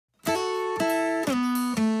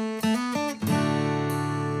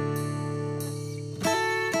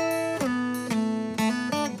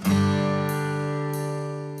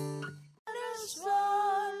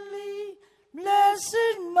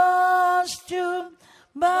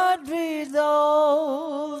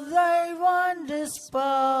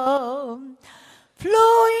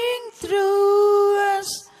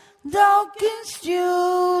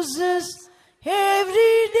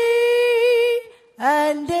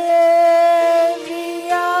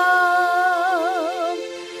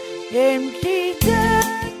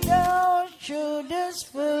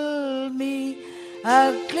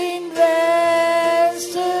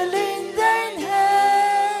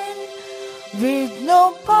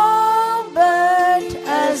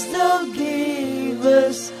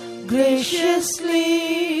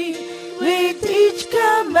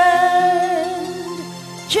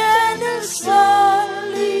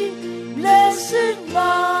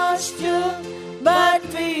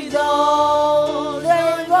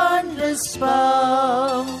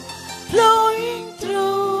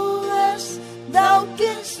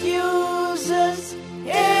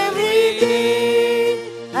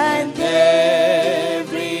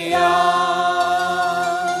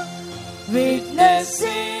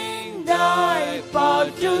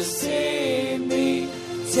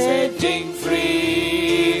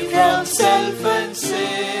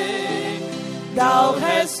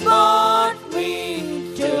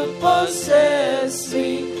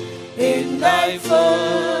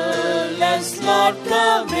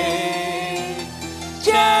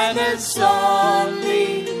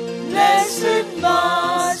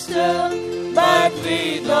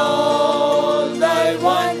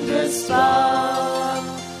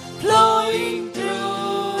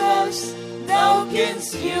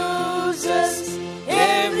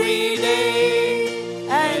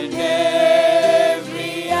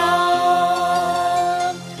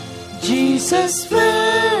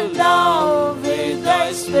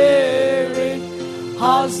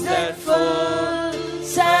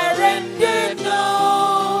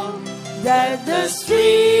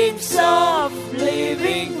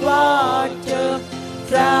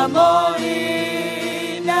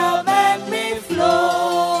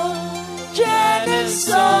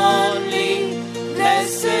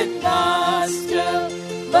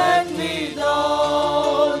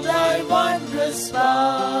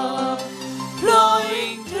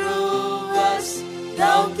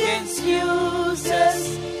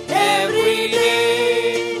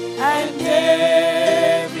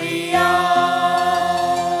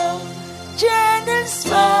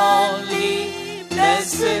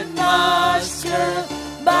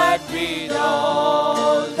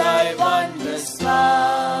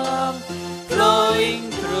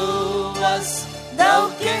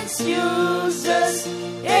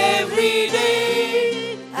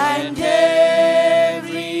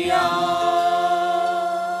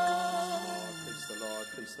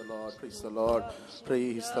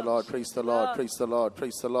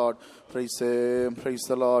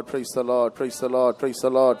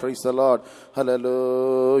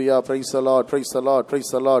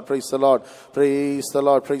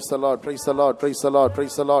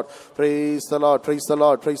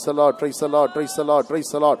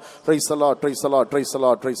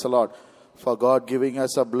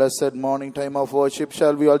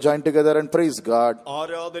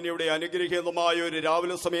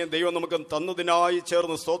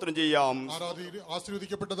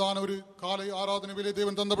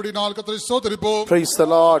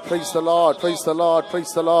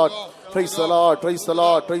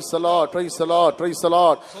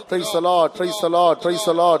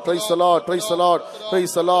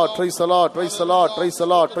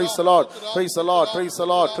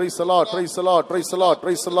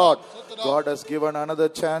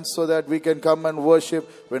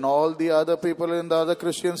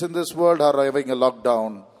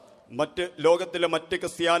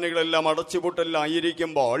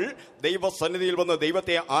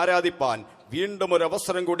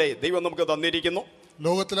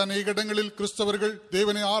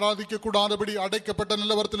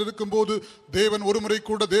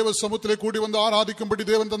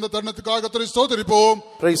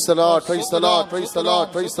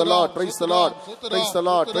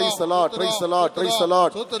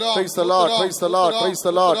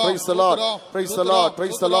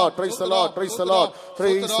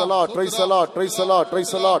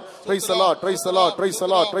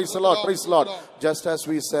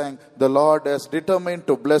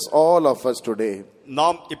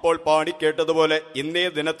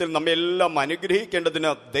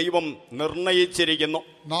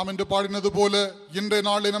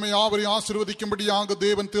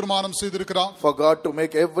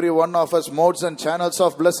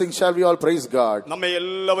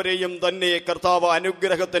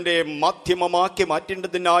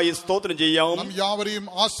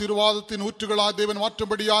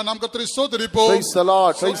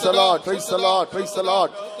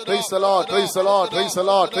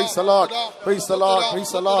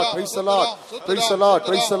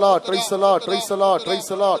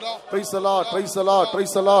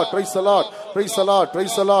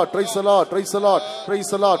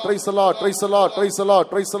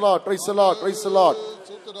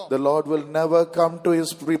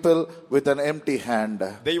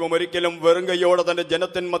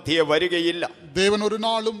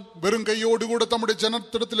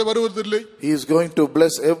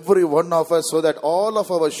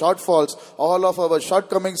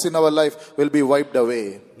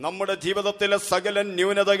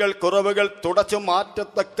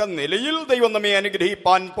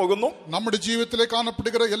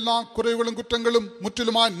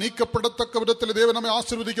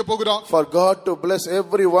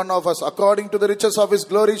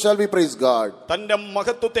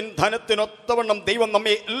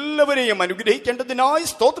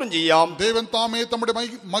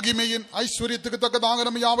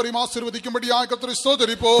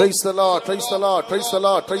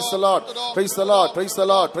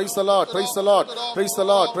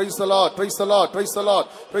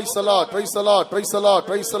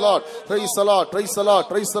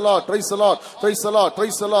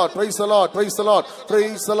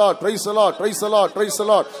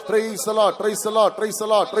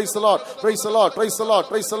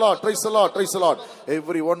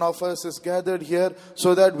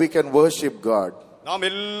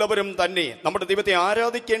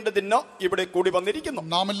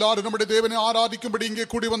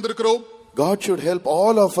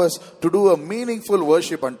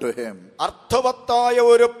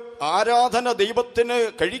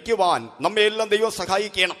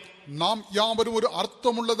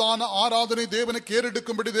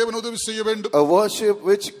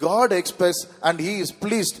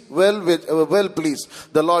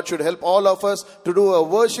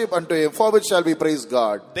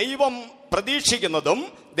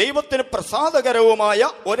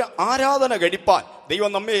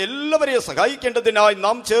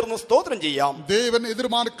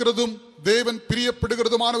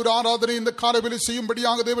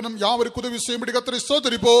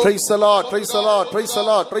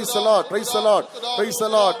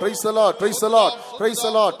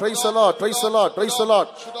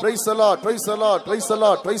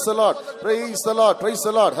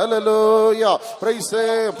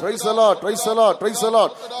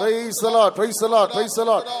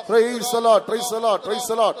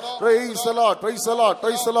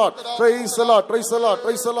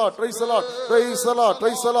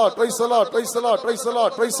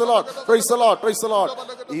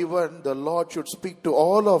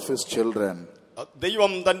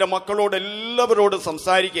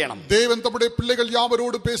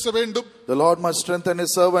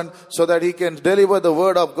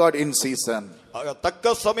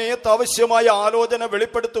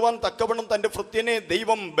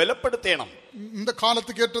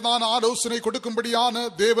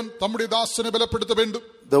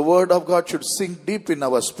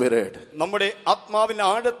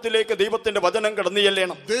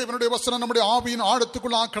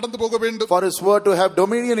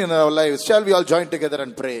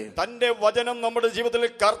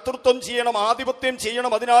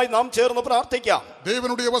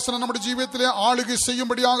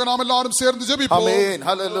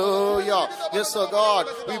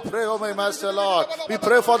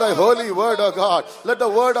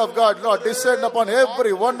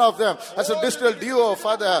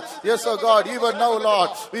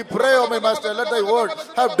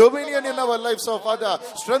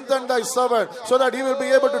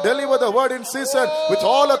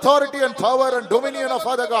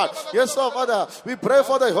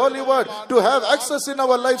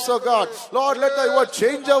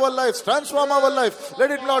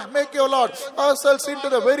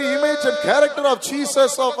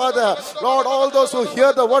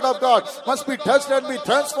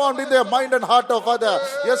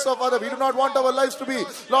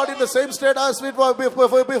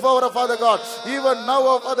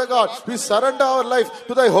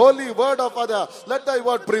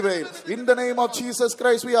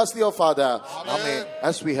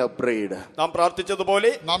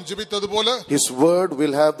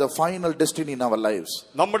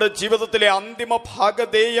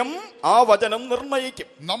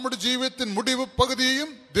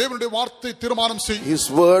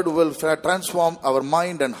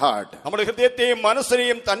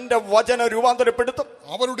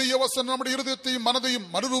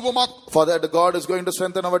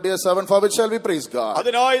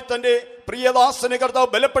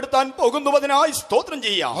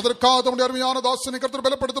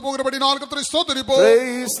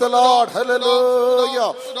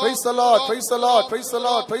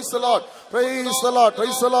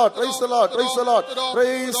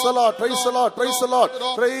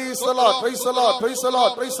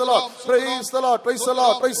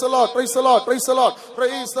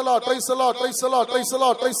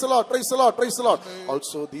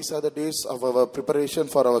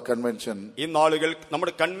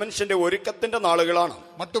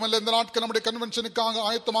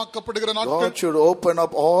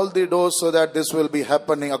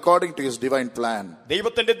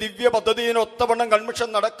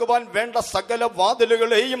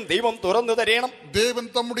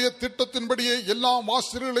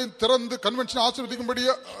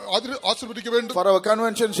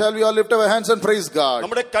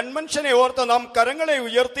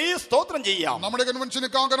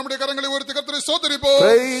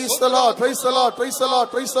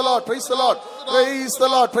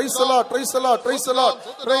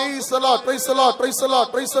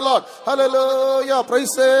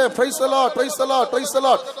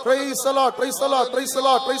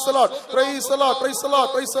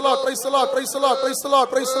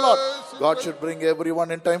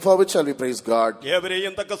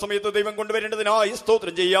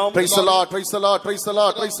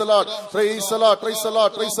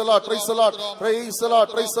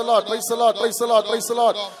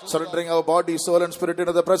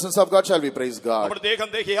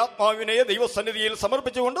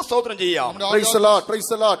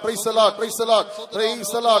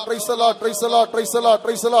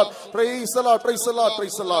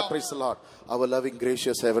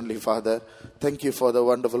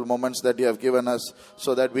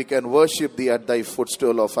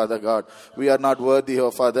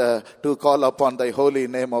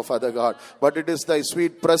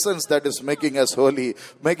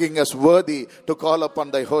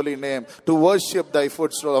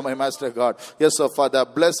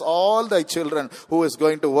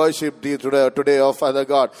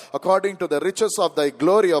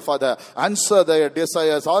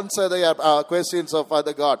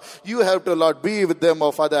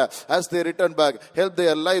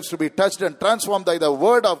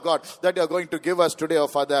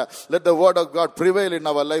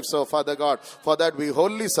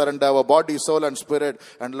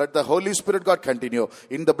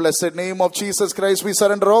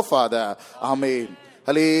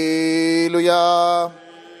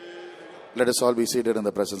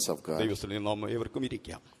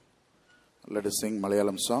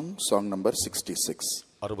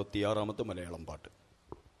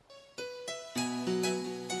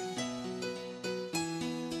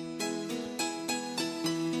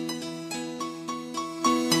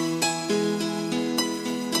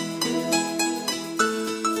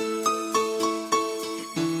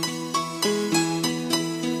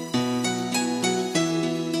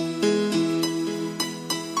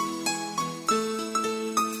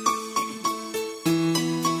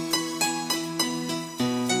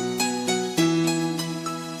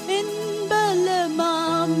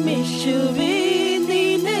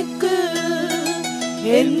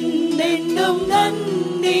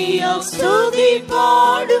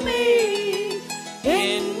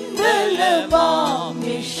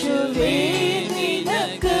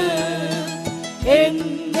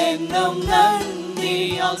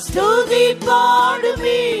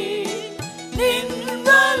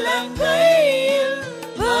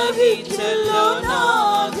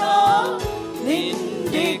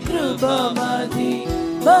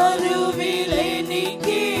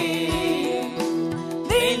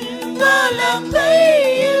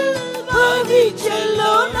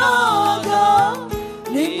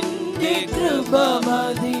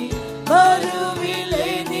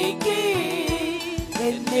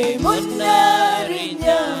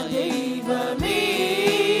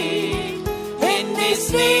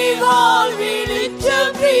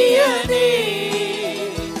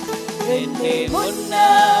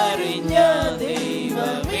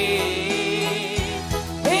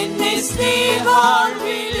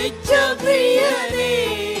പ്രിയനേ,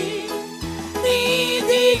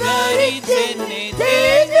 നീതീകരിച്ചെന്നെ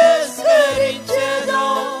തേജസ്കരിച്ചതോ,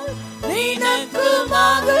 നിനക്ക്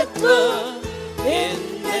മഹത്വം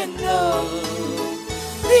എന്നെന്നോ.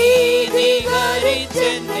 നീതീകരിച്ചെന്നെ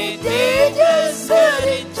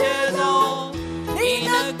തേജസ്കരിച്ചതോ,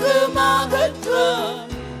 നിനക്ക് മഹത്വം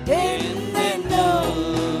എന്നെന്നോ.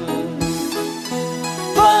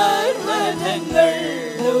 പർവ്വതങ്ങൾ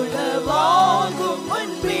ഉളവാകും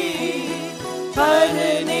മുൻപേ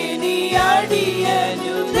പരനെ നീ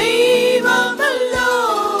അടിയനു ദൈവമല്ലോ.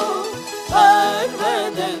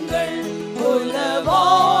 പർവ്വതങ്ങൾ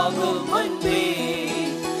ഉളവാകും മുൻപേ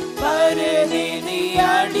പരനെ നീ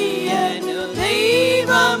അടിയനു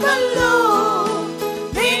ദൈവമല്ലോ.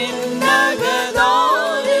 നിന്നകതാരിൽ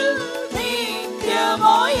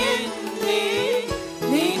നിത്യമായെന്നെ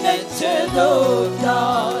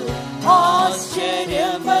നിനച്ചതോർത്താൽ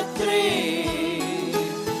ആശ്ചര്യമത്രേ.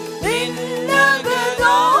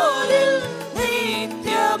 നിന്നകതാരിൽ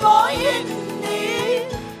നിത്യമായെന്നെ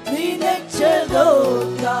നിനച്ചതോർത്താൽ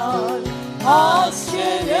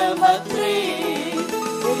ആശ്ചര്യമത്രേ.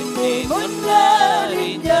 എന്നെ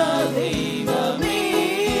മുന്നറിഞ്ഞ ദൈവമേ,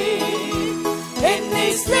 എന്നെ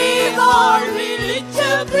സ്നേഹാൽ വിളിച്ച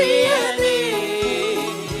പ്രിയനേ,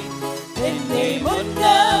 എന്നെ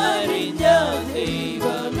മുന്നറിഞ്ഞ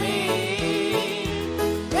ദൈവമേ,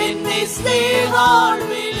 എന്നെ സ്നേഹാൽ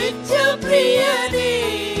വിളിച്ച പ്രിയനേ,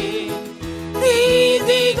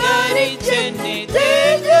 നീതീകരിച്ചെന്നെ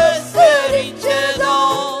തേജസ്കരിച്ചതോ,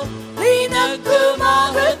 നിനക്ക്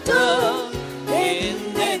മഹത്വം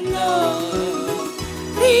എന്നെന്നോ.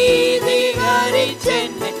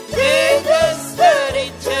 നീതീകരിച്ചെന്നെ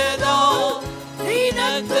തേജസ്കരിച്ചതോ,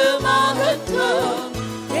 നിനക്ക് മഹത്വം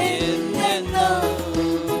എന്നെന്നോ.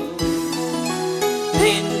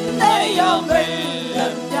 നിന്നയം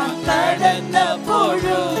വെള്ളം ഞാൻ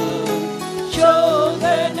കടന്നപ്പോഴും,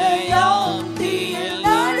 ശോധനയാം തീയിൽ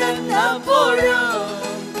നടന്നപ്പോഴും,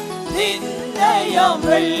 നിന്നയം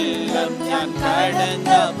വെള്ളം ഞാൻ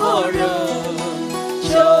കടന്നപ്പോഴും,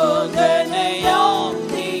 ശോധനയാം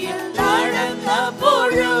തീയിൽ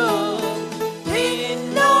നടന്നപ്പോഴും,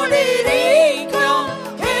 നിന്നോടിരിക്കാം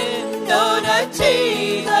എന്നോര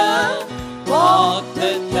ചെയ്ത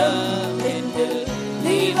വാഗ്ദത്തം എന്നിൽ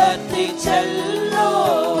നിവർത്തിച്ചല്ലോ.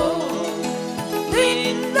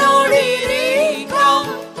 നിന്നോടിരിക്കാം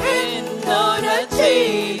എന്നോര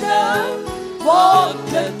ചെയ്ത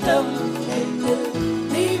വാഗ്ദത്തം എന്നിൽ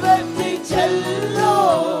നിവർത്തിച്ചല്ലോ.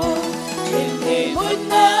 എന്നെ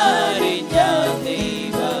മുന്നറിഞ്ഞ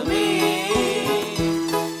ദൈവമേ,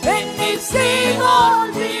 എന്നെ സ്നേഹാൽ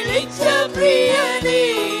വിളിച്ച പ്രിയനേ,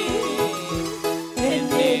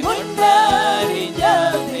 എന്നെ മുന്നറിഞ്ഞ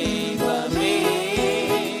ദൈവമേ,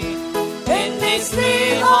 എന്നെ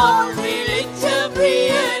സ്നേഹാൽ വിളിച്ച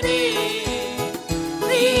പ്രിയനേ,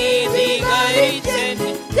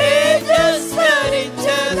 നീതീകരിച്ചെന്നെ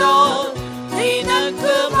തേജസ്കരിച്ചതോ,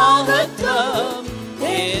 നിനക്ക് മഹത്വം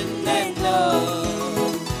എന്നെന്നോ.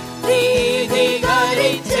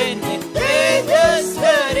 നീതീകരിച്ചെന്നെ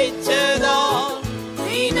തേജസ്കരിച്ചതോ,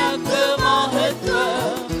 നിനക്ക്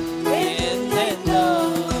മഹത്വം എന്നെന്നോ.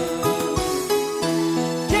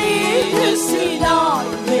 തേജസ്സിനാൽ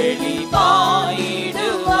വെളിവായിടുവാൻ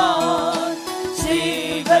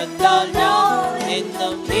സ്നേഹത്താൽ ഞാൻ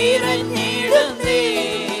എന്നും നിറഞ്ഞിടുന്നേ.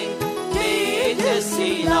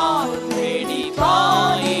 തേജസ്സിനാൽ വെളിവായിടുവാൻ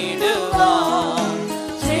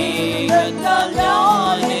സ്നേഹത്താൽ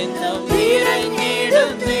ഞാൻ എന്നും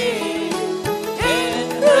നിറഞ്ഞിടുന്നേ. എൻ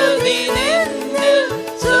ഹൃദയത്തിൽ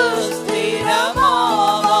സുസ്ഥിരമാവാൻ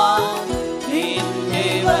നിന്റെ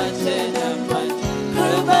വചനം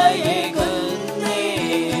കൃപയേകുന്നേ.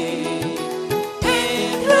 എൻ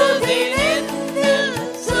ഹൃദയത്തിൽ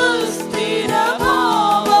സുസ്ഥിരമാവാൻ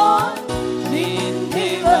നിന്റെ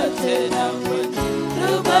വചനം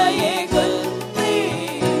കൃപയേകുന്നേ.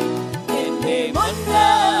 എന്നെ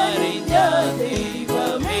മുന്നറിഞ്ഞ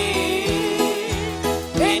ദൈവമേ,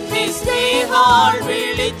 എന്നെ സ്നേഹാൽ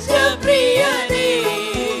വിളിച്ച പ്രിയനേ,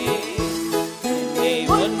 എന്നെ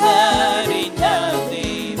മുന്നറിഞ്ഞ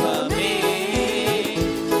ദൈവമേ,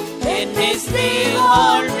 എന്നെ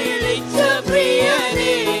സ്നേഹാൽ വിളിച്ച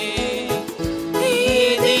പ്രിയനേ,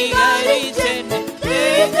 നീതീകരിച്ചെന്നെ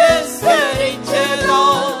തേജസ്കരിച്ചതോ,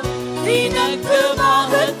 നിനക്ക്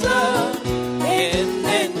മഹത്വം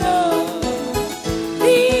എന്നെന്നോ.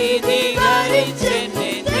 നീതീകരിച്ചെന്നെ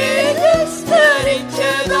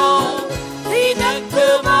തേജസ്കരിച്ചതോ, നിനക്ക്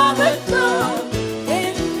മഹത്വം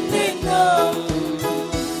എന്നെന്നോ.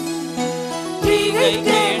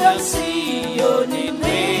 തികയ്ക്കണം സിയോനിൻ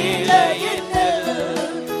വേളയെന്ന്,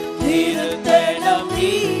 നിർത്തണം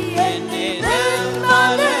നീ എന്നെ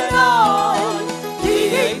നിർമ്മലനാ.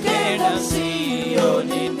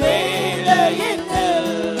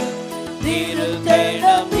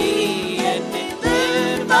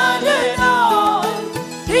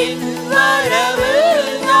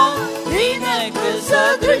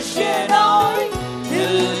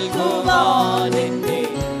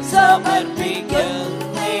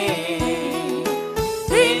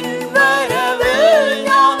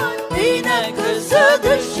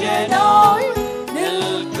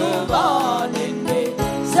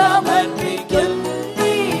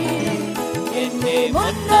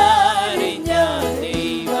 മുന്നറിഞ്ഞ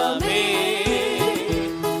ദൈവമേ,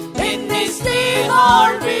 എന്നെ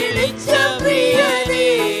സ്നേഹാൽ വിളിച്ച പ്രിയനേ,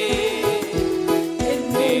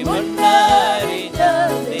 എന്നെ മുന്നറിഞ്ഞ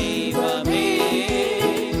ദൈവമേ,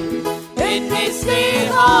 എന്നെ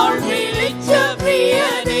സ്നേഹാൽ വിളിച്ച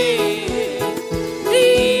പ്രിയനേ,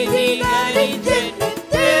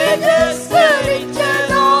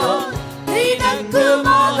 തേജസ്കരിച്ചതോ നിനക്ക്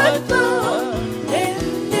മഹത്വം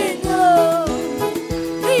എന്തിനോ,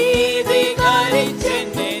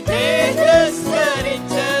 നീതികരിച്ചെന്നെ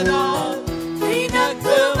തേജസ്കരിച്ചതോ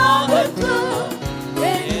നിനക്ക് മഹത്വം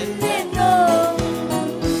എന്തിനോ.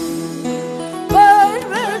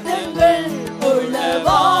 പർവ്വതങ്ങൾ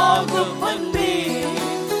ഉളവാകും മുൻപേ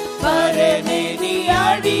പരനെ നീ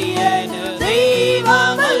അടിയനു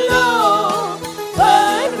ദൈവമല്ലോ,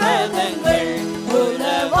 പർവ്വതങ്ങൾ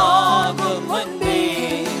ഉളവാകും മുൻപേ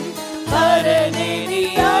പരനെ നീ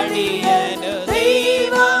അടിയനു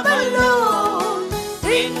ദൈവമല്ലോ,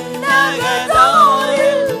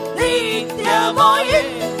 നിന്നകതാരിൽ നിത്യമായി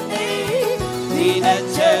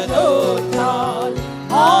നിനച്ചതോർത്താൽ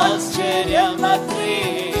ആശ്ചര്യമത്രേ,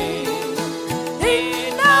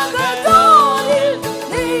 നിന്നകതാരിൽ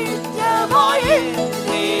നിത്യമായി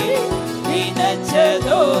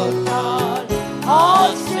നിനച്ചതോർത്താൽ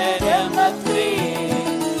ആശ്ചര്യമത്രേ.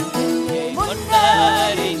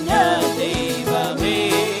 മുന്നറിഞ്ഞ ദൈവമേ,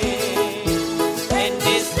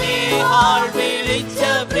 എന്നെ സ്നേഹാൽ വിളിച്ച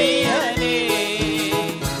പ്രിയനേ,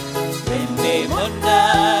 എന്നെ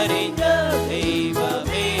മുന്നറിഞ്ഞ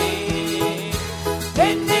ദൈവമേ,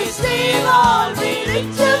 എന്നെ സ്നേഹാൽ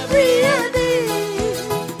വിളിച്ച പ്രിയനേ,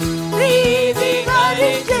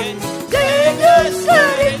 നീതികരിച്ചൻ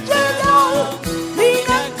തേജസ്കരിച്ചതോ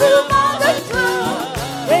നിനക്ക് മഹത്വം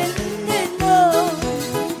എന്തിനോ,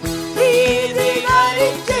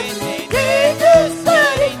 നീതികരിച്ചെന്നെ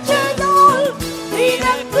തേജസ്കരിച്ചതോ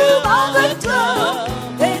നിനക്ക് മഹത്വം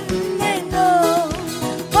എന്തിനോ.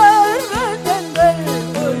 പർവ്വതങ്ങൾ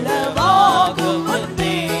ഉളവാകും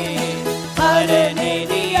മുൻപേ പരനെ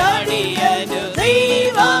നീ അടിയനു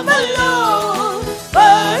ദൈവമല്ലോ,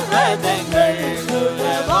 പർവ്വതങ്ങൾ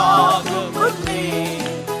ഉളവാകും മുൻപേ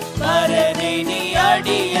പരനെ നീ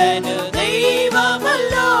അടിയനു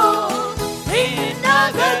ദൈവമല്ലോ,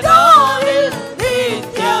 നിന്നകതാരിൽ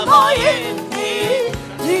നിത്യമായി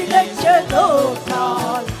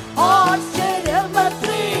നിലച്ചതോർത്താൽ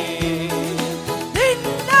ആശ്ചര്യമത്രേ,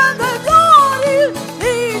 നിന്നകതാരിൽ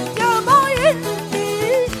നിത്യമായി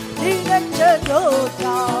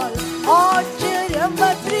നിലച്ചതോർത്താൽ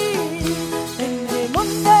ആശ്ചര്യമത്രേ. എന്നെ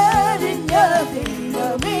മുന്നറിഞ്ഞ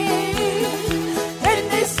ദൈവമേ,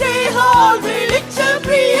 എന്നെ സ്നേഹാൽ വിളിച്ച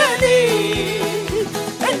പ്രിയനേ,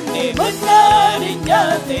 എന്നെ മുന്നറിഞ്ഞ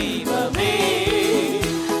ദൈവമേ,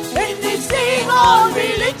 എന്നെ സ്നേഹാൽ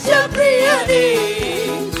വിളിച്ച പ്രിയനേ,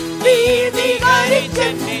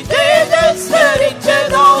 നീതികരിച്ചെന്നെ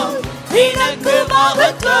തേജസ്കരിച്ചതോ നിനക്ക്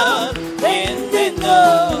മഹത്വം എന്തിനോ,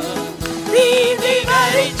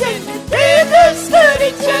 നീതികരിച്ചെന്നെ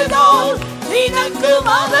തേജസ്കരിച്ചതോ നിനക്ക്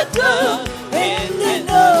മഹത്വം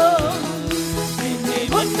എന്തിനോ. എന്നെ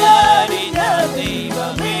മുന്നറിഞ്ഞ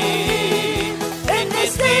ദൈവമേ, എന്നെ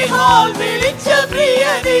സ്നേഹാൽ വിളിച്ച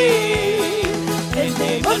പ്രിയനേ,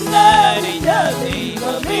 എന്നെ മുന്നറിഞ്ഞ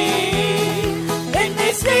ദൈവമേ, എന്നെ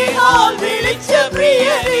സ്നേഹാൽ വിളിച്ച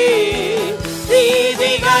പ്രിയനേ,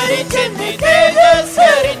 നീതികരിച്ചെന്നെ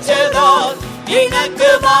തേജസ്കരിച്ചതോ നിനക്ക്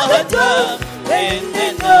മഹത്വം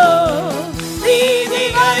എന്തിനോ,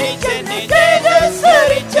 നീതികരിച്ചെന്നെ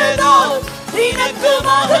തേജസ്കരിച്ചതോ നിനക്ക്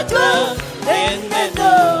മഹത്വം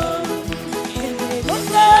എന്തിനോ. എന്നെ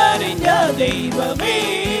മുന്നറിഞ്ഞ ദൈവമേ,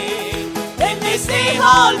 എന്നെ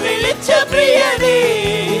സ്നേഹാൽ വിളിച്ച പ്രിയനേ,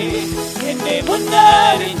 എന്നെ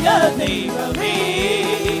മുന്നറിഞ്ഞ ദൈവമേ,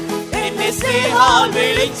 എന്നെ സ്നേഹാൽ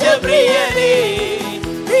വിളിച്ച പ്രിയനേ,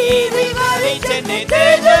 നീതികരിച്ചെന്നെ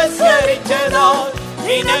തേജസ്കരിച്ചതോ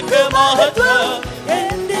നിനക്ക് മഹത്വം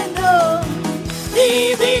എന്തിനോ,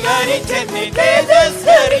 നീതികരിച്ചെന്നെ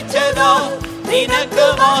തേജസ്കരിച്ചതോ നിനക്ക്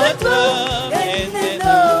മഹത്വം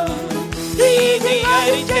എന്തിനോ,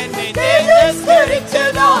 നീതികരിച്ചെന്നെ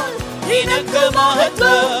തേജസ്കരിച്ചതോ നിനക്ക്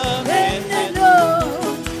മഹത്വം എന്തിനോ,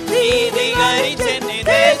 നീതികരിച്ചെന്നെ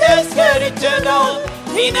തേജസ്കരിച്ചതോ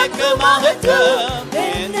നിനക്ക് മഹത്വം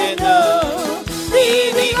എന്തിനോ,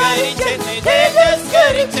 നീതികരിച്ചെന്നെ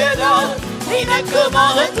തേജസ്കരിച്ചതോ നിനക്ക്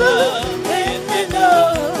മഹത്വം എന്തിനോ,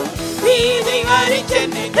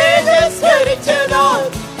 നീതികരിച്ചെന്നെ തേജസ്കരിച്ചതോ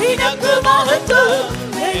നിനക്ക് മഹത്വം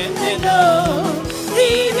എന്തിനോ,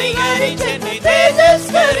 നീതികരിച്ചെന്നെ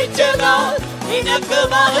തേജസ്കരിച്ചതോ നിനക്ക്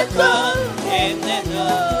മഹത്വം എന്തിനോ.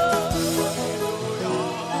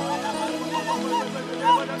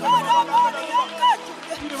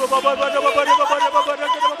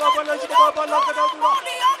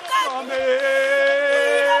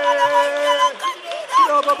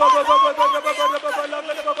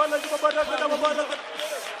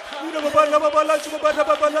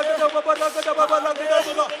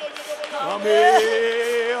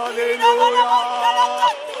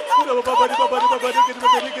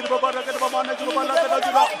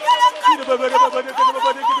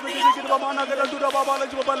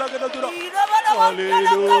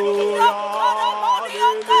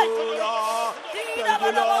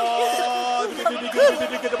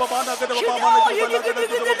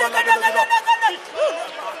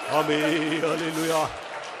 Hallelujah.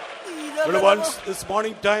 Well, once this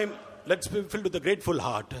morning time, let's be filled with a grateful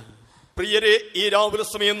heart. പ്രിയരെ, ഈ രാവിലെ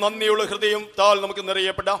സമയം നന്ദിയുള്ള ഹൃദയം താൽ നമുക്ക്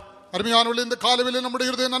നിറയപ്പെടാം. അരുമയാനുള്ള இந்த காலையிலே நம்முடைய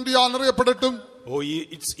இதயம் நன்றியால் நிறையப்படட்டும். Oh,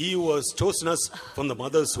 it's He who has chosen us from the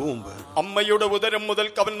mother's womb. അമ്മയുടെ ഉദരം മുതൽ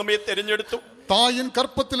അവൻ നമ്മെ തിരഞ്ഞെടുത്തു. தாயின்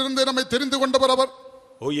கற்பத்திலிருந்து நம்மை தெரிந்து கொண்டவர் அவர்.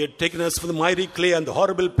 Oh, He had taken us from the miry clay and the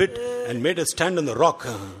horrible pit and made us stand on the rock.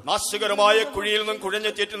 നാശകരമായ കുഴിയിൽ നിന്നും കുഴഞ്ഞ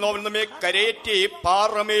ചേറ്റുന്ന അവൻ നമ്മെ കരയേറ്റി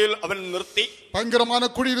പാറമേൽ അവൻ നിർത്തി. பயங்கரமான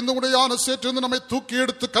குழியிலிருந்து உடையான சேற்றிலிருந்து நம்மை தூக்கி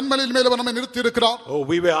எடுத்து கன்மலையின் மேல் நம்மை நிறுத்தி இருக்கிறார். Oh,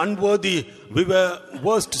 we were unworthy, we were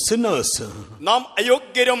worst sinners. നാം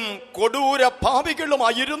അയോഗ്യരും കൊടൂര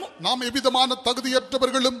പാപികളുമായിരുന്നു. നാം എവിധமான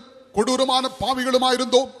தகுதியற்றவர்களும் கொடூரமான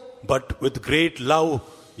பாவிகளுமாயிருந்தோம். But with great love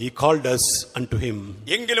He called us unto Him.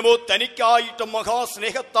 എങ്കിലുമോ തനിക്കായിട്ട്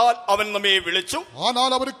മഹാസ്നേഹത്താൽ അവൻ നമ്മെ വിളിച്ചു.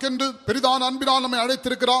 ஆனால் அவருக்கென்று பெரிதான அன்பினால் நம்மை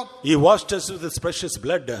அழைத்திருக்கிறார். He washed us with His precious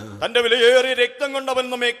blood. തന്റെ വിലയേറിയ രക്തം കൊണ്ട് അവൻ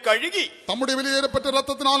നമ്മെ കഴുകി. தம்முடைய விலையேறப்பட்ட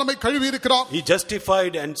இரத்தத்தினால் நம்மை கழுவி இருக்கிறார். He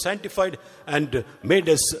justified and sanctified and made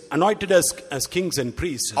us, anointed us as kings and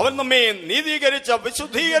priests. അവൻ നമ്മെ നീതീകരിച്ച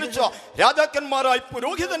വിശുദ്ധീകരിച്ച രാജാക്കന്മാരായി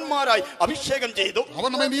പുരോഹിതന്മാരായി അഭിഷേകം ചെയ്തു. അവൻ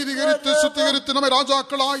നമ്മை நீதிகரித்து சுத்திகரித்து நம்மை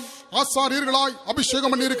ராஜாக்களாய் ஆசாரியர்களாய்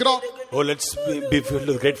அபிஷேகம் பண்ணியிருக்கிறார். Oh, let's be filled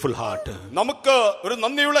with grateful heart. നമുക്ക് ഒരു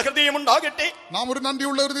നന്ദിയുള്ള ഹൃദയം ഉണ്ടാകട്ടെ. நாம் ஒரு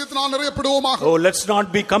நன்றியுள்ள இதயத்தினால் நிறையப்படுவோமாக. Oh, let's not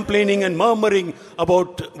be complaining and murmuring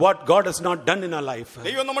about what God has not done in our life.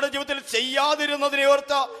 ദൈവം നമ്മുടെ ജീവിതത്തിൽ ചെയ്യാതിരുന്നതിനെ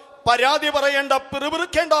ഓർത്ത് പരാതി പറയേണ്ട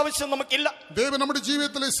പിറുപിറുക്കേണ്ട ആവശ്യം നമുക്കില്ല. தேவன் நம்முடைய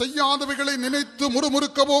ஜீவிதத்திலே செய்யாதவைகளை நினைத்து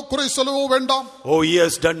முறுமுறுக்கவோ குறை சொல்லவோ வேண்டாம். Oh, He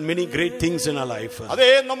has done many great things in our life. അതേ,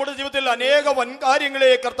 നമ്മുടെ ജീവിതത്തിൽ അനേക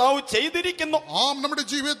വൻകാര്യങ്ങളെ കർത്താവ് ചെയ്തിരിക്കുന്നു. ஆம், நம்முடைய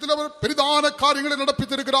ஜீவிதத்தில் அவர் பெரிதான காரியங்களை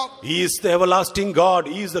நடப்பித்திருக்கிறார். He is the everlasting God.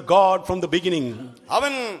 He is the God from the beginning.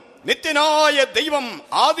 അവൻ നിത്യനായ ദൈവം,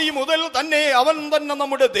 ആദി മുതൽ തന്നെ അവൻ തന്നെ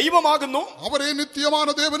നമ്മുടെ ദൈവമാകുന്നു. அவரே நித்தியமான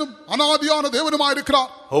தேவனும் அனாதியான தேவனுமாயிருக்கிறார்.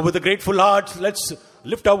 Oh, with a grateful heart, let's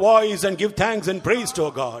lift our voice and give thanks and praise to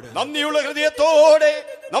our God. നന്ദിയുള്ള ഹൃദയത്തോടെ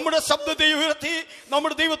നമ്മുടെ ശബ്ദത്തെ ഉയർത്തി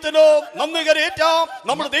നമ്മുടെ ദൈവത്തിന് നന്ദി കരേറ്റാം.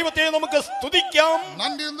 നമ്മുടെ ദൈവത്തെ നമുക്ക് സ്തുതിക്കാം.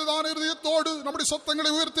 நன்றி இருந்ததான இதயத்தோடு நம்முடைய சத்தங்களை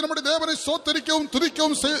உயர்த்தி நம்முடைய தேவனை ஸ்தோத்திரிக்கவும்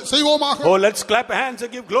துதிக்கவும் செய்வோமாக. Oh, let's clap hands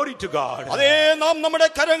and give glory to God. അതേ, നാം നമ്മുടെ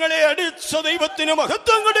കരങ്ങളെ അടിച്ച ദൈവത്തിന്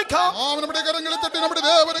മഹത്വം കൊടുക്കാം. ஆம், நம்முடைய கரங்களை தட்டி நம்முடைய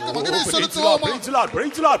தேவனுக்கு மகிமை Praise the செலுத்துவோம். Lord, praise the Lord,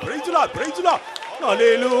 praise the Lord, praise the Lord, praise the Lord.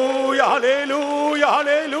 Hallelujah, hallelujah,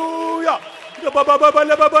 hallelujah. Praise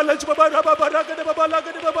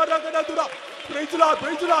the Lord,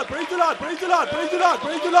 praise the Lord, praise the Lord, praise the Lord, praise the Lord, praise the Lord,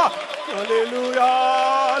 praise the Lord. Hallelujah,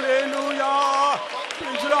 hallelujah.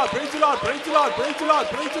 Praise the Lord, praise the Lord, praise the Lord, praise the Lord,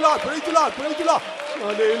 praise the Lord, praise the Lord, praise the Lord.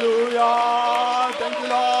 Hallelujah. Thank you,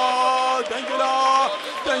 Lord. Thank you, Lord.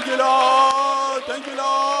 Thank you, Lord. Thank you,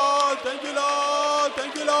 Lord. Thank you, Lord.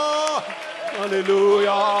 Thank you, Lord.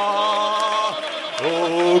 Hallelujah.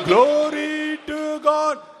 Oh, glory to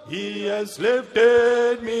God. He has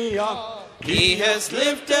lifted me up. He has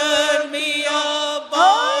lifted me up,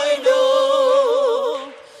 I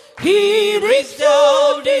know. He reached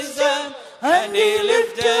out His hand and He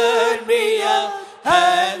lifted me up,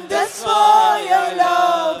 and that's why I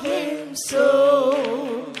love Him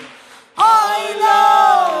so. I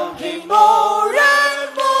love Him more and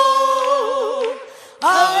more.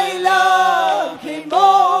 I love Him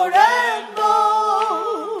more and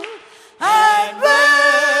more. And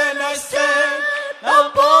when I stand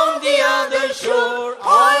upon the other shore,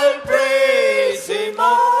 I'll praise Him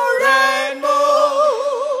more and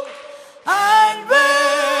more. And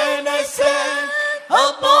when I stand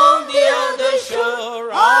upon the other shore,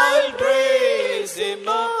 I'll praise Him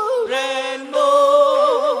more and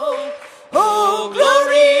more. Oh,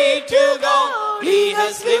 glory to God, He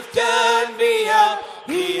has lifted me up.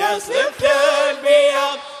 He has lifted me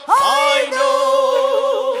up, I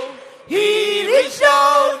know. He reached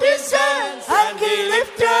out His hands and He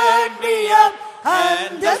lifted me up,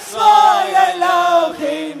 and that's why I love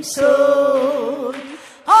Him so.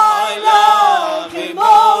 I love Him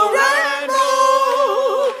more and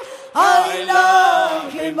more. I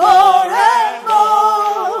love Him more and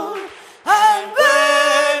more. And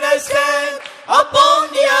when I stand upon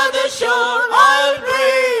the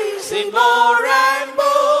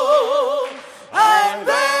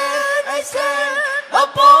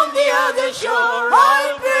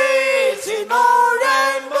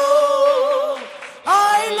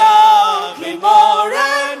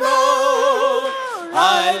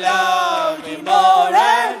I love Him more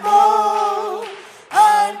and more.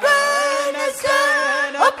 And when I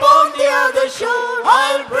stand upon the other shore,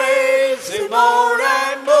 I'll praise Him more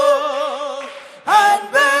and more. And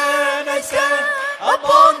when I stand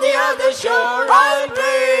upon the other shore, I'll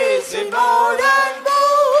praise Him more and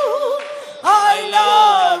more. I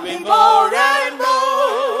love Him more and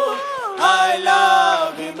more. I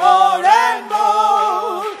love Him more and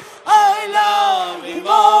more. I love Him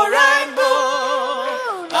more and more.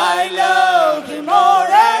 I love Him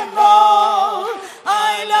more and more.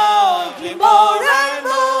 I love Him more and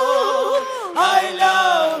more. I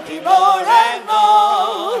love Him more and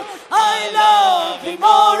more. I love Him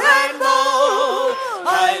more and more.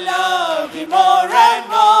 I love Him more and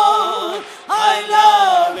more. I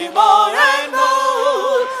love Him more and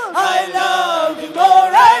more. I love Him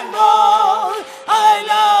more and more. I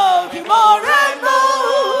love Him more and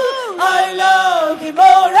more. I love Him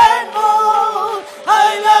more and more.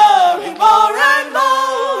 I love Him more and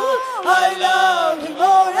more. I love Him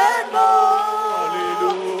more and more.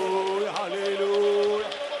 Hallelujah, hallelujah.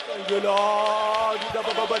 Thank you,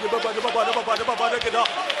 Lord.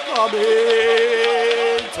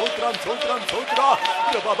 Amen. Sotram, sotram, sotra.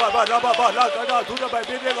 Amen.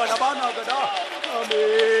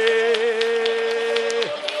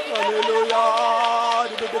 Hallelujah.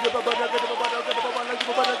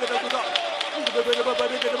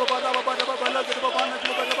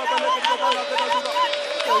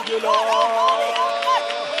 Thank you, Lord.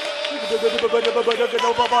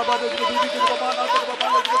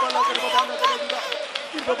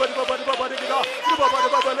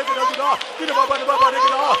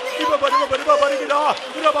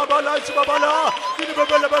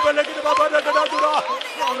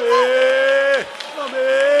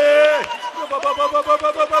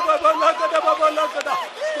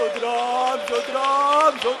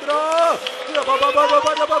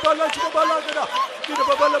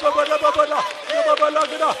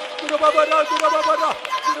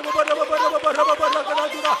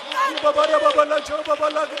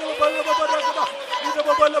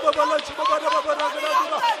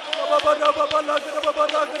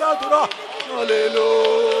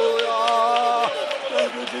 Hallelujah.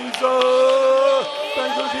 Thank you, Jesus.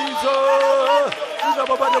 Thank you, Jesus.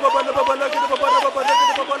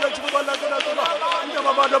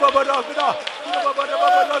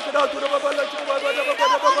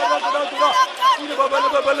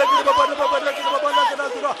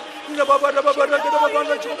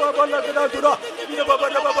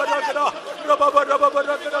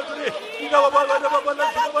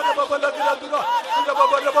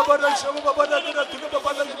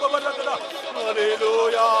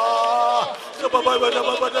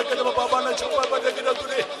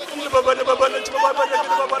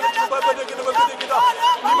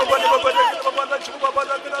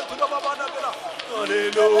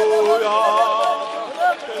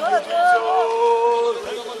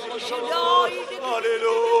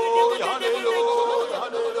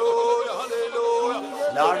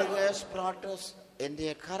 Lord has brought us in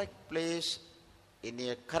the correct place, in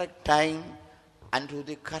the correct time, and to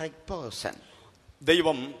the correct person.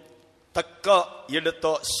 ദൈവം തക്ക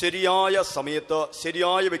എടുത്ത് ശരിയായ സമയത്ത്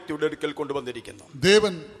ശരിയായ വ്യക്തിയുടെ അടുക്കൽ കൊണ്ടുവന്നിരിക്കുന്നു.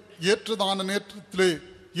 தேவன் ஏற்றதான நேரத்திலே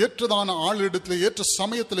ஏற்றதான ஆளிடத்திலே ஏற்ற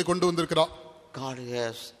சமயத்திலே கொண்டு வந்திருக்கிறார். God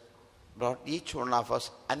has brought each one of us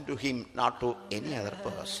unto Him, not to any other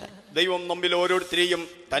person. ദൈവം നമ്മിൽ ഓരോരുത്തരെയും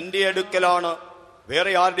തന്റെ അടുക്കലാണ്,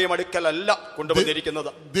 വേറെ ആരുടെയും അടുക്കലല്ല കൊണ്ടുവന്നിരിക്കുന്നത്.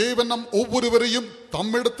 தேவன் நம் ஒவ்வொருவரையும்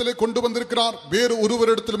தம்மிடத்திலே கொண்டு வந்திருக்கிறார், வேறு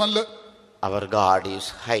ஒருவரிடத்திலுமல்ல. Our God is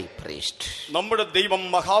high priest. നമ്മുടെ ദൈവം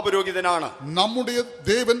മഹാപുരോഹിതനാണ്. நம்முடைய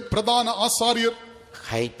தேவன் பிரதான ஆசாரியர்.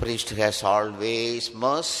 High priest has always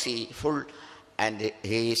merciful, and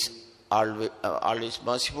he is always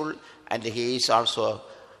merciful, and he is also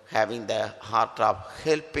having the heart of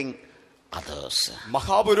helping others.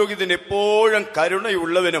 മഹാപുരോഹിതൻ എപ്പോഴും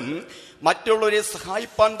കരുണയുള്ളവനും മറ്റുള്ളവരെ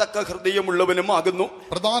സഹായിപ്പാൻ തക്ക ഹൃദയമുള്ളവനും ആകുന്നു.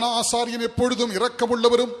 பிரதான ஆசாரியன் எப்பொழுதும்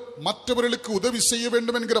இரக்கமுள்ளவரும் மற்றவர்களுக்கு உதவி செய்ய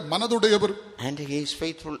வேண்டும் என்கிற மனதுடையவர். And he is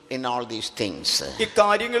faithful in all these things.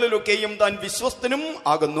 ഇക്കാര്യങ്ങളിലൊക്കെയും താൻ വിശ്വസ്തനും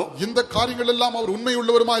ആകുന്നു. இந்த காரியங்கள் எல்லாம் அவர்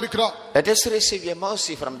உண்மையுள்ளவருமாய் இருக்கிறார். Let us receive a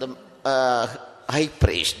mercy from the high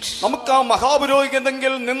priest. നമുക്ക് ആ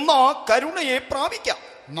മഹാപുരോഹിതങ്കിൽ നിന്ന് കരുണയെ പ്രാപിക്കാം.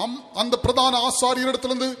 நாம் அந்த பிரதான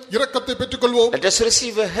ஆசாரியரிடத்திலிருந்து இரக்கத்தை பெற்றுக்கொள்வோம். Let us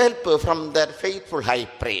receive a help from that faithful high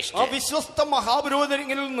priest. ആ വിശ്വസ്ത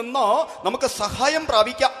മഹാപുരോഹിതനിൽ നിന്ന് നമുക്ക് സഹായം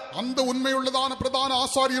പ്രാപിക്കാം. அந்த உண்மையுள்ளதான பிரதான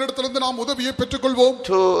ஆசாரியரிடத்திலிருந்து நாம் உதவியை பெற்றுக்கொள்வோம்.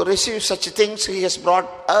 To receive such things, he has brought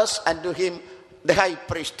us unto him, the high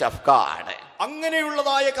priest of God.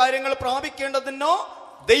 അങ്ങനെയുള്ളതായ കാര്യങ്ങൾ പ്രാപിക്കേണ്ടതിന്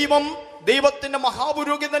ദൈവം ദൈവത്തിന്റെ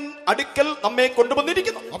മഹാപുരോഹിതൻ അടുക്കൽ നമ്മെ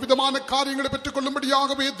കൊണ്ടുവന്നിരിക്കുന്നു. അമിതമായ കാര്യങ്ങളെ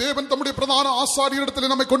പെറ്റുകൊള്ളുമ്പടിയാകവേ ദേവൻ നമ്മുടെ പ്രധാന ആസാരിയിടത്തിൽ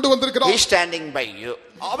നമ്മെ കൊണ്ടുവന്നിരിക്കുന്നു. He is standing by you.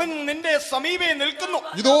 അവൻ നിന്റെ സമീപേ നിൽക്കുന്നു.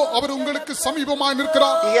 ഇതോ അവർ നിങ്ങൾക്ക് സമീപമായി നിൽക്കുന്നു.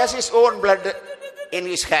 He has his own blood in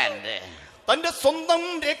his hand. തന്റെ സ്വന്തം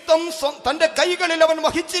രക്തം തന്റെ കൈകളിൽ അവൻ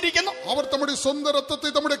വഹിച്ചിരിക്കുന്നു. അവർ നമ്മുടെ സ്വന്തം രക്തത്തെ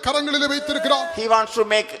നമ്മുടെ കരങ്ങളിൽ വെച്ചിരിക്കുന്നു. He wants to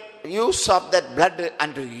make use of that blood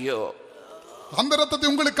unto you. அந்த ரத்தத்தை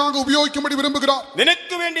உங்களுக்காக உபயோகிக்கும்படி விரும்புகிறார்.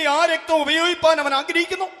 നിനക്ക് വേണ്ടി ആ രക്തം ഉപയോഗിക്കാൻ അവൻ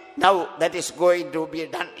ആഗ്രഹിക്കുന്നു. Now that is going to be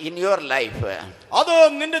done in your life. അത്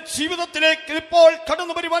നിന്റെ ജീവിതത്തിലേക്ക് ഇപ്പോൾ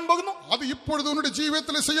കടന്നു വരുവാൻ പോകുന്നു. അത് ഇപ്പോഴും നിന്റെ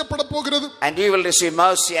ജീവിതത്തിൽ ചെയ്യപ്പെടാൻ പോകുന്നത്. And you will receive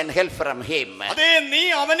mercy and help from him. അതേ, നീ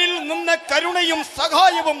അവനിൽ നിന്ന് കരുണയും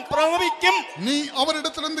സഹായവും പ്രാപിക്കും. നീ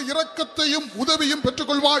അവരിടത്തിൽ നിന്ന് ഇറക്കത്തെയും ഉദവിയും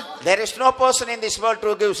പെറ്റുകൊള്ളുവാൻ. There is no person in this world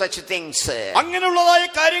to give such things. അങ്ങനെയുള്ളതായ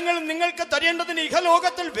കാര്യങ്ങൾ നിങ്ങൾക്ക് തരേണ്ടതിന്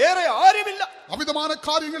ഇഹലോകത്തിൽ വേറെ ആരുമില്ല. അമിതമായ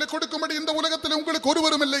കാര്യങ്ങളെ കൊടുക്കുമ്പടി இந்த உலகத்தில் உங்களுக்கு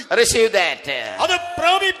ஒருவருமில்லை. Receive that. അത്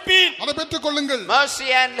പ്രാപിപ്പീൻ. அதை பெற்றுக்கொள்ளுங்கள். Mercy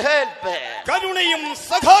and help. കരുണയും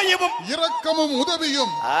സഹായവും இரக்கமும்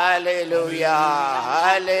உதவியும். Hallelujah.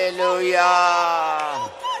 Hallelujah.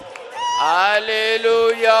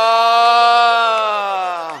 Hallelujah.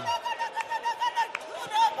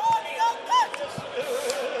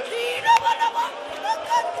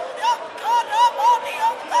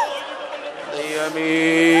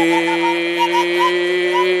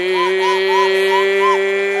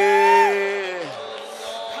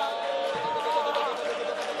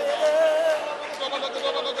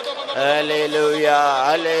 Hallelujah,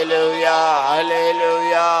 hallelujah,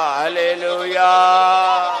 hallelujah, hallelujah.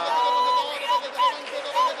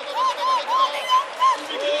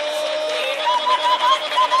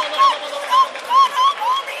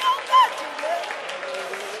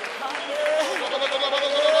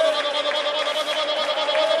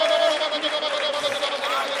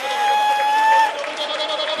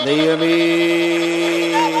 ദൈവമേ,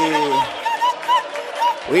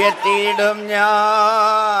 ഉയർത്തിയിടും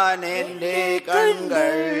ഞാൻ എൻ്റെ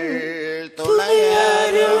കൺകൾ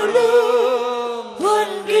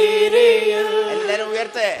എല്ലാരും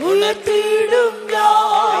ഉയർത്തേ. ഉണർത്തിയിടും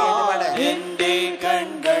ഞാൻ എൻ്റെ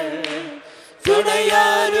കൺകൾ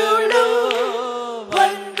തുണയാരുളോ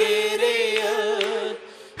വൻകിരിയിൽ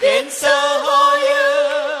എൻ സഹായം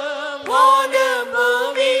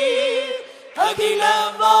വാനഭൂമി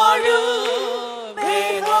അഖിലം വാഴും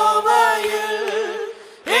യഹോവയിൽ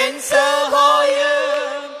എൻ സഹായം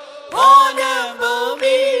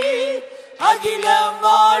വാനഭൂമി അഖിലം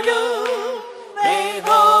വാഴും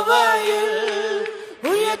യഹോവയിൽ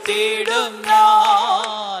ഉയർത്തിയിടും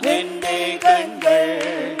ഞാൻ എൻ്റെ കൺകൾ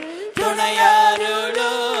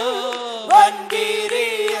തുണയാരുളോ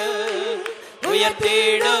വൻകിരിയിൽ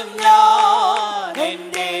ഉയർത്തിയിടും ഞാൻ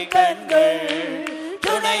എൻ്റെ കൺകൾ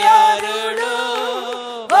തുണയാരുളോ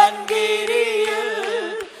വൻകിരിയിൽ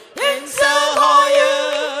എൻ സഹായം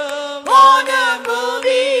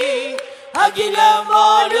വാനഭൂമി അഖിലം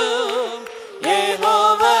വാഴും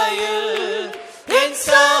യഹോവയിൽ എൻ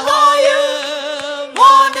സഹായം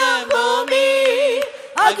വാനഭൂമി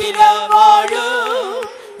അഖിലം വാഴും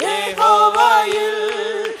യഹോവയിൽ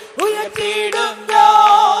ഉയർത്തിയിടും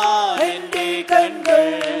ഞാൻ എൻ്റെ കൺകൾ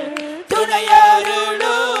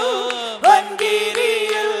തുണയാരുളോ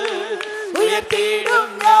വൻകിരിയിൽ ഉയർത്തിയിടും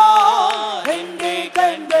ഞാൻ എൻ്റെ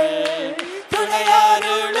കൺകൾ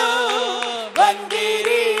തുണയാരുളോ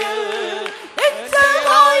വൻകിരിയിൽ എൻ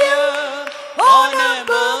സഹായം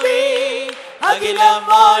വാനഭൂമി അഖിലം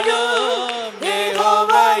വാഴും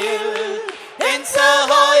യഹോവയിൽ എൻ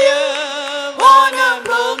സഹായം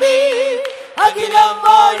വാനഭൂമി അഖിലം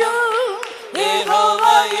വാഴും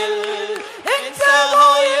യഹോവയിൽ എൻ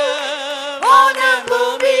സഹായം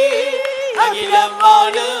വാനഭൂമി അഖിലം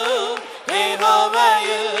വാഴും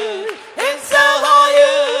യഹോവയിൽ എൻ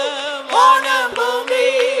സഹായം വാനഭൂമി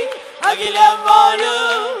അഖിലം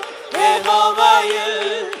വാഴും യഹോവയിൽ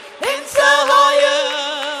എൻ സഹായം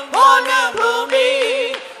വാനഭൂമി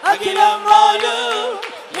അഖിലം വാഴും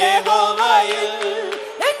യഹോവയിൽ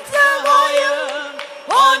എൻ സഹായം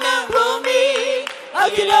വാനഭൂമി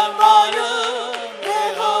അഖിലം വാഴും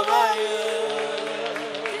യഹോവയിൽ.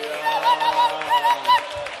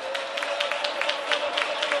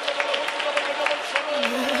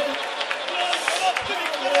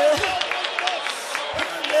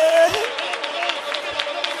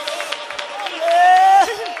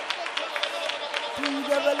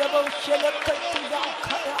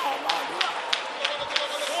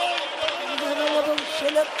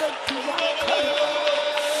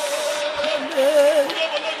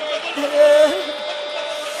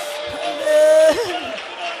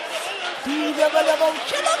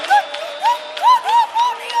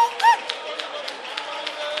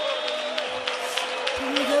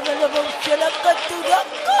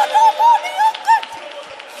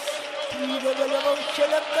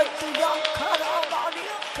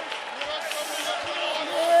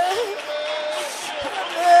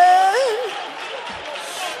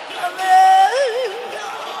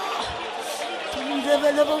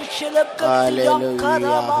 Hallelujah,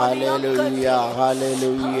 hallelujah,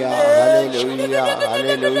 hallelujah, hallelujah,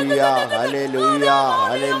 hallelujah, hallelujah,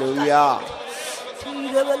 hallelujah.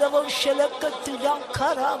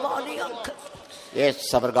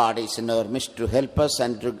 Yes, our God is in our midst to help us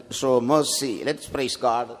and to show mercy. Let's praise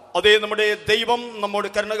God. അതേ, നമ്മുടെ ദൈവം നമ്മോട്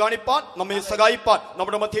കരുണ കാണിപ്പാൻ, നമ്മെ സഹായിപ്പാൻ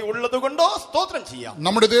നമ്മുടെ മധ്യേ ഉള്ളതുകൊണ്ട് സ്തോത്രം ചെയ്യാം.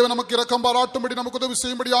 നമ്മുടെ ദൈവം നമുക്ക് ഇറക്കം പാരാട്ടുംപടി നമുക്ക് ഉദവി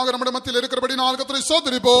ചെയ്യുമ്പടിயாக നമ്മുടെ മധ്യയിൽ இருக்கிறபடி நாங்கள் கர்த்தரை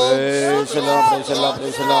ஸ்தோத்திரிப்போம். Praise the Lord, praise the Lord,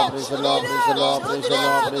 praise the Lord, praise the Lord, praise the Lord, praise the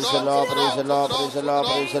Lord, praise the Lord, praise the Lord, praise the Lord,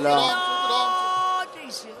 praise the Lord.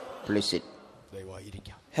 Please sit.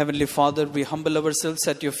 Heavenly Father, we humble ourselves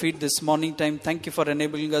at your feet this morning time. Thank you for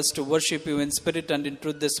enabling us to worship you in spirit and in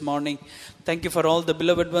truth this morning. Thank you for all the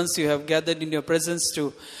beloved ones you have gathered in your presence to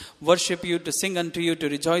worship you, to sing unto you, to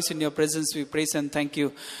rejoice in your presence. We praise and thank you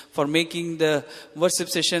for making the worship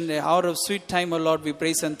session an hour of sweet time, O Lord. We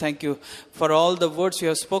praise and thank you for all the words you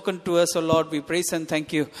have spoken to us, O Lord. We praise and thank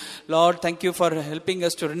you. Lord, thank you for helping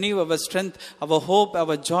us to renew our strength, our hope,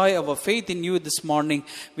 our joy, our faith in you this morning.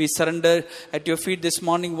 We surrender at your feet this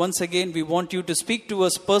morning. Once again, we want you to speak to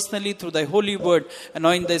us personally through thy holy word.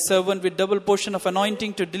 Anoint thy servant with double portion of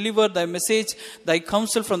anointing to deliver thy message, thy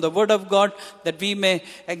counsel from the word of God, that we may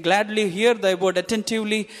gladly hear thy word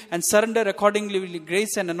attentively and surrender accordingly.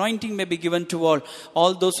 Grace and anointing may be given to all.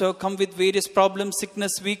 All those who have come with various problems,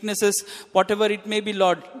 sickness, weaknesses, whatever it may be,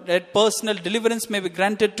 Lord, that personal deliverance may be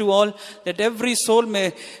granted to all, that every soul may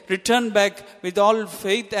return back with all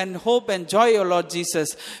faith and hope and joy, O Lord Jesus.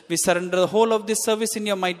 We surrender the whole of this service in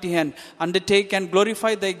your mighty hand. Undertake and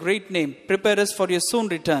glorify thy great name. Prepare us for your soon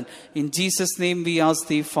return. In Jesus' name we ask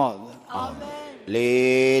thee, Father. Amen.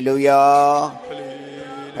 Hallelujah.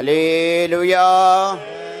 Hallelujah.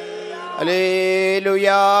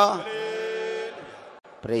 Hallelujah.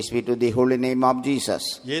 Praise be to the holy name of Jesus.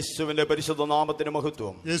 യേശുവിന്റെ പരിശുദ്ധ നാമത്തിന്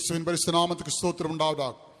മഹത്വം. യേശുവിൻ പരിശുദ്ധ നാമത്തിற்கு സ്തോത്രം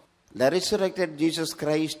ഉണ്ടാവதாக. The resurrected Jesus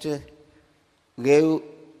Christ gave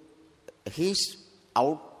his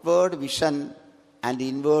outward vision and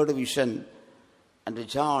inward vision unto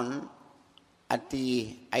John at the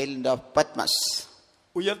island of Patmos.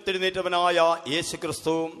 ഉയർത്തെഴുന്നേറ്റവനായ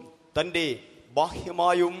യേശുക്രിസ്തു തന്റെ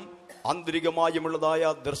ബാഹ്യമായും ആന്തരികമായുമുള്ളതായ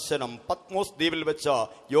ദർശനം പത്മോസ് ദ്വീപിൽ വെച്ച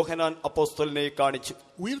യോഹന്നാൻ അപ്പോസ്തലനെ കാണിച്ചു.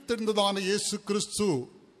 உயிர்த்தெழுந்ததான இயேசு கிறிஸ்து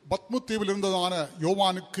பத்மு தீவில் இருந்ததான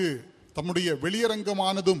யோவானுக்கு தம்முடைய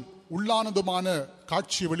வெளியரங்கமானதும் உள்ளானதுமான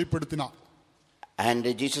காட்சியை வெளிப்படுத்தினார். And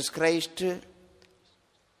Jesus Christ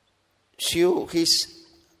showed his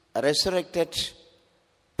resurrected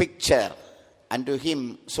picture unto him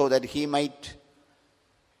so that he might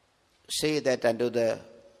say that unto the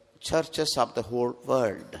churches of the whole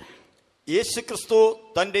world. യേശുക്രിസ്തു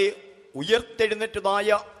തന്റെ ഉയർത്തെഴുന്നേറ്റതായ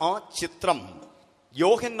ആ ചിത്രം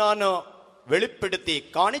യോഹന്നാന് വെളിപ്പെടുത്തി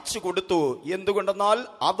കാണിച്ചു കൊടുത്തു. എന്തുകൊണ്ടെന്നാൽ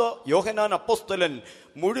അത് യോഹന്നാൻ അപ്പോസ്തലൻ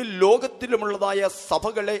മുഴു ലോകത്തിലുമുള്ളതായ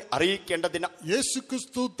സഭകളെ അറിയിക്കേണ്ടതിന്.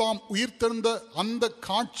 യേശുക്രിസ്തു தாம் உயிர்த்தெழுந்த அந்த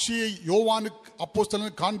காட்சியை யோவானுக்கு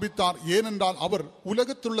அப்போஸ்தலனுக்கு காண்பித்தார். ஏனென்றால் அவர்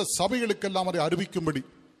உலகத்திலுள்ள சபைகளுக்கெல்லாம் அதை அறிவிக்கும்படி.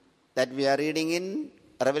 That we are reading in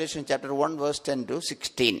Revelation chapter 1 verse 10 to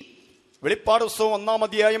 16. വെളിപ്പാട് പുസ്തകം 1-ാം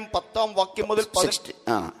അധ്യായം 10-ാം വാക്യം മുതൽ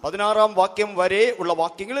 16-ാം വാക്യം വരെ ഉള്ള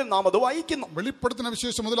വാക്യങ്ങളിൽ നാം അത് വായിക്കുന്നു. വെളിപ്പെടുത്തിന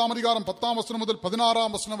വിശേഷം 1-ാം അധികാരം 10-ാം വചനം മുതൽ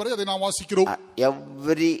 16-ാം വചനം വരെ அதை நாம் வாசிக்கிறோம்.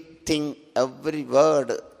 Everything, every word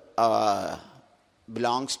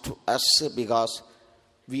belongs to us because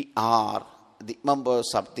we are the members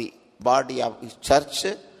of the body of the church.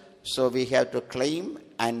 So we have to claim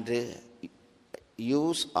and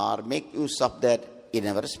use or make use of that in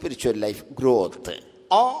our spiritual life growth.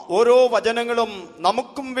 ആ ഓരോ വചനങ്ങളും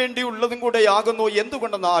നമുക്കും വേണ്ടി ഉള്ളതും കൂടെയാകുന്നു.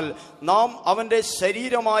 എന്തുകൊണ്ടെന്നാൽ നാം അവന്റെ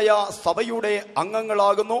ശരീരമായ സഭയുടെ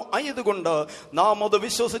അംഗങ്ങളാകുന്നു. ആയതുകൊണ്ട് നാം അത്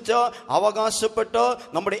വിശ്വസിച്ച് അവകാശപ്പെട്ട്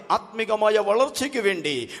നമ്മുടെ ആത്മീകമായ വളർച്ചയ്ക്ക്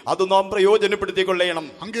വേണ്ടി അത് നാം പ്രയോജനപ്പെടുത്തിക്കൊള്ളണം.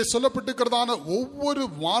 அங்கே சொல்லப்பட்டிருக்கிறதான ஒவ்வொரு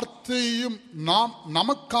வார்த்தையும் நாம்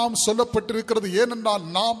நமக்காம் சொல்லப்பட்டிருக்கிறது. ஏனென்றால்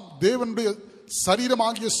நாம் தேவனுடைய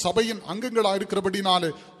சரீரமாகிய சபையின் அங்கங்களாக இருக்கிறபடினாலே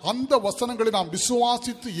அந்த வசனங்களை நாம்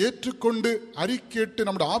விசுவாசித்து ஏற்றுக்கொண்டு அறிக்கையிட்டு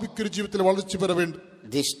நம்முடைய ஆவிக்குரிய ஜீவிதத்தில் வளர்ச்சி பெற வேண்டும்.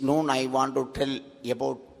 This noon I want to tell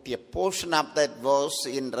about a portion of that verse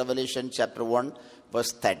in Revelation chapter 1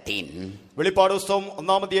 verse 13. വെളിപ്പാട് പുസ്തകം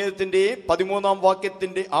 1-ാം അധ്യായത്തിന്റെ 13-ാം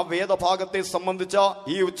വാക്യത്തിന്റെ ആ വേദഭാഗത്തെ സംബന്ധിച്ച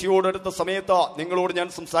ഈ ഉച്ചയോടടുത്ത സമയത്ത് നിങ്ങളോട് ഞാൻ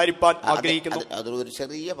സംസാരിപ്പാൻ ആഗ്രഹിക്കുന്നു. അതൊരു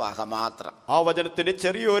ചെറിയ ഭാഗം മാത്രം, ആ വചനത്തിന്റെ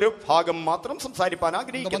ചെറിയൊരു ഭാഗം മാത്രം സംസാരിപ്പാൻ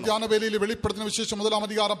ആഗ്രഹിക്കുന്നു. മധ്യാഹ്നവേളയിൽ വെളിപ്പെടുത്തുന്ന വിശേഷം 1-ാം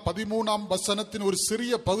അധികാരം 13-ാം വചനത്തിന് ഒരു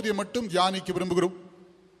ചെറിയ പകുതി மட்டும் ധ്യാനിக்க விரும்புகிறோம்.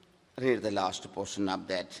 Read the last portion of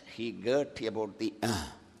that. He girt about the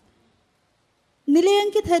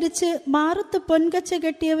നിലയങ്കി ധരിച്ച് മാറത്ത് പൊൻകച്ച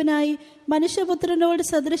കെട്ടിയവനായി മനുഷ്യപുത്രനോട്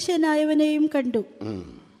സദൃശ്യനായവനെയും കണ്ടു.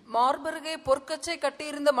 മാർബറുകെ പൊற்கச்சை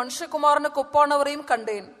கட்டியிருந்த மனுஷகுமாரனுக்கு ஒப்பானவரையும்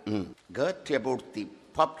கண்டேன். Girt about the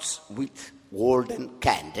pups with golden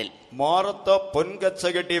candle. മാറത്ത് പൊൻകച്ച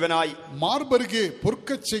കെട്ടിയവനായി മാർബറുകെ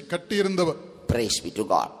പൊற்கச்சை കട്ടിയിരുന്നവർ. Praise be to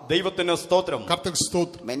God. ദൈവത്തിന് സ്തോത്രം. കർത്താവിന്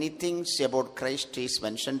സ്തോത്രം. Many things about Christ is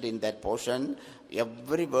mentioned in that portion.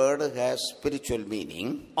 Every word has spiritual meaning.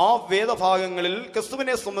 ആ വേദഭാഗങ്ങളിൽ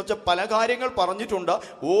ക്രിസ്തുവിനെ സംബന്ധിച്ച പല കാര്യങ്ങൾ പറഞ്ഞിട്ടുണ്ട്.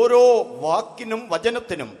 ഓരോ വാക്കിനും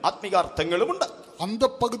വചനത്തിനും ആത്മീകാർത്ഥങ്ങളുമുണ്ട്. அந்த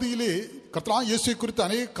பகுதியிலே கர்த்தராகிய இயேசுவை குறித்து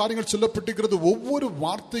அநேக காரியங்கள் சொல்லப்பட்டிருக்கிறது. ஒவ்வொரு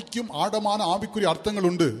வார்த்தைக்கும் ஆழமான ஆவிக்குரிய அர்த்தங்கள்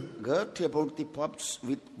உண்டு. Girt about the pups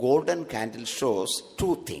with golden candle shows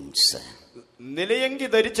two things. നിലയങ്കി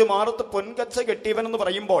ധരിച്ച് മാറത്ത് പൊൻകച്ച കെട്ടിയവൻ എന്ന്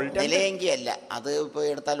പറയുമ്പോൾ നിലയങ്കി അല്ല, അത് ഇപ്പൊ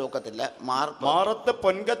എടുത്താൽ ഒക്കത്തില്ല. മാറത്ത്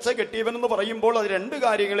പൊൻകച്ച കെട്ടിയവൻ എന്ന് പറയുമ്പോൾ അത് രണ്ട്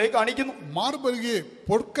കാര്യങ്ങളെ കാണിക്കുന്നു. മാർബറുകെ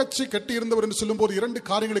പൊற்கச்சை കെട്ടിയിരുന്നവർ എന്ന് சொல்லும்போது இரண்டு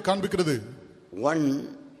காரியங்களை காண்பிக்கிறது. One,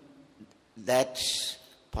 that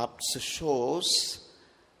pups shows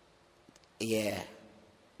a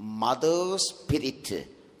mother's spirit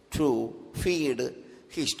to feed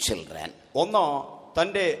his children. ഒന്ന്,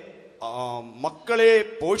 തന്റെ മക്കളെ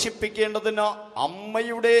പോഷിപ്പിക്കേണ്ടതിന്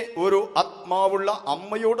അമ്മയുടെ ഒരു ആത്മാവുള്ള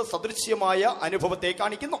അമ്മയോട് സദൃശ്യമായ അനുഭവത്തെ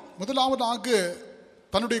കാണിക്കുന്നു. முதலாவதாக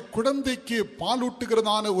தன்னுடைய குழந்தைக்கு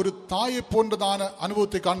பாலூட்டுகிறதான ஒரு தாயை போன்றதான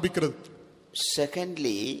அனுபவத்தை காண்பிக்கிறது.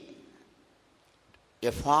 Secondly,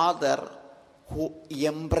 a father who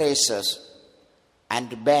embraces and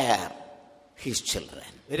bear his children.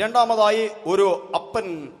 രണ്ടാമതായി ഒരു അപ്പൻ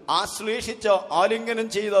ആശ്ലേഷിച്ച് ആലിംഗനം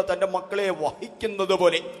ചെയ്ത് തന്റെ മക്കളെ വഹിക്കുന്നത്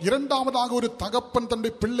പോലെ. இரண்டாவதாக ஒரு தகப்பன்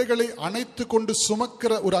தன்னுடைய பிள்ளைகளை அணைத்து கொண்டு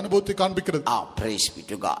சுமக்கிற ஒரு அனுபவத்தை காண்பிக்கிறது. Praise be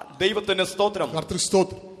to God. ദൈവത്തിന് സ്തോത്രം. கர்த்தருக்கு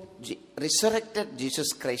ஸ்தோத்திரம். Resurrected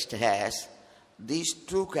Jesus Christ has these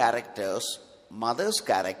two characters, mother's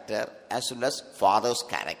character as well as father's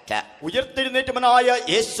character. ഉയർത്തെഴുന്നേറ്റവനായ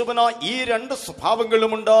യേശുവിന് ഈ രണ്ട്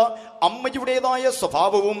സ്വഭാവങ്ങളുമുണ്ട്. അമ്മയുടേതായ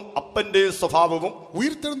സ്വഭാവവും അപ്പന്റെ സ്വഭാവവും.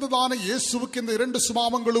 ഉയർത്തെഴുന്നതാന യേശുவுக்கு இந்த இரண்டு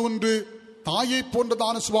சுபாவங்களும் உண்டு. தாயை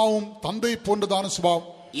போன்றதான சுபாவம், தந்தை போன்றதான சுபாவம்.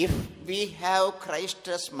 If we have Christ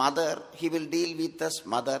as mother, he will deal with us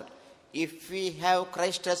mother. If we have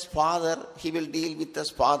Christ as father, he will deal with us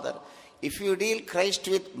father. If you deal Christ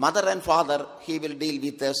with mother and father, he will deal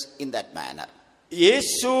with us in that manner.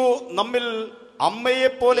 യേശു നമ്മിൽ അമ്മയെ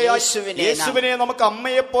പോലെ, യേശുവിനെ നമുക്ക്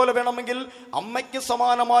അമ്മയെ പോലെ വേണമെങ്കിൽ അമ്മയ്ക്ക്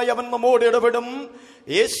സമാനമായി അവൻ നമ്മോട് ഇടപെടും.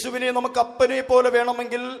 യേശുവിനെ നമുക്ക് അപ്പനെ പോലെ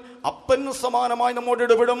വേണമെങ്കിൽ അപ്പന് സമാനമായി നമ്മോട്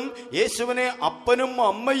ഇടപെടും. യേശുവിനെ അപ്പനും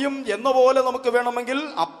അമ്മയും എന്ന പോലെ നമുക്ക് വേണമെങ്കിൽ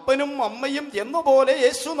അപ്പനും അമ്മയും എന്ന പോലെ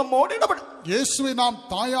യേശു നമ്മോട് ഇടപെടും. യേശുவை நாம்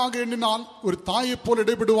தாயாக எண்ணினால் ஒரு தாயை போல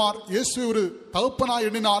இடைபடுவார். இயேசுவை ஒரு தகப்பனாக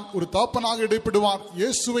எண்ணினால் ஒரு தகப்பனாக இடைபடுவார்.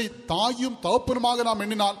 இயேசுவை தாயும் தகப்பனுமாக நாம்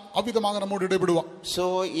எண்ணினால் அவ்விதமாக நம்மோடு இடைபடுவார். So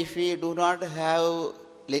if we do not have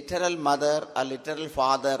literal mother or literal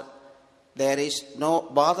father, there is no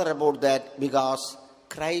bother about that, because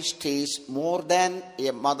Christ is more than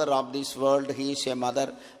a mother of this world. He is a mother,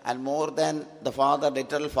 and more than the father,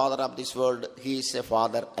 literal father of this world, he is a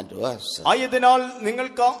father unto us. ആയതിനാൽ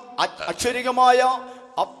നിങ്ങൾക്ക് അക്ഷരികമായ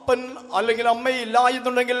അപ്പൻ അല്ലെങ്കിൽ അമ്മയില്ല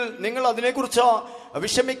എന്നുണ്ടെങ്കിൽ നിങ്ങൾ അതിനെക്കുറിച്ച്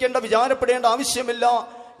വിഷമിക്കേണ്ട, വിചാരപ്പെടേണ്ട ആവശ്യമില്ല.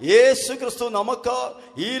 യേശു ക്രിസ്തു നമുക്ക്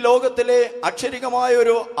ഈ ലോകത്തിലെ അക്ഷരികമായ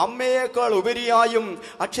ഒരു അമ്മയേക്കാൾ ഉപരിയായും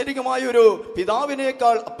അക്ഷരികമായ ഒരു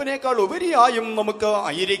പിതാവിനേക്കാൾ അപ്പനേക്കാൾ ഉപരിയായും നമുക്ക്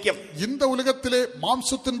ആയിരിക്കും. இந்த உலகத்திலே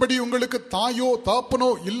மாம்சத்தின்படி உங்களுக்கு தாயோ தகப்பனோ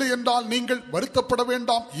இல்லை என்றால் நீங்கள் வருத்தப்பட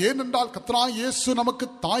வேண்டாம். ஏனென்றால் கர்த்தராகிய இயேசு நமக்கு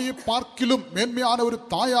தாயை பார்க்கிலும் மேன்மையான ஒரு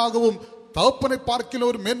தாயாகவும் தகப்பனை பார்க்கிலும்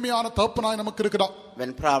ஒரு மேன்மையான தகப்பனாய் நமக்கு இருக்கிறார்.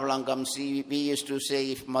 When problem comes, we used to say,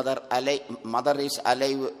 if mother is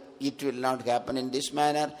alive, it will not happen in this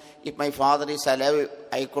manner. If my father is alive,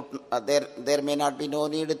 I could there may not be no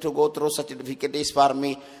need to go through such difficulties for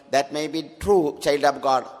me. That may be true, child of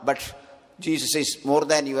God, but Jesus is more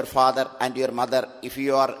than your father and your mother if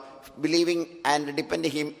you are believing and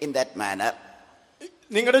depending him in that manner.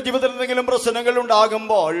 നിങ്ങളുടെ ജീവിതത്തിൽ എന്തെങ്കിലും പ്രശ്നങ്ങൾ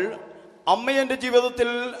ഉണ്ടാകുമ്പോൾ, അമ്മ എൻ്റെ ജീവിതത്തിൽ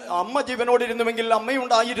അമ്മ ജീവനോടിരുന്നുവെങ്കിൽ,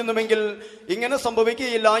 അമ്മയുണ്ടായിരുന്നുവെങ്കിൽ ഇങ്ങനെ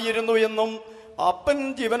സംഭവിക്കുകയില്ലായിരുന്നു എന്നും അപ്പൻ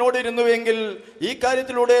ജീവനോടെ ഇരുന്നുവെങ്കിൽ ഈ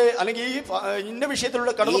കാര്യത്തിലൂടെ അല്ലെങ്കിൽ ഈ ഇന്ന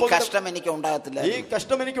വിഷയത്തിലൂടെ ഈ കഷ്ടം എനിക്ക് ഉണ്ടാകത്തില്ല, ഈ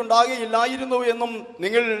കഷ്ടം എനിക്ക് ഉണ്ടാകുകയില്ലായിരുന്നു എന്നും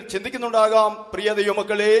നിങ്ങൾ ചിന്തിക്കുന്നുണ്ടാകാം. പ്രിയ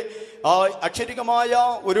ദൈവമക്കളെ, അക്ഷരികമായ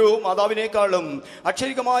ഒരു മാതാവിനേക്കാളും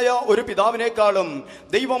അക്ഷരികമായ ഒരു പിതാവിനേക്കാളും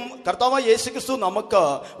ദൈവം കർത്താവായ യേശുക്രിസ്തു നമുക്ക്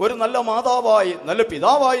ഒരു നല്ല മാതാവായി നല്ല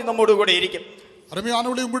പിതാവായി നമ്മോട് കൂടെ ഇരിക്കും.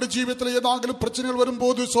 அருமையானவர்களே, உங்களுடைய ஜீவியத்தில் ஏதாகிலும் பிரச்சனைகள்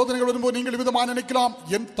வரும்போது, சோதனைகள் வரும்போது நீங்கள் விதமாக நினைக்கலாம்,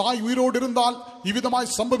 என் தாய் உயிரோடு இருந்தால் இவ்விதமாய்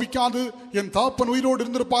சம்பவிக்காது, என் தகப்பன் உயிரோடு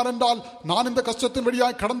இருந்திருப்பார் என்றால் நான் இந்த கஷ்டத்தின்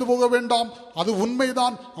வழியாய் கடந்து போக வேண்டாம். அது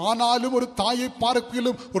உண்மைதான். ஆனாலும் ஒரு தாயை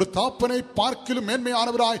பார்க்கிலும் ஒரு தகப்பனை பார்க்கிலும்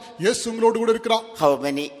மேன்மையானவராய் இயேசு உங்களோடு கூட இருக்கிறார். How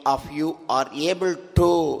many of you are able to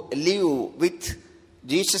live with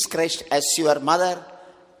Jesus Christ as your mother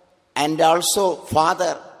and also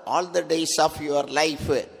father all the days of your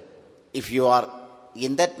life? If you are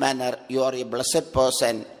in that manner, you are a blessed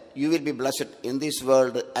person. You will be blessed in this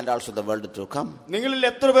world and also the world to come. നിങ്ങളിൽ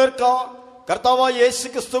എത്ര പേർക്ക് കർത്താവായ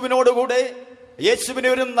യേശുക്രിസ്തുവിനോടുകൂടെ യേശുവിനെ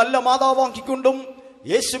ഒരു നല്ല മാതാവാക്കിക്കൊണ്ടും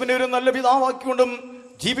യേശുവിനെ ഒരു നല്ല പിതാവാക്കിക്കൊണ്ടും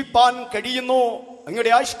ജീവിപ്പാൻ കഴിയുന്നു?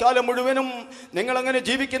 നിങ്ങളുടെ ആയുഷ്കാലം മുഴുവനും നിങ്ങൾ അങ്ങനെ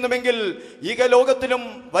ജീവിക്കുന്നുവെങ്കിൽ ഈ ലോകത്തിലും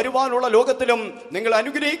വരുവാനുള്ള ലോകത്തിലും നിങ്ങൾ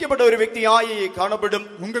അനുഗ്രഹിക്കപ്പെട്ട ഒരു വ്യക്തിയായി കാണപ്പെടും.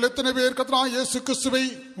 നിങ്ങൾ എത്ര പേർ കർത്താവായ യേശുക്രിസ്തുവെ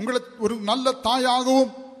ഉങ്ങളെ ഒരു നല്ല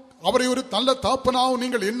തായാகவும் அவரை ஒரு நல்ல தகப்பனாகவும்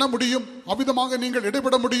நீங்கள் எண்ண முடியும், அவ்விதமாக நீங்கள்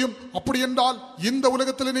இடைபெற முடியும். அப்படி என்றால் இந்த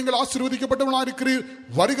உலகத்தில் நீங்கள் ஆசீர்வதிக்கப்பட்டவர்களாக இருக்கிறீர்கள்,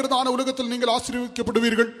 வருகிறதான உலகத்தில் நீங்கள்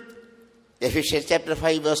ஆசீர்வதிக்கப்படுவீர்கள். Ephesians chapter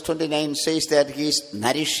 5 verse 29 says that he is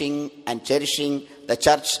nourishing and cherishing the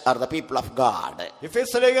church or the people of God.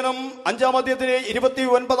 എഫേസ്യ ലേഖനം 5-ാം അധ്യായത്തിലെ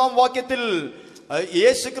 29-ാം വാക്യത്തിൽ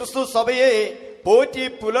യേശുക്രിസ്തു സഭയെ പോറ്റി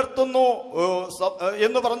പുലർത്തുന്നു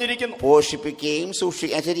എന്ന് പറഞ്ഞിരിക്കുന്നു. പോഷിപ്പിക്കുകയും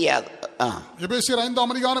സൂക്ഷിക്കുകയും. எபேசியர்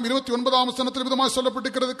 5-ாம் அதிகாரம் 29-ாம் வசனத்தில் விதமாய்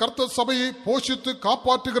சொல்லப்பட்டிருக்கிறது, கர்த்தர் சபையை போஷித்து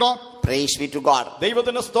காப்பாற்றுகிறார். Praise be to God.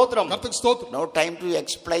 ദൈവത്തിന് സ്തോത്രം. கர்த்தருக்கு ஸ்தோத்திரம். No time to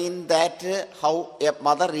explain that how a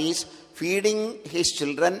mother is feeding his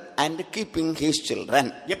children and keeping his children.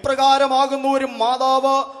 എപ്രകാരമാകുന്നു ഒരു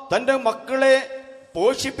മാതാവ് തന്റെ മക്കളെ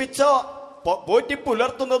പോഷിപ്പിച്ച പോറ്റി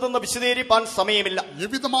പുലർത്തുന്നതെന്ന് വിശദീകരിക്കാൻ സമയമില്ല.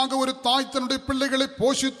 எவ்விதமாக ஒரு தாய் தன்னுடைய பிள்ளைகளை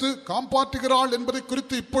போஷித்து காப்பாற்றுகிறாள் என்பதை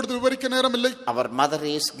குறித்து இப்பொழுது விவரிக்க நேரமில்லை. Our mother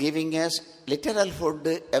is giving us literal food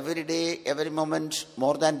every day, every moment.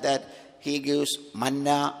 More than that, he gives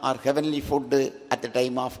manna or heavenly food at the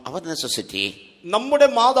time of our necessity. നമ്മുടെ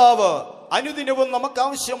മാതാവ് അനുദിനവും നമുക്ക്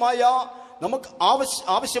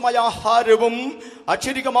ആവശ്യമായ ആഹാരവും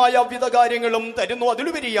അക്ഷരികമായ വിവിധ കാര്യങ്ങളും തരുന്നു.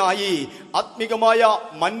 അതിലുപരിയായി ആത്മികമായ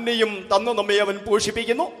മന്നയും തന്നു നമ്മെ അവൻ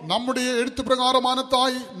പോഷിപ്പിക്കുന്നു. നമ്മുടെ എഴുത്ത് പ്രകാരமான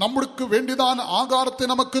தாய் നമുക്ക് വേണ്ടിയதான ആഹാരത്തെ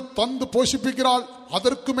നമുക്ക് തന്നു പോഷിപ്പിக்கிறாள்.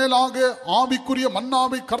 அதற்கு மேலாக ஆவிக்குரிய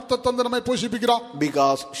மன்னாவை கர்த்தர் தந்து நம்மை போஷிப்பிக்கிறார்.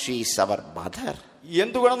 Because she is our mother.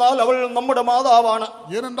 എന്തുകൊണ്ടെന്നാൽ അവൾ നമ്മുടെ മാതാവാണ്.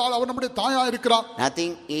 ஏனென்றால் அவள் நம்முடைய தாயா இருக்கிறார்.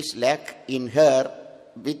 Nothing is lack in her.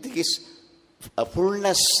 With his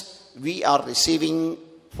fullness we are receiving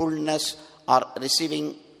fullness or receiving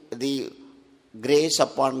the grace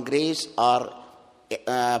upon grace or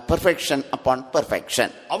perfection upon perfection.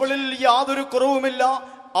 അവളിൽ യാതൊരു കുറവുമില്ല.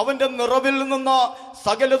 അവന്റെ നിറവിൽ നിന്ന്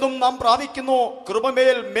സകലതും നാം പ്രാപിക്കുന്നു.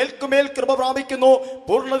 കൃപമേൽ മേൽക്കുമേൽ കൃപ പ്രാപിക്കുന്നു.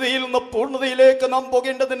 പൂർണ്ണതയിൽ നിന്ന് പൂർണ്ണതയിലേക്ക് നാം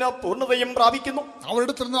പോകേണ്ടതിന് പൂർണ്ണതയും പ്രാപിക്കുന്നു.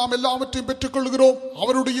 അവരിടത്തിൽ നാം എല്ലാവற்றையும் பெற்றுக்கொள்கிறோம்.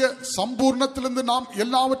 அவருடைய சம்பூர்ணத்திலிருந்து நாம்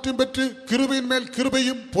எல்லாவற்றையும் பெற்று கிருபையின் மேல்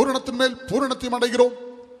கிருபையும் பூரணத்தின் மேல் பூரணத்தையும் அடைகிறோம்.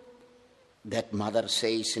 That mother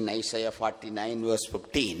says in Isaiah 49 verse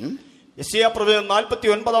 15. യെശയ്യാ പ്രവചനം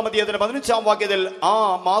 49-ാം അധ്യായത്തിലെ 15-ാം വാക്യത്തിൽ ആ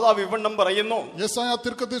മാതാവ് ഇവണ്ണം പറയുന്നു. യെശയ്യാ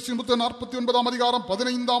தீர்க்கதரிசி 49-ാം அதிகாரம்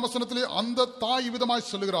 15-ാം വചനത്തിലെ அந்த தாய் വിധമായി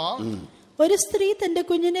சொல்லுகிறார், ഒരു സ്ത്രീ തന്റെ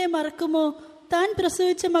കുഞ്ഞിനെ മറക്കുമോ? താൻ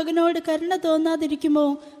പ്രസവിച്ച മകനോട് കരുണ തോന്നാതിരിക്കുമോ?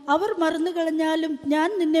 അവർ മറന്നു കളഞ്ഞാലും ഞാൻ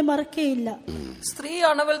നിന്നെ മറക്കയില്ല.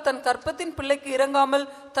 ஸ்திரீயானவள் தன் கற்பத்தின் பிள்ளைக்கு இறங்காமல்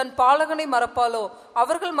தன் பாலகனை மறப்பாளோ?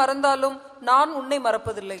 அவர்கள் மறந்தாலும் நான் உன்னை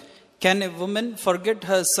மறப்பதில்லை. Can a woman forget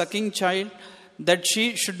her sucking child, that she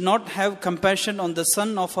should not have compassion on the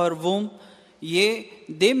son of her womb? Yea,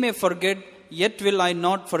 they may forget, yet will I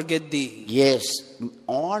not forget thee. Yes,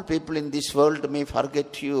 all people in this world may forget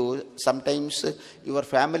you, sometimes your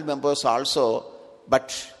family members also, but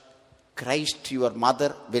Christ your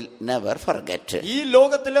mother will never forget. ഈ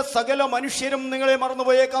ലോകത്തിലെ സകല മനുഷ്യരും നിങ്ങളെ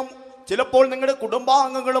മറന്നുപോയേക്കാം. ചിലപ്പോൾ നിങ്ങളുടെ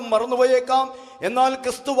കുടുംബാംഗങ്ങളും മറന്നുപോയേക്കാം. എന്നാൽ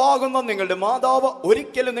ക്രിസ്തുവാകുന്ന നിങ്ങളുടെ മാതാവ്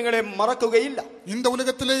ഒരിക്കലും നിങ്ങളെ മറക്കുകയില്ല. இந்த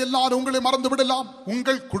உலகத்திலே எல்லாரும் உங்களை மறந்து விடலாம்,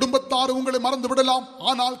 உங்கள் குடும்பத்தார் உங்களை மறந்து விடலாம்,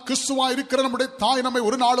 ஆனால் கிறிஸ்துவாய் இருக்கிற நம்முடைய தாய் நம்மை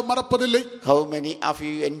ஒரு நாளும் மறப்பதில்லை. How many of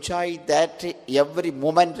you enjoy that every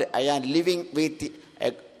moment I am living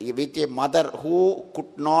with a mother who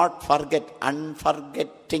could not forget,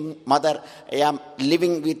 unforgetting mother, I am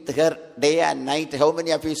living with her day and night. How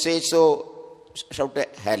many of you say so? shout a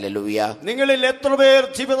hallelujah. നിങ്ങളിൽ എത്ര പേർ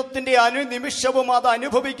ജീവിതത്തിന്റെ അനുനിമിഷവും അത്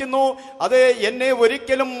അനുഭവിക്കുന്നു? അതെ, എന്നെ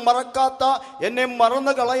ഒരിക്കലും മറക്കാത്ത, എന്നെ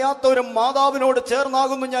മറന്നു കളയാത്ത ഒരു മാതാവിനോട്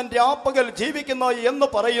ചേർന്നാകുന്നു ഞാൻ രാപ്പകൽ ജീവിക്കുന്നു എന്ന്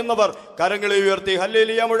പറയുന്നവർ കരങ്ങളെ ഉയർത്തി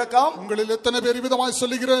ഹല്ലേലൂയ മുഴക്കാം. உங்களில் எத்தனை பேர் விதமாய்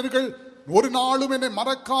சொல்லுகிறீர்கள், ஒரு நாளும் என்னை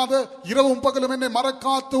மறக்காத, இரவும் பகலும் என்னை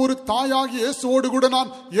மறக்காத ஒரு தாயாகி இயேசுவோடு கூட நான்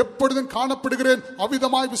எப்பொழுதும் காணப்படுகிறேன்.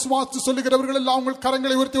 அவ்விதமாய் விசுவாசித்து சொல்லுகிறவர்கள் எல்லாம் உங்கள்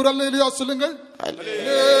கரங்களை உயர்த்தி ஒரு அல்லேலூயா சொல்லுங்கள்.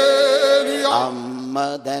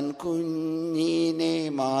 അമ്മതൻ കുഞ്ഞിനെ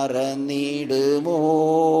മറന്നിടുമോ,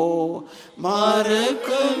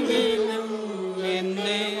 മറക്കുമെന്നും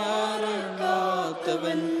എന്നെ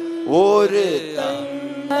മറക്കാത്തവൻ. ഒരു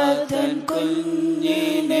തൻ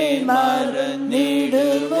കുഞ്ഞിനെ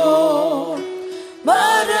മറന്നിടുമോ,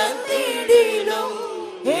 മറന്നിടിലും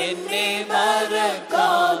എന്നെ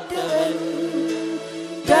മറക്കാത്തവൻ.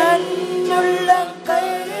 തന്നുള്ള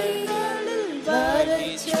കൈകളിൽ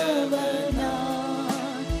വരച്ചവനാ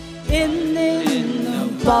എന്നെന്നും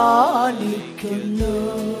പാലിക്കുന്നു.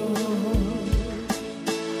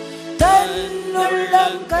 തന്നുള്ള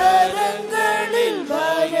കരങ്ങളിൽ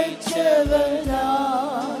വരച്ചവനാ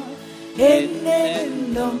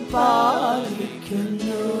എന്നെന്നും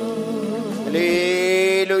പാലിക്കുന്നു.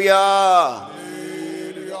 Hallelujah.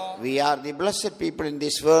 We are the blessed people in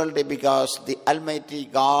this world because the Almighty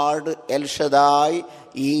God, 𝔹𝕃𝔼𝕊𝕊,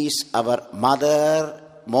 is our mother,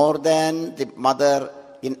 more than the mother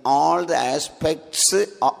in all the aspects,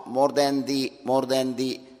 more than the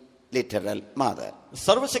literal mother.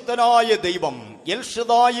 സർവശക്തനായ ദൈവം,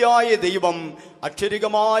 എൽഷദായിയായ ദൈവം,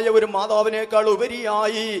 അക്ഷരികമായ ഒരു മാതാവിനേക്കാൾ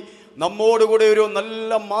ഉപരിയായി നമ്മോടുകൂടെ ഒരു നല്ല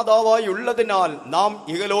മാതാവായി ഉള്ളതിനാൽ നാം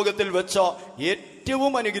ഇഹലോകത്തിൽ വെച്ച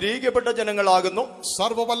ഏറ്റവും അനുഗ്രഹിക്കപ്പെട്ട ജനങ്ങളാകുന്നു.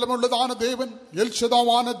 സർവവല്ലമുള്ളതാന ദേവൻ,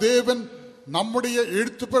 എൽഷദാവാന ദേവൻ நம்முடைய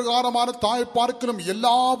எழுத்து பிரகாரமான தாய் பார்க்கலும்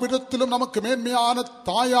எல்லா விதத்திலும் நமக்கு மேன்மையான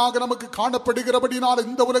தாயாக நமக்கு காணப்படுகிறபடினால்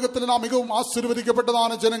இந்த உலகத்தில் நாம் மிகவும்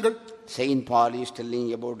ஆசீர்வதிக்கப்பட்டதான ஜனங்கள். Saint Paul is telling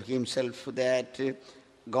about himself that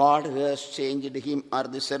God has changed him, or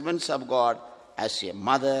the servants of God, as a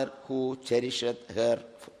mother who cherisheth her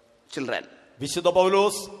children. വിശുദ്ധ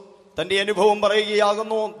പൗലോസ് തന്റെ അനുഭവം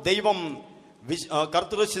പറയുകയാകുന്നു, ദൈവം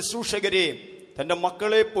കർത്തൃ ശുശ്രൂഷകരെ തന്റെ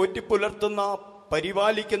മക്കളെ പോറ്റിപ്പുലർത്തുന്ന,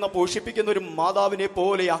 പരിപാലിക്കുന്ന, പോഷിപ്പിക്കുന്ന ഒരു മാതാവിനെ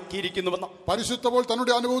പോലെ ആക്കിയിരിക്കുന്നുവെന്ന്. പരിശുദ്ധ പൗൽ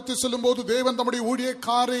തന്റെ അനുഭവത്തിൽ சொல்லும்போது தேவன் தம்முடைய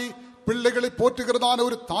ஊழியக்காரை பிள்ளைகளை போற்றுகிறதான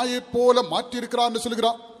ஒரு தாயை போல மாற்றி இருக்கிறார் என்று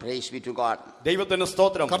சொல்கிறார். Praise be to God. ദൈവത്തിന്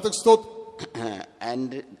സ്തോത്രം. കർത്തൃ സ്തോത്രം. And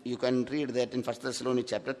you can read that in 1 Thessalonians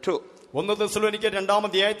chapter 2. 1 തെസ്സലോനിക്ക 2-ാം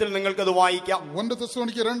അധ്യായത്തിൽ നിങ്ങൾക്ക് അത് വായിക്കാം. 1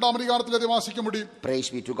 തെസ്സലോനിക്ക 2-ാം അധികാരത്തിൽ അത് വായിക്കാൻ കഴിയും. Praise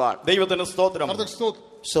be to God. ദൈവത്തിന് സ്തോത്രം. കർത്തൃ സ്തോത്രം.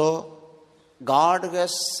 So God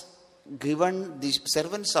has given the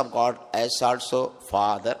servants of God as also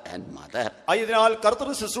father and mother. അതിനാൽ കർത്തൃ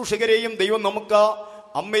ശുശ്രൂഷകരെയും ദൈവം നമുക്ക്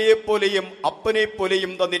അമ്മയെ പോലെയും അപ്പനെ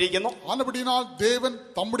പോലെയും തന്നിരിക്കുന്നു. ആനപടിയാൽ ദേവൻ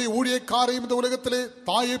തമ്മുடைய ஊழியக்காரையும் இந்த உலகத்திலே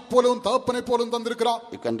தாயை போலவும் தகப்பனை போலவும் தந்திருக்கிறார்.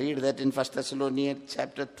 You can read that in 1 Thessalonians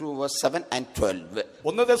chapter 2 verse 7 and 12.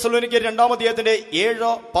 1 തെസ്സലോനിക്ക 2-ാം അധ്യായത്തിന്റെ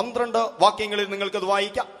 7-12 വാക്യങ്ങളിൽ നിങ്ങൾക്ക് അത്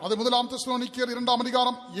വായിക്കാം. അത് 1 തെസ്സലോനിക്കർ 2-ാം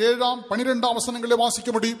അധികാരം 7-ാം 12-ാം വചനങ്ങളെ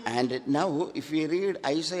വായിക്കാൻ കഴിയും. And now if we read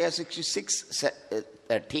Isaiah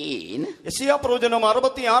 66:13, യെശയ്യാ പ്രവചനം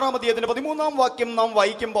 66-ാം അധ്യായത്തിന്റെ 13-ാം വാക്യം നാം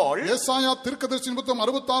വായിക്കുമ്പോൾ, യെശയ്യാ തീർക്കദർശന പുസ്തകം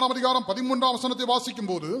 66-ാം അധികാരം 13-ാം വചനത്തെ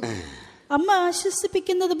വായിക്കുമ്പോൾ, അമ്മ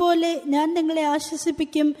ആശ്വസിപ്പിക്കുന്നത് പോലെ ഞാൻ നിങ്ങളെ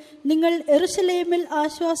ആശ്വസിപ്പിക്കും, നിങ്ങൾ യെരൂശലേമിൽ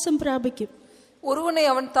ആശ്വാസം പ്രാപിക്കും. ஒருவனை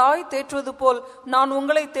அவன் தாய் தேற்றுவது போல் நான்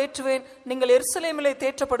உங்களை தேற்றுவேன், நீங்கள் எருசலேமிலே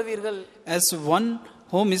தேற்றப்படுவீர்கள். As one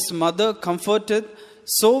whom his mother comforted,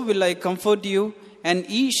 so will I comfort you, and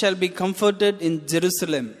ye shall be comforted in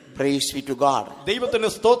Jerusalem. praise be to God. ദൈവത്തിന്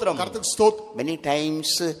സ്തോത്രം. കർത്തൃ സ്തോത്രം. Many times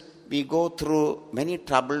we go through many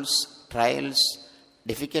troubles, trials,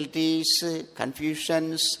 difficulties,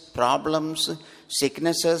 confusions, problems,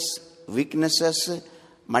 sicknesses, weaknesses,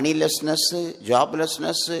 moneylessness,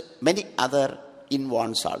 joblessness, many other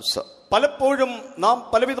inwants also. പലപ്പോഴും നാം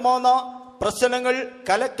പലവിധமான പ്രശ്നങ്ങൾ,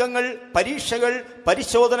 കലക്കങ്ങൾ, പരീക്ഷകൾ,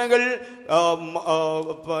 പരിശോധനകൾ,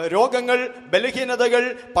 രോഗങ്ങൾ, ബലഹീനതകൾ,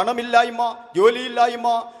 പണമില്ലായ്മ, ജോലിയില്ലായ്മ,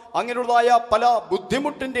 അങ്ങനെയുള്ളതായ പല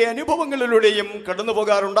ബുദ്ധിമുട്ടിന്റെ അനുഭവങ്ങളിലൂടെയും കടന്നു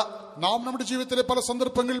പോകാറുണ്ട്. നാം നമ്മുടെ ജീവിതത്തിലെ പല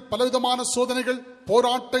സന്ദർഭങ്ങൾ, പലവിധமான സോദനകൾ,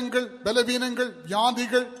 പോരാട്ടങ്ങൾ, ബലവീനങ്ങൾ,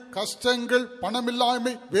 വ്യാധികൾ, കഷ്ടങ്ങൾ, പണമില്ലായ്മ,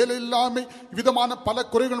 വേലയില്ലായ്മ, വിധமான പല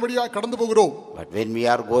കുറവുകൾ വഴിയായി കടന്നു പോകുகிறோம். But when we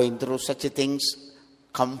are going through such things,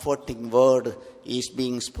 comforting word is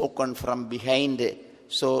being spoken from behind,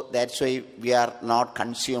 so that's why we are not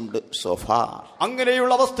consumed so far.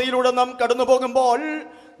 അങ്ങനെയുള്ള അവസ്ഥയിലൂടെ നാം കടന്നു പോകുമ്പോൾ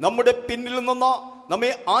നമ്മുടെ പിന്നിൽ നിന്ന്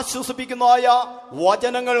നമ്മെ ആശ്വസിപ്പിക്കുന്നതായ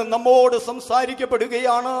വചനങ്ങൾ നമ്മോട്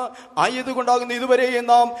സംസാരിക്കപ്പെടുകയാണ്. ആയതുകൊണ്ടാകുന്ന ഇതുവരെയും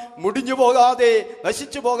നാം മുടിഞ്ഞു പോകാതെ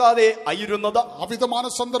നശിച്ചു പോകാതെ ആയിരുന്നത്. அவ்விதமான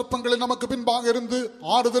சந்தர்ப்பங்களில் நமக்கு பின்பாக இருந்து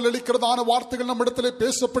ஆறுதல் அளிக்கிறதான வார்த்தைகள் நம்மிடத்திலே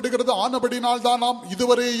பேசப்படுகிறது. ஆனபடினால் தான் நாம்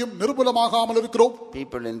இதுவரையும் நிர்மூலமாகாமல் இருக்கிறோம்.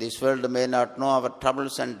 People in this world may not know our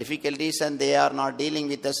troubles and difficulties, and they are not dealing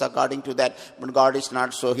with us according to that. But God is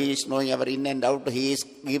not so. He is knowing our in and out. He is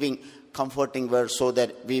giving comforting words so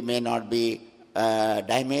that we may not be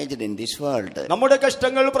damaged in this world. നമ്മുടെ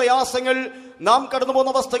കഷ്ടങ്ങൾ, പ്രയാസങ്ങൾ, നാം കടന്നു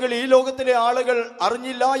പോകുന്ന അവസ്ഥകൾ ഈ ലോകത്തിലെ ആളുകൾ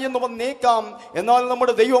അറിഞ്ഞില്ല എന്ന് വന്നേക്കാം. എന്നാൽ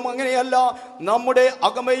നമ്മുടെ ദൈവം അങ്ങനെയല്ല. നമ്മുടെ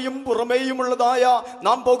അകമേയും പുറമേയുമുള്ളതായ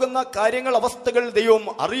നാം പോകുന്ന കാര്യങ്ങൾ, അവസ്ഥകൾ ദൈവം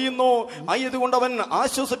അറിയുന്നു. ആയതുകൊണ്ട് അവൻ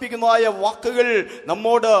ആശ്വസിപ്പിക്കുന്നതായ വാക്കുകൾ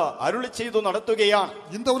നമ്മോട് അരുളി ചെയ്തു നടത്തുകയാണ്.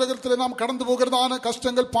 இந்த உலகத்திலே நாம் கடந்து போகிறதான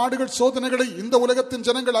கஷ்டங்கள், பாடுகள், சோதனைகளை இந்த உலகத்தின்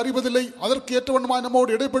ஜனங்கள் அறிவதில்லை. அதற்கு ஏற்றவண்ணமாய்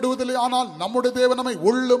நம்மோடு இடைபடுவதில்லை. ஆனால் நம்முடைய தேவன் நம்மை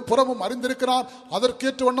உள்ளும் புறமும் அறிந்திருக்கிறார்.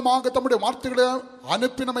 அதற்கேற்ற வண்ணமாக தம்முடைய வார்த்தைகளை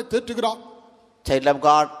அனுப்பி நம்மை தேற்றுகிறார். Child of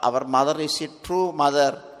God, our mother is a true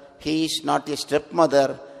mother. He is not a stepmother.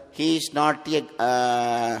 He is not a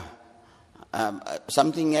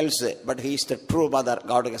something else, but he is the true mother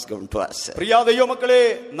God has given to us. പ്രിയ ദൈവമക്കളെ,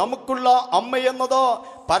 നമുക്കുള്ള അമ്മ എന്നത്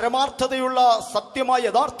പരമാർത്ഥതയുള്ള സത്യമായ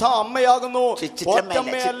യഥാർത്ഥ അമ്മയാകുന്നു.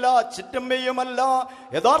 ഒറ്റമ്മയല്ല, ചിറ്റമ്മയുമല്ല,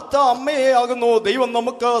 യഥാർത്ഥ അമ്മയെ ആകുന്നു ദൈവം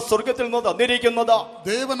നമുക്ക് സ്വർഗത്തിൽ നിന്ന് തന്നിരിക്കുന്നത്.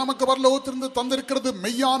 தேவன் நமக்கு பரலோகத்திலிருந்து தந்திருக்கிறது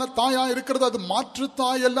மெய்யான தாயா இருக்கிறது. அது மாற்று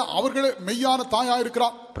தாய் அல்ல, அவர்களே மெய்யான தாயா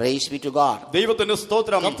இருக்கிறார். Praise be to God. ദൈവത്തിന്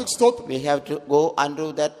സ്തോത്രം. We have to go unto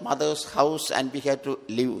that mother's house and we have to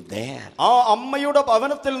live there. ആ അമ്മയുടെ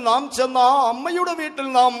ഭവനത്തിൽ നാം ചെന്ന ആ അമ്മയുടെ വീട്ടിൽ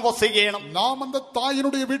നാം വസിക്കണം. நாம் அந்த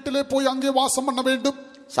தாயினுடைய வீட்டிலே போய் அங்கே வாசம் பண்ண வேண்டும்.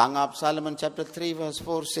 Song of Solomon chapter 3 verse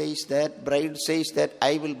 4 says that bride says that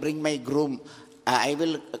I will bring my groom,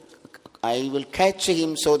 I will catch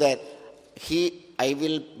him so that I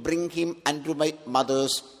will bring him unto my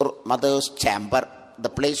mother's chamber,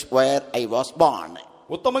 the place where I was born.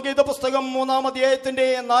 ഉത്തമഗീത പുസ്തകം 3-ാം അധ്യായത്തിന്റെ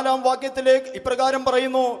 4-ാം വാക്യത്തിലേക്ക് ഇപ്രകാരം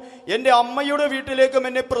പറയുന്നു, എന്റെ അമ്മയുടെ വീട്ടിലേക്കും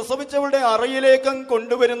എന്നെ പ്രസവിച്ചവളുടെ അറയിലേക്കും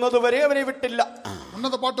കൊണ്ടുവരുന്നത് വരെ അവനെ വിട്ടില്ല.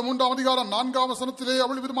 உன்னத பாட்டு 3-ஆம் அதிகாரம் 4-ஆம் வசனத்திலே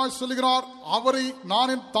அவள் விதமாய் சொல்லுகிறார், அவரை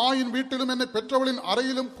நான் என் தாயின் வீட்டிலும் என்னை பெற்றவளின்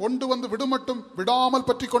அறையிலும் கொண்டு வந்து விடுமட்டும் விடாமல்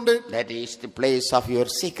பற்றிக்கொண்டேன். That is the place of your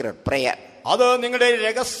secret prayer. അത് നിങ്ങളുടെ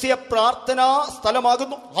രഹസ്യ പ്രാർത്ഥനാ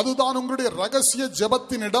സ്ഥലമാകുന്നു. அதுதான் உங்களுடைய ரகசிய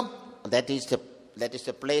ஜெபத்தின் இடம். That is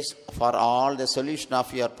the place for all the solution of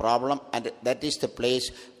your problem, and that is the place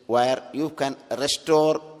where you can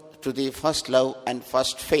restore to the first love and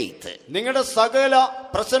first faith. നിങ്ങളുടെ സകല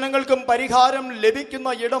പ്രശ്നങ്ങൾക്കും പരിഹാരം ലഭിക്കുന്ന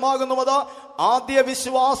ഇടമാകുന്നത് ആദ്യ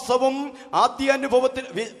വിശ്വാസവും ആദ്യ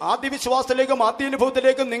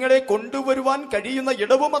അനുഭവത്തിലേക്കും നിങ്ങളെ കൊണ്ടുവരുവാൻ കഴിയുന്ന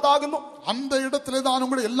ഇടവും അതാകുന്നു. அந்த இடத்திலே தான்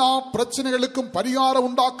உங்களுடைய எல்லா பிரச்சனைகளுக்கும் பரிகாரம்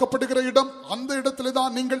உண்டாக்கப்படுகிற இடம். அந்த இடத்திலே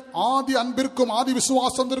தான் நீங்கள் ஆதி அன்பிற்கும் ஆதி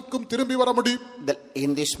விசுவாசத்திற்கும் திரும்பி வர முடியும்.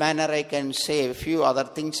 In this manner I can say a few other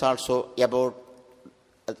things also about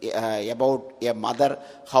a mother,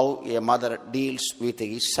 how a mother deals with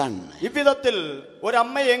his son. ഇവിധത്തിൽ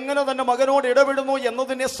ഒരമ്മ എങ്ങനെ തന്റെ മകനോട് ഇടപെടുന്നു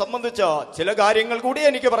എന്നതിനെ സംബന്ധിച്ച ചില കാര്യങ്ങൾ കൂടി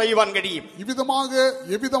എനിക്ക് പറയുവാൻ കഴിയും.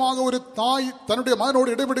 எவ்விதமாக ஒரு தாய் தன்னுடைய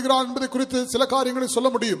மகனோடு இடைபடுகிறார் என்பதை குறித்து சில காரியங்களை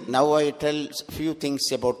சொல்ல முடியும். Now I tell few things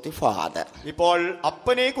about the father. ഇപ്പോൾ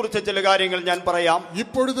അപ്പനെ കുറിച്ച് ചില കാര്യങ്ങൾ ഞാൻ പറയാം.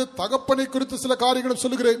 இப்பொழுது தகப்பனை குறித்து சில காரியங்களை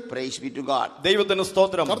சொல்லுகிறேன். Praise be to God. ദൈവത്തിന്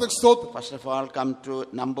സ്തോത്രം. First of all, come to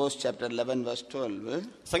Numbers chapter 11 verse 12.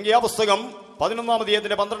 സംഖ്യാപുസ്തകം 11-ാം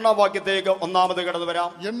അധ്യായത്തിന്റെ 12-ാം വാക്യത്തിലേക്ക് ഒന്നാമത് കടന്നു വരാം.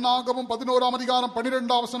 എണ്ണാഗമം 11-ാം അധികാരം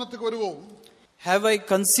 12-ാം വചനത്തിലേക്ക് വരുവോം. Have I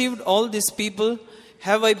conceived all these people?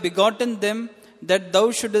 Have I begotten them, that thou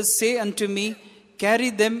shouldest say unto me,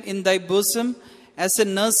 carry them in thy bosom, as a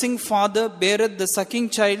nursing father beareth the sucking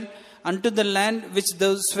child unto the land which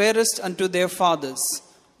thou swearest unto their fathers?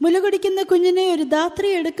 മുലകുടിക്കുന്ന കുഞ്ഞിനെ ഒരു ധാത്രി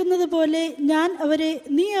എടുക്കുന്നത് പോലെ ഞാൻ അവരെ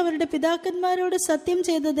നീ അവരുടെ പിതാക്കന്മാരോട് സത്യം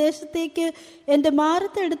ചെയ്ത ദേശത്തേക്ക് എന്റെ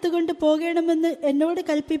മാറത്ത് എടുത്തുകൊണ്ട് പോകണമെന്ന് എന്നോട്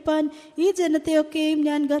കൽപ്പിപ്പാൻ ഈ ജനത്തെയൊക്കെയും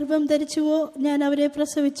ഞാൻ ഗർഭം ധരിച്ചുവോ, ഞാൻ അവരെ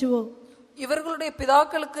പ്രസവിച്ചുവോ? இவர்களுடைய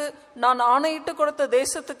பிதாக்களுக்கு நான் ஆணையிட்டு கொடுத்த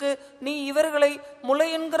தேசத்துக்கு நீ இவர்களை முளை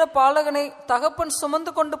என்கிற பாலகனை தகப்பன்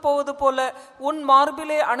சுமந்து கொண்டு போவது போல உன்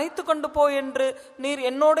மார்பிலே அணைத்து கொண்டு போ என்று நீர்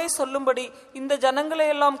என்னோடே சொல்லும்படி இந்த ஜனங்களை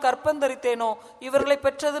எல்லாம் கற்பந்தரித்தேனோ, இவர்களை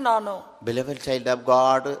பெற்றது நானோ. Beloved child of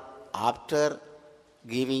God, after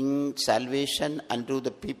giving salvation unto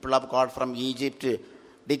the people of God from Egypt,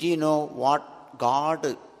 did you know what God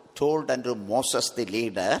told unto Moses the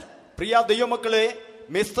leader? പ്രിയ ദൈവമക്കളെ,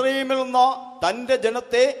 മിസ്രയീമിൽ നിന്ന് തന്റെ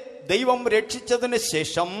ജനത്തെ ദൈവം രക്ഷിച്ചതിന്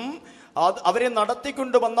ശേഷം അവരെ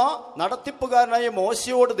നടത്തിക്കൊണ്ടുവന്ന നടത്തിപ്പുകാരനായ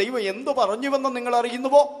മോശയോട് ദൈവം എന്തു പറഞ്ഞുവെന്ന് നിങ്ങൾ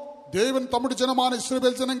അറിയുന്നുവോ? தேவன் தம்முடைய ஜனமான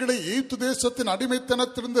இஸ்ரவேல் ஜனங்களை எகிப்து தேசத்தின்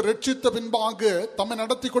அடிமைத்தனத்திலிருந்து ரட்சித்த பின்பாக தம்மை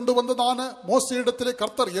நடத்தி கொண்டு வந்ததான மோசேயிடத்திலே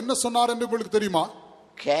கர்த்தர் என்ன சொன்னார் என்று உங்களுக்கு தெரியுமா?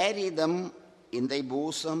 Carry them in thy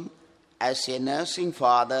bosom as a nursing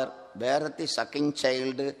father beareth the sucking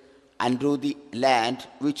child unto the land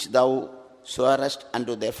which thou swarest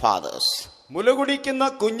unto their fathers. മുലകുടിക്കുന്ന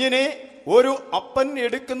കുഞ്ഞിനെ ഒരു അപ്പൻ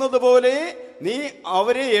എടുക്കുന്നത് പോലെ നീ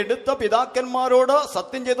അവരെ എടുത്ത പിതാക്കന്മാരോട്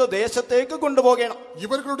സത്യം ചെയ്ത ദേശത്തേക്ക് കൊണ്ടുപോകണം.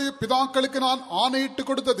 ഇവர்களுடைய பிதாக்களுக்கு நான் ஆணையிட்டு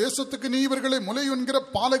கொடுத்த தேசத்துக்கு நீ இவர்களை முலை என்கிற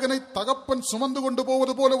பாலகனை தகப்பன் சுமந்து கொண்டு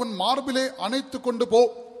போவது போல உன் மார்பிலே அணைத்து கொண்டு போ.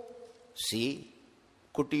 See,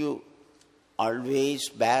 could you always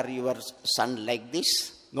bear your son like this?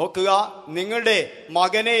 നോക്കുക, നിങ്ങളുടെ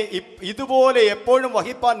മകനെ ഇതുപോലെ എപ്പോഴും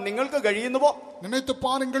വഹിപ്പാൻ നിങ്ങൾക്ക് കഴിയുന്നുവോ? நினைத்து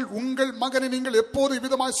பாருங்கள், உங்கள் மகனை நீங்கள் எப்போது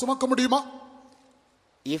இவ்விதமாய் சுமக்க முடியுமா?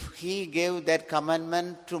 If he gave that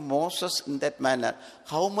commandment to Moses in that manner,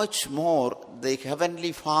 how much more the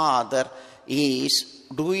Heavenly Father is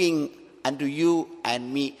doing unto you and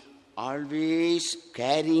me, always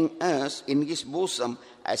carrying us in his bosom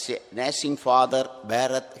as a nursing father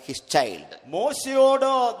beareth his child. മോശയോട്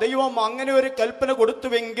ദൈവം അങ്ങനെ ഒരു കൽപ്പന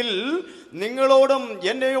കൊടുത്തുവെങ്കിൽ നിങ്ങളോടും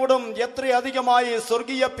എന്നോടും എത്രയധികമായി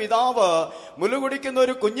സ്വർഗീയ പിതാവ് മുലകുടിക്കുന്ന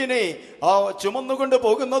ഒരു കുഞ്ഞിനെ ചുമന്നുകൊണ്ട്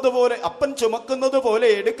പോകുന്നത് പോലെ, അപ്പൻ ചുമക്കുന്നത് പോലെ,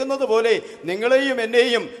 എടുക്കുന്നത് പോലെ നിങ്ങളെയും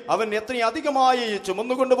എന്നെയും അവൻ എത്രയധികമായി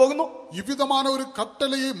ചുമന്നുകൊണ്ട് പോകുന്നു. இவ்விதமான ஒரு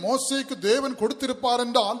கட்டளையை மோசேக்கு தேவன் கொடுத்திருப்பார்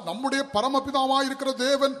என்றால், நம்முடைய பரமபிதாவாயிருக்கிற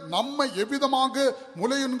தேவன் நம்மை எவ்விதமாக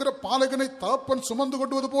முலை என்கிற பாலகனை தகப்பன் சுமந்து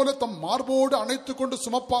கொண்டுவது போல தம் மார்போடு அணைத்துக் கொண்டு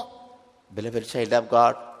சுமப்பார். Beloved child of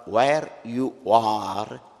God, where you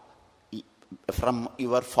are from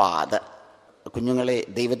your father, കുഞ്ഞുങ്ങളെ,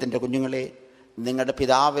 ദൈവത്തിന്റെ കുഞ്ഞുങ്ങളെ, നിങ്ങളുടെ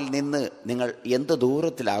പിതാവിൽ നിന്ന് നിങ്ങൾ എന്ത്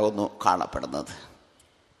ദൂരത്തിലാകുന്നു കാണപ്പെടുന്നത്?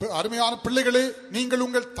 அருமையான பிள்ளைகளே, நீங்கள்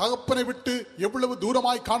உங்கள் தகப்பனை விட்டு எவ்வளவு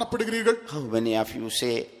தூரமாய் காணப்படுகிறீர்கள்? How many of you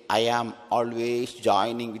say, I am always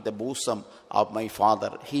joining with the bosom of my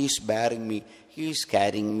father, he is bearing me, he is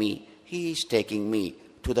carrying me, he is taking me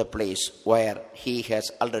to the place where he has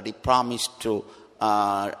already promised to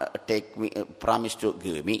take me, promised to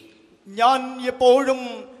give me. ഞാൻ എപ്പോഴും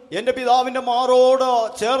എന്റെ പിതാവിന്റെ മാറോട്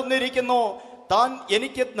ചേർന്നിരിക്കുന്നു. താൻ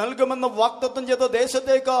എനിക്ക് നൽകുമെന്ന് വാഗ്ദത്തം ചെയ്ത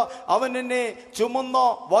ദേശത്തേക്ക് അവൻ എന്നെ ചുമന്ന്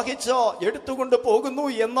വഹിച്ച് എടുത്തുകൊണ്ട് പോകുന്നു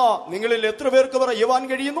എന്ന് നിങ്ങളിൽ എത്ര പേർക്ക് പറയുവാൻ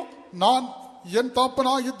കഴിയുന്നു? நான் என்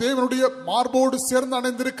தாப்பனாகிய தேவனுடைய மார்போடு சேர்ந்து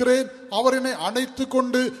அணைந்திருக்கிறேன், அவர் என்னை அணைத்து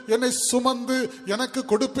கொண்டு என்னை சுமந்து எனக்கு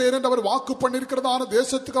கொடுப்பேன் என்று அவர் வாக்கு பண்ணிருக்கிறதான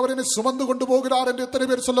தேசத்துக்கு அவர் என்னை சுமந்து கொண்டு போகிறார் என்று எத்தனை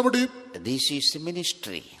பேர் சொல்ல முடியும்? This is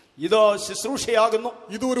ministry. ഇത് ശുശ്രൂഷയാകുന്നു.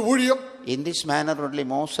 இது ஒரு ஊழியம். In this manner only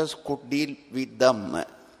Moses could deal with them.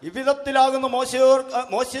 ഇவ்விதത്തിലാകുന്നു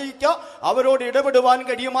മോശയ്ക്ക് അവരോട് ഇടപെടുവാൻ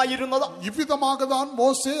കഴിയുമായിരുന്നത്. இவ்விதமாகத்தான்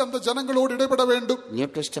மோசே அந்த ஜனங்களோடு இடைபட வேண்டும். New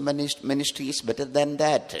Testament ministry is better than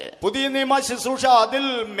that. പുതിയ നിയമ ശുശ്രൂഷ അതിൽ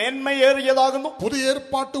മേന്മയേറിയതാകുന്നു. புதிய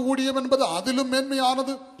ஏற்பாட்டு ஊழியம் என்பது அதிலும்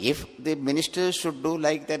மேன்மையானது. If the ministers should do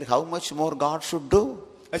like that, how much more God should do?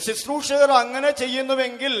 ശുശ്രൂഷകർ അങ്ങനെ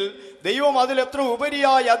ചെയ്യുന്നുവെങ്കിൽ ദൈവം അതിൽ എത്ര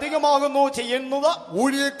ഉപരിയായി അധികമാകുന്നു ചെയ്യുന്നത്.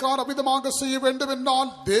 ஊழியக்கார் அமிதமாக செய்ய வேண்டும் என்றால்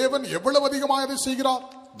தேவன் எவ்வளவு அதிகமாக அதை செய்கிறார்?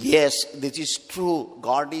 Yes, this is true.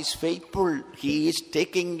 God is faithful. He is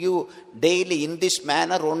taking you daily in this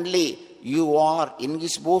manner only. You are in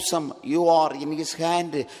his bosom, you are in his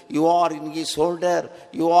hand, you are in his shoulder,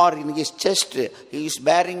 you are in his chest. He is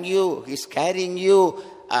bearing you, he is carrying you,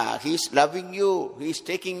 he is loving you, he is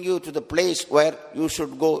taking you to the place where you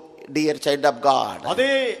should go, dear child of God.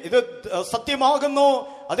 അതേ, ഇത് സത്യമാകുന്നു.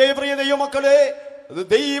 അതേ പ്രിയ ദൈവമക്കളെ,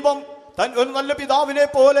 ദൈവം ഒരു നല്ല പിതാവിനെ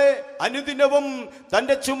പോലെ അനുദിനവും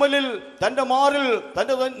തന്റെ ചുമലിൽ, തന്റെ മാറിൽ,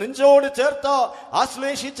 തന്റെ നെഞ്ചോട് ചേർത്ത്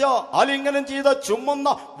ആശ്ലേഷിച്ച് ആലിംഗനം ചെയ്ത്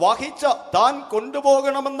ചുമന്ന് വഹിച്ച് താൻ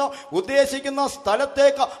കൊണ്ടുപോകണമെന്ന് ഉദ്ദേശിക്കുന്ന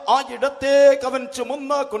സ്ഥലത്തേക്ക്, ആ ഇടത്തേക്ക് അവൻ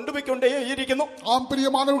ചുമന്ന് കൊണ്ടുപോയിക്കൊണ്ടേയിരിക്കുന്നു. ஆம்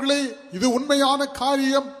பிரியமானவர்களே, இது உண்மையான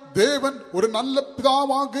காரியம். தேவன் ஒரு நல்ல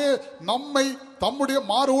பிதாவாக நம்மை தம்முடைய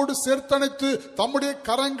மாரோடு சேர்த்தணைத்து தம்முடைய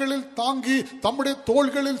கரங்களில் தாங்கி தம்முடைய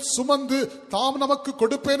தோள்களில் சுமந்து தாம் நமக்கு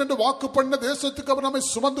கொடுப்பேன் என்று வாக்கு பண்ண தேசத்துக்கு அவர் நம்மை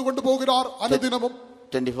சுமந்து கொண்டு போகிறார். அனுதினமும்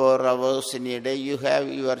 24 hours in a day you have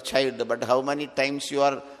your child, but how many times you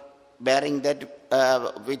are bearing that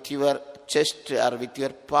with your chest or with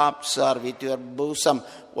your palms or with your bosom?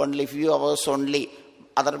 Only few hours only.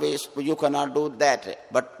 Otherwise you cannot do that.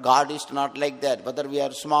 But God is not like that. Whether we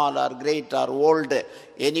are small or great or old,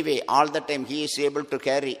 anyway all the time he is able to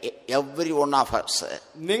carry every one of us.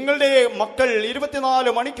 നിങ്ങളുടെ മക്കൾ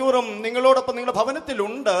 24 മണിക്കൂറും നിങ്ങളോടൊപ്പം നിങ്ങളുടെ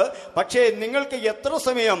ഭവനത്തിലുണ്ട്. പക്ഷേ നിങ്ങൾക്ക് എത്ര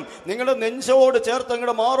സമയം നിങ്ങളുടെ നെഞ്ചോട് ചേർത്ത്,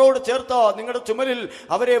 നിങ്ങളുടെ മാറോട് ചേർത്ത്, നിങ്ങളുടെ ചുമലിൽ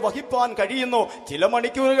അവരെ വഹിപ്പാൻ കഴിയുന്നു? ചില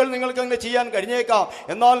മണിക്കൂറുകൾ നിങ്ങൾക്ക് അങ്ങനെ ചെയ്യാൻ കഴിഞ്ഞേക്കാം.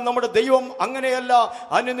 എന്നാൽ നമ്മുടെ ദൈവം അങ്ങനെയല്ല.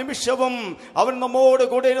 അനുനിമിഷവും അവൻ നമ്മോട്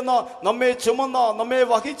കൂടെ ഇരുന്ന് നമ്മെ ചുമന്ന് നമ്മെ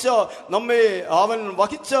നമ്മളെ വഹിച്ച് അവൻ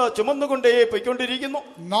വഹിച്ച് ചുമന്നുകൊണ്ടേ പോയിക്കൊണ്ടിരിക്കുന്നു.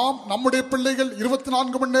 നാം നമ്മുടെ പിള്ളേകൾ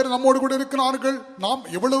 24 மணி நேரம் நம்மோடு கூட இருக்கிறார்கள். நாம்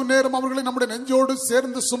எவ்வளவு நேரம் அவர்களை நம்முடைய நெஞ்சோடு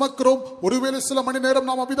சேர்ந்து சுமக்கிறோம். ஒருவேளை சில மணி நேரம்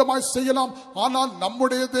நாம் அமிதமாய் செய்யலாம். ஆனால்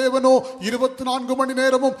நம்முடைய தேவனோ 24 மணி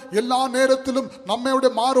நேரமும் எல்லா நேரத்திலும்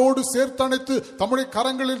நம்முடைய மாரோடு சேர்த்தணைத்து தம்முடைய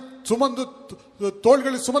கரங்களில் சுமந்து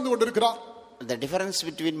தோள்களில் சுமந்து கொண்டிருக்கிறார். The difference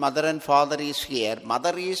between mother and father is here.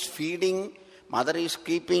 Mother is feeding, mother is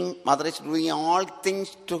keeping, mother is doing all things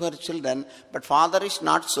to her children, but father is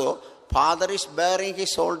not so. Father is bearing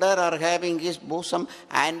his shoulder or having his bosom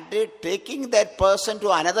and taking that person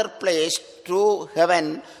to another place, to heaven,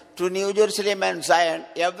 to New Jerusalem and Zion.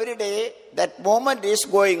 Every day that moment is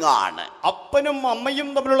going on. അപ്പനും അമ്മയും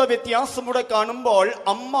തമ്മിലുള്ള വ്യത്യാസം കൂടെ കാണുമ്പോൾ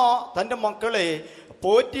അമ്മ തന്റെ മക്കളെ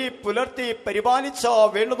പോറ്റി പുലർത്തി പരിപാലിച്ച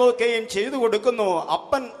വേണ്ടുന്നതൊക്കെയും ചെയ്തു കൊടുക്കുന്നു.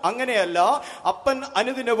 അപ്പൻ അങ്ങനെയല്ല. അപ്പൻ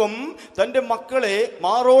അനുദിനവും തന്റെ മക്കളെ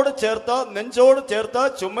മാറോട് ചേർത്ത് നെഞ്ചോട് ചേർത്ത്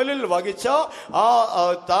ചുമലിൽ വഹിച്ച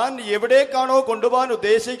താൻ എവിടേക്കാണോ കൊണ്ടുപോകാൻ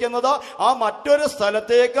ഉദ്ദേശിക്കുന്നത് ആ മറ്റൊരു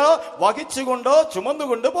സ്ഥലത്തേക്ക് വഹിച്ചുകൊണ്ട്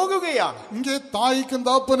ചുമന്നുകൊണ്ട് പോകുകയാണ്. ഇங்கே தாய்க்கும்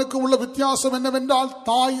தகப்பனுக்கும் உள்ள வித்தியாசம் என்னவென்றால்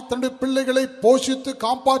தாய் தன்னுடைய பிள்ளைகளை போஷித்து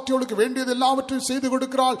காப்பாற்றியவளுக்கு வேண்டியது எல்லாவற்றையும் செய்து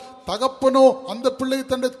கொடுக்கிறாள். தகப்பனோ அந்த பிள்ளை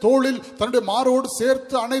தன்னுடைய தோளில் தன்னுடைய மாரோடு சேர்த்து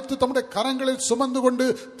அணைத்து தம்முடைய கரங்களில் சுமந்து கொண்டு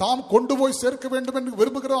தாம் கொண்டு போய் சேர்க்க வேண்டும் என்று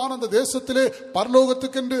விரும்புகிறான். அந்த தேசத்திலே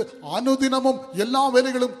பரலோகத்துக்கென்று அனுதினமும் எல்லா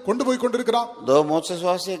வேலைகளும் கொண்டு போய் கொண்டிருக்கிறான். Though Moses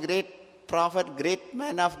was a great prophet, great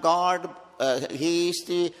man of God, he is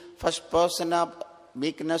the first person of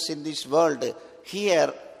weakness in this world. Here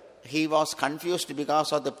he was confused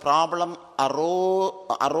because of the problem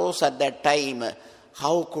arose at that time.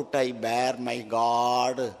 How could I bear my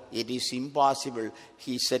God? It is impossible.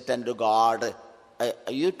 He said unto God,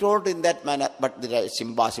 you told in that manner, but it is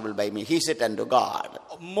impossible by me. He said unto God.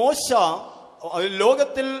 മോശ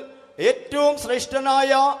ലോകത്തിൽ ഏറ്റവും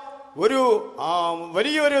ശ്രേഷ്ഠനായ ഒരു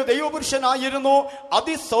വലിയൊരു ദൈവപുരുഷനായിരുന്നു,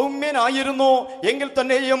 അതിസൗമ്യനായിരുന്നു. എങ്കിൽ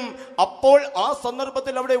തന്നെയും അപ്പോൾ ആ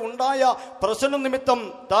സന്ദർഭത്തിൽ അവിടെ ഉണ്ടായ പ്രശ്ന നിമിത്തം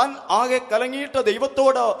താൻ ആകെ കലങ്ങിയിട്ട്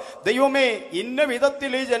ദൈവത്തോട്, ദൈവമേ, ഇന്ന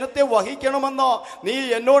വിധത്തിൽ ഈ ജനത്തെ വഹിക്കണമെന്ന് നീ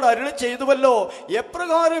എന്നോട് അരുളി ചെയ്തുവല്ലോ,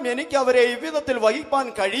 എപ്രകാരം എനിക്ക് അവരെ ഈ വിധത്തിൽ വഹിപ്പാൻ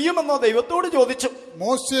കഴിയുമെന്ന് ദൈവത്തോട് ചോദിച്ചു.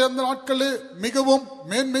 மோசே அந்த நாட்களே மிகவும்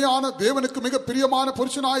மேன்மையான தேவனுக்கு மிக பிரியமான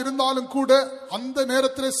புருஷனாயிருந்தாலும் கூட அந்த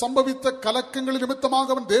நேரத்திலே சம்பவித்த கலக்கங்கள்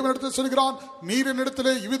நிமித்தமாக அவன் தேவனிடத்தில் சொல்கிறான், நீர்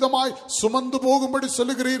என்னிடத்திலே இவ்விதமாய் சுமந்து போகும்படி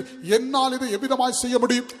சொல்லுகிறீர், என்னால் இதை எவ்விதமாய் செய்ய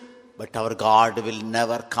முடியும்? But our God will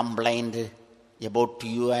never complain about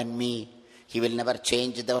you and me. He will never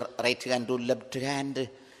change the right hand to left hand.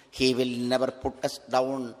 He will never put us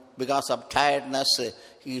down because of tiredness.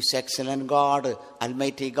 He is excellent God,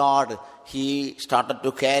 Almighty God. He started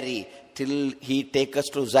to carry till he take us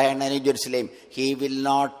to Zion and Jerusalem. He will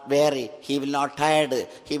not weary, he will not tired,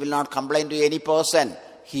 he will not complain to any person.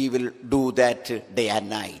 He will do that day and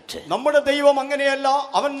night. നമ്മുടെ ദൈവം അങ്ങനെയല്ല.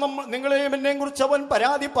 അവൻ നിങ്ങളെയും എന്നെയും കുറിച്ച് അവൻ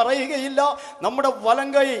പരാതി പറയുകയില്ല. നമ്മുടെ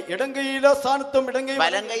വലങ്കൈ ഇടങ്കൈയിലെ സ്ഥാനത്തും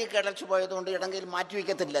വലങ്കൈ കിടച്ചു പോയതുകൊണ്ട് ഇടങ്കൈയിൽ മാറ്റി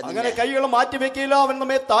വെക്കത്തില്ല. അങ്ങനെ കൈകൾ മാറ്റി വെക്കില്ല. അവൻ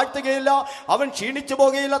നമ്മെ താഴ്ത്തുകയില്ല. അവൻ ക്ഷീണിച്ചു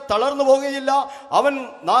പോകുകയില്ല, തളർന്നു പോകുകയില്ല. അവൻ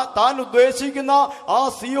താൻ ഉദ്ദേശിക്കുന്ന ആ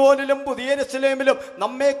സിയോനിലും പുതിയ യെരൂശലേമിലും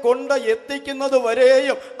നമ്മെ കൊണ്ട് എത്തിക്കുന്നത്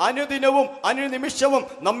വരെയും അനുദിനവും അനുനിമിഷവും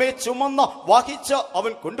നമ്മെ ചുമന്ന് വഹിച്ച്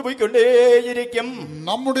അവൻ കൊണ്ടുപോയിക്കൊണ്ടേയിരിക്കും.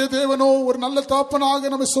 நம்முடைய தேவனோ ஒரு நல்ல தாப்பனாக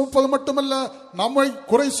நம்மை சுமப்பது மட்டுமல்ல, நம்மை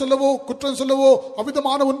குறை சொல்லவோ குற்றம் சொல்லவோ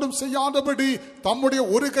அவிதமான ஒன்றும் செய்யாதபடி, தம்முடைய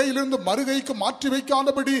ஒரு கையிலிருந்து மறுகைக்கு மாற்றி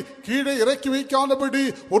வைக்காதபடி, கீழே இறக்கி வைக்காதபடி,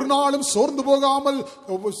 ஒரு நாளும் சோர்ந்து போகாமல்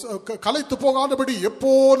கலைத்து போகாதபடி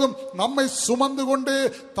எப்போதும் நம்மை சுமந்து கொண்டே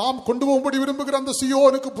தாம் கொண்டு போகும்படி விரும்புகிற அந்த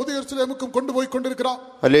சியோனுக்கும் புதிய எருசலேமுக்கும் கொண்டு போய் கொண்டிருக்கிறார்.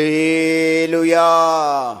 Hallelujah.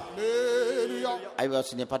 I was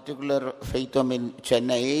in a particular faith home in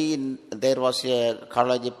Chennai. There was a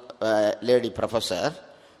college lady professor.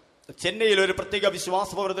 ചെന്നൈയിൽ ഒരു പ്രത്യേക വിശ്വാസ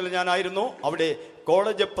ഭവനത്തിൽ ഞാനായിരുന്നു. അവിടെ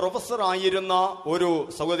കോളേജ് പ്രൊഫസർ ആയിരുന്ന ഒരു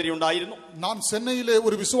സഹോദരി ഉണ്ടായിരുന്നു. நான் சென்னையிலே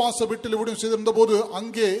ஒரு விசுவாச வீட்டில் ஊழியம் செய்திருந்த போது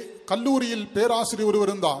அங்கே கல்லூரியில் பேராசிரியர்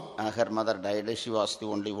ஒருவர் இருந்தார். Her mother died. She was the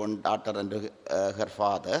only one daughter and her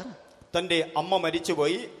father. തന്റെ അമ്മ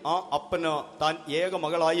മരിച്ചുപോയി. ആ അപ്പന് താൻ ഏക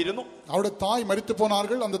മകളായിരുന്നു. அவருடைய தாய் மரித்து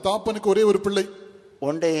போனார்கள். அந்த தாப்பனுக்கு ஒரே ஒரு பிள்ளை.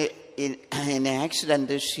 One day in an accident,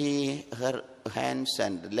 her hands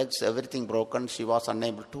and legs, everything broken. She was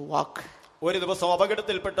unable to walk. ഒരു ദിവസം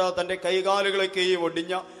അപകടത്തിൽപ്പെട്ട തന്റെ കൈകാലുകളൊക്കെ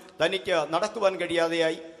ഒടിഞ്ഞ തനിക്ക് നടക്കുവാൻ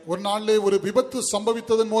കഴിയാതെയായി. ஒரு நாளிலே ஒரு விபத்து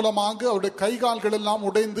சம்பவித்ததன் மூலமாக அவருடைய கைகால்கள் எல்லாம்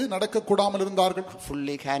உடைந்து நடக்க கூடாமல் இருந்தார்கள்.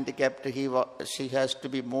 Fully handicapped, she has to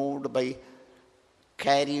be moved by,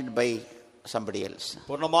 carried by somebody else.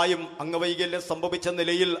 പൂർണ്ണമായും അംഗവൈകല്യം സംഭവിച്ച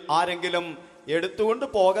നിലയിൽ ആരെങ്കിലും എടുത്തുകൊണ്ട്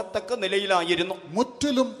പോകത്തക്ക നിലയിലായിരുന്നു.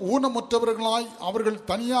 முற்றிலும் ஊனமுற்றவர்களாய் அவர்கள்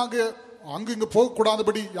தனியாக அங்கு இங்கு போக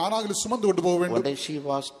கூடாதபடி யாராகிலும் சுமந்து கொண்டு போக One வேண்டும். day she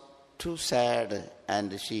was too sad and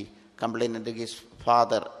she complained to his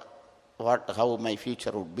father how my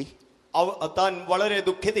future would be. താൻ വളരെ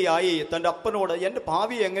ദുഃഖിതയായി തന്റെ അപ്പനോട് എന്റെ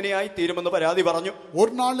ഭാവി എങ്ങനെയായി തീരുമെന്ന് പരാതി പറഞ്ഞു.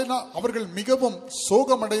 ஒரு நாளில் அவர்கள் மிகவும்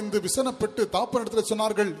சோகமடைந்து விசனப்பட்டு தாப்பனிடத்தில்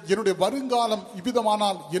சொன்னார்கள், என்னுடைய வருங்காலம்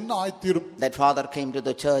இவ்விதமானால் என்ன ஆய்த்தீரும். That father came to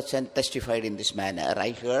the church and testified in this manner.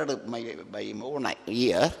 I heard by my own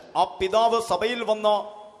ear. ആ പിതാവ് സഭയിൽ വന്ന്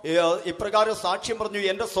ഇപ്രകാരം സാക്ഷ്യം പറഞ്ഞു,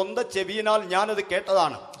 എന്റെ സ്വന്തം ചെവിയിനാൽ ഞാനത്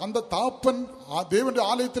കേട്ടതാണ്. அந்த தாப்பன் தேவனுடைய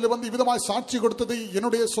ஆலயத்தில் வந்து இவ்விதமாய் சாட்சி கொடுத்ததை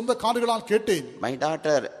என்னுடைய சொந்த காதுகளால் கேட்டேன். My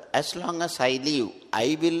daughter, as long as I live,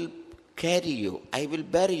 I will carry you, I will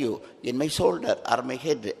bear you in my shoulder or my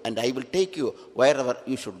head, and I will take you wherever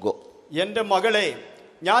you should go. എന്റെ മകളെ,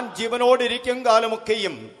 ഞാൻ ജീവനോടിരിക്കും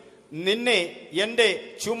കാലമൊക്കെയും നിന്നെ എന്റെ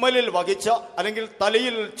ചുമലിൽ വഹിച്ച അല്ലെങ്കിൽ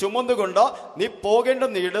തലയിൽ ചുമന്നുകൊണ്ട് നീ പോകേണ്ട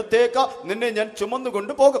ഇടത്തേക്ക് നിന്നെ ഞാൻ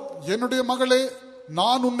ചുമന്നുകൊണ്ട് പോകും. என்னுடைய மகளே,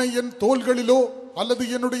 நான் உன்னை என் தோள்களிலோ அல்லது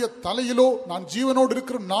என்னுடைய தலையிலோ நான் ஜீவனோடு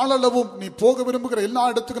இருக்கிற நாளளவும் நீ போக விரும்புகிற எல்லா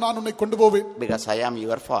இடத்துக்கும் நான் உன்னை கொண்டு போவேன். Because I am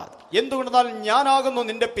your father. എന്തുകൊണ്ടെന്നാൽ ഞാനാകുന്നു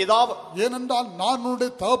നിന്റെ പിതാവ്. ஏனென்றால் நான்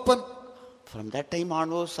உன்னுடைய தகப்பன். From that time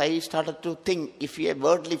onwards, I started to think, if a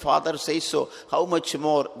worldly father says so, how much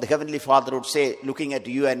more the heavenly father would say, looking at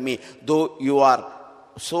you and me, though you are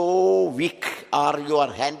so weak or you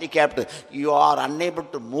are handicapped, you are unable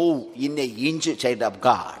to move in an inch, child of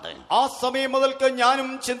God. ആ സമയം മുതൽക്ക് ഞാനും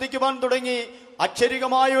ചിന്തിക്കുവാൻ തുടങ്ങി,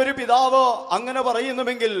 അക്ഷരികമായ ഒരു പിതാവ് അങ്ങനെ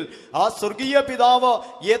പറയുന്നുവെങ്കിൽ ആ സ്വർഗീയ പിതാവ്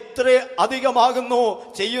എത്ര അധികമാകുന്നു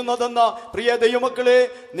ചെയ്യുന്നതെന്ന്. പ്രിയ ദൈവമക്കളെ,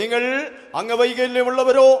 നിങ്ങൾ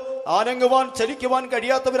അംഗവൈകല്യമുള്ളവരോ ആനങ്ങുവാൻ ചലിക്കുവാൻ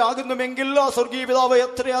കഴിയാത്തവരാകുന്നുവെങ്കിൽ ആ സ്വർഗീയ പിതാവ്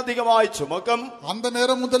എത്ര അധികമായി ചുമക്കും. அந்த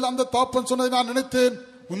நேரம் முதல் அந்த தாப்பன் சொன்னதை நான் நினைத்தேன்,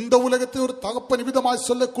 இந்த உலகத்தை ஒரு தகப்பன் விதமாய்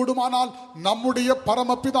சொல்லக்கூடுமானால் நம்முடைய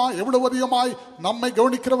பரமபிதா எவ்வளவு அதிகமாய் நம்மை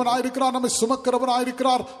கவனிக்கிறவனாயிருக்கிறார், நம்மை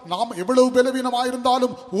சுமக்கிறவனாயிருக்கிறார். நாம் எவ்வளவு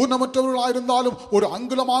பலவீனமாயிருந்தாலும் ஊனமற்றவர்களாயிருந்தாலும் ஒரு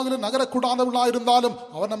அங்குலமாக நகரக்கூடாதவர்களாயிருந்தாலும்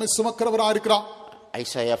அவர் நம்மை சுமக்கிறவராயிருக்கிறார்.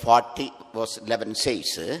 Isaiah 40 verse 11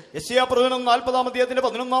 says, യെശയ്യാ പ്രവചനം 40-ാം അധ്യായത്തിന്റെ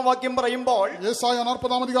 11-ാം വാക്യം പറയുമ്പോൾ, യേശയ്യാ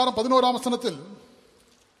 40-ാം அதிகாரம் 11-ാം വചനത്തിൽ,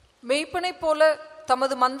 மேய்ப்பனை போல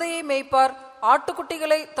தமது மந்தையை மேய்ப்பார்,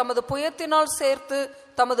 ஆட்டுக்குட்டிகளை தமது புயத்தினால் சேர்த்து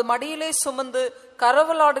தமது மடியிலே சுமந்து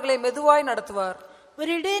கரவலாடுகளை மெதுவாய் நடத்துவார்.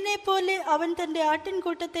 ഒരിടയനെ പോലെ അവൻ തന്റെ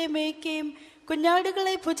ആട്ടിൻകൂട്ടത്തെ മേയ്ക്കുകയും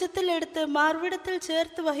കുഞ്ഞാടുകളെ ഭുജത്തിൽ എടുത്ത് മാർവിടത്തിൽ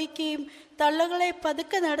ചേർത്ത് വഹിക്കുകയും തള്ളകളെ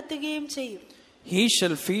പതുക്കെ നടത്തുകയും ചെയ്യും. He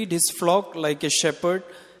shall feed his flock like a shepherd.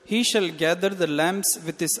 He shall gather the lambs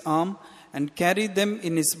with his arm and carry them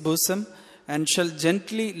in his bosom, and shall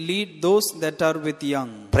gently lead those that are with young.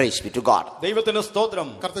 Praise be to God. ദൈവത്തിന് സ്തോത്രം.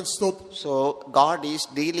 So God is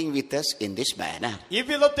dealing with us in this manner. ഈ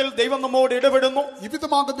വിധത്തിൽ ദൈവം നമ്മോട് ഇടപെടുന്നു.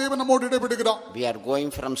 இவ்விதமாக தேவன் நம்மோடு இடைபடுகிறார். We are going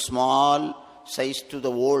from small size to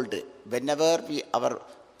the old. Whenever our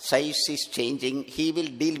size is changing, he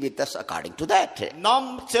will deal with us according to that. നാം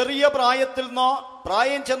ചെറിയ പ്രായത്തിൽ നിന്ന്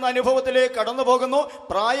പ്രായം ചെന്ന അനുഭവത്തിലേക്ക് കടന്നു പോകുന്നു.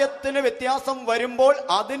 പ്രായത്തിന് വ്യത്യാസം വരുമ്പോൾ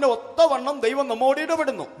അതിന് ഒത്തവണ്ണം ദൈവം നമ്മോട്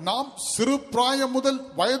ഇടപെടുന്നു. நாம் சிறு பிராயம் முதல்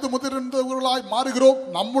வயது முதிர்ந்தவர்களாய் மாறுகிறோம்.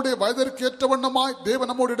 நம்முடைய வயதிற்கு ஏற்றவண்ணமாய்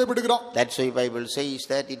தேவன் நம்மோடு இடைபடுகிறார். That's why Bible says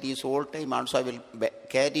that it is all time also I will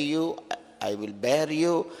carry you, I will bear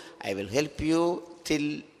you, I will help you till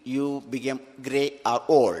you become gray or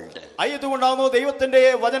old. ആയതുകൊണ്ടാണ് ദൈവത്തിന്റെ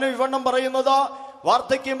വചന വിവരണം പറയുന്നത്,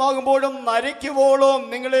 വാർദ്ധക്യമാകുമ്പോഴും നരയ്ക്കുവോളം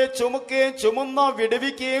നിങ്ങളെ ചുമക്കുകയും ചുമന്ന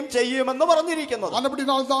വിടുവിക്കുകയും ചെയ്യുമെന്ന് പറഞ്ഞിരിക്കുന്നത്.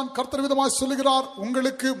 அதுபடினால்தான் கர்த்தர் விதமாய் சொல்லுகிறார்,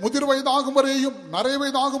 உங்களுக்கு முதிர் வயதாகும் வரையும் நரை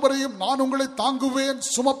வயதாகும் வரையும் நான் உங்களை தாங்குவேன்,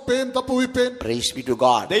 சுமப்பேன், தப்புவிப்பேன். Praise be to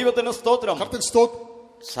God. ദൈവത്തിന് സ്തോത്രം. கர்த்தருக்கு ஸ்தோத்திரம்.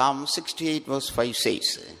 Psalm 68 verse 5 says,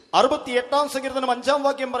 68-ാം സങ്കീർത്തനം 5-ാം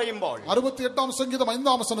വാക്യം പറയുമ്പോൾ, 68-ാം சங்கீதம்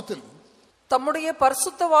 5-ാം வசனத்தில், தம்முடைய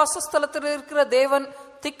பரிசுத்த வாசஸ்தலத்தில் இருக்கிற தேவன்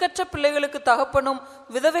திக்கற்ற பிள்ளைகளுக்கு தகப்பனும்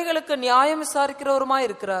விதவைகளுக்கு நியாயம் விசாரிக்கிறவருமாய்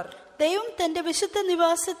இருக்கிறார். ദൈവം തന്റെ വിശുദ്ധ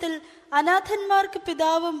നിവാസത്തിൽ അനാഥന്മാർക്ക്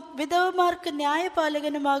പിതാവും വിധവമാർക്ക്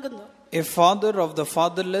ന്യായപാലകനുമാകുന്നു. A father of the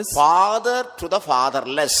fatherless. Father to the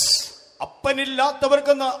fatherless.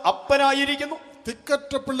 അപ്പനില്ലാത്തവർക്ക് അപ്പനായിരിക്കുന്നു.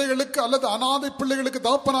 திக்கற்ற பிள்ளைகளுக்கு அல்லது அநாதை பிள்ளைகளுக்கு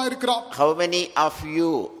தகப்பனாயிருக்கிறார். How many of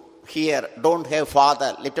you here don't have father?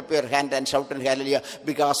 Lift up your hand and shout in hallelujah,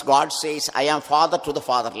 because God says I am father to the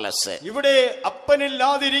fatherless. ഇവിടെ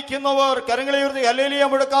അപ്പനില്ലാതിരിക്കുന്നവർ കരങ്ങളെ ഉയർത്തി hallelujah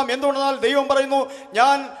മുഴക്കാം. എന്തുകൊണ്ടെന്നാൽ ദൈവം പറയുന്നു,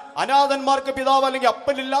 ഞാൻ അനാഥന്മാർക്ക് പിതാവ് അല്ലെങ്കിൽ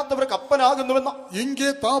അപ്പനില്ലാത്തവർക്ക് അപ്പനാകുന്നുവെന്ന്. இங்கே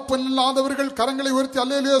தகப்பன் இல்லாதவர்கள் கரங்களை உயர்த்தி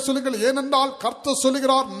அல்லேலூயா சொல்லுங்கள். ஏனென்றால் கர்த்தர்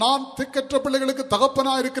சொல்லுகிறார், நான் திக்கற்ற பிள்ளைகளுக்கு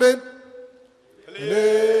தகப்பனாயிருக்கிறேன்.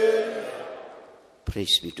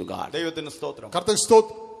 Praise be to God. ദൈവത്തിന് സ്തോത്രം. கர்த்தருக்கு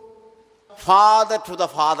ஸ்தோத்திரம். Father to the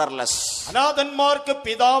fatherless. അനാഥന്മാർക്ക്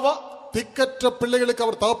പിതാവ്, திக்கற்ற பிள்ளைகளுக்கு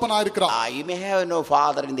அவர் தகப்பனாயிருக்கிறார். You may have no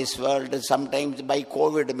father in this world. Sometimes by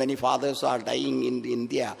COVID many fathers are dying in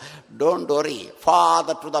India. Don't worry.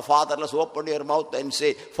 Father to the fatherless. Open your mouth and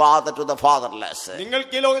say father to the fatherless.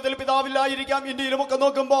 നിങ്ങൾക്ക് ഈ ലോകത്തിൽ പിതാവില്ലായിരിക്കാം. ഇന്ത്യയിലുമൊക്കെ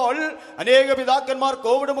നോക്കുമ്പോൾ അനേക പിതാക്കന്മാർ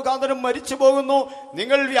Covid മുഖാന്തരം മരിച്ചു പോകുന്നു.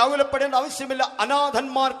 നിങ്ങൾ വ്യാകുലപ്പെടേണ്ട ആവശ്യമില്ല.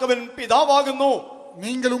 അനാഥന്മാർക്ക് അവൻ പിതാവാകുന്നു.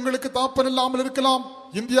 நீங்கள் உங்களுக்கு தகப்பன் இல்லாமல் இருக்கலாம்.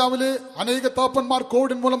 இந்தியாவிலே அநேக தகப்பன்மார்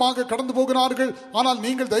கோவிடின் மூலமாக கடந்து போகிறார்கள். ஆனால்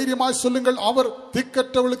நீங்கள் தைரியமாய் சொல்லுங்கள், அவர்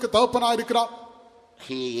திக்கற்றவளுக்கு தகப்பனாயிருக்கிறார்.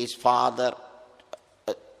 He is father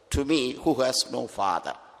to me who has no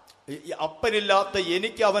father. അപ്പനില്ലാത്ത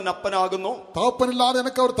എനിക്ക് അവൻ അപ്പനാകുന്നു. தகப்பனில்லாத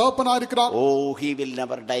எனக்கு அவர் தகப்பனாயிருக்கிறார். Oh, he will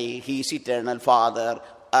never die. He is eternal father.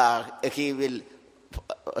 He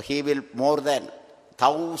will more than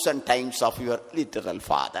 1,000 times of your literal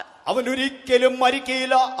father. അവൻ ഒരിക്കലും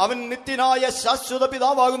മരിക്കയില്ല. അവൻ നിത്യനായ ശാശ്വത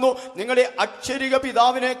പിതാവാകുന്നു. നിങ്ങളുടെ അക്ഷരിക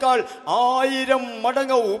പിതാവിനേക്കാൾ 1000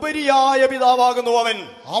 മടങ്ങ് ഉപരിയായ പിതാവാകുന്നു അവൻ.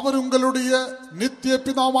 அவர் உங்களுடைய நித்திய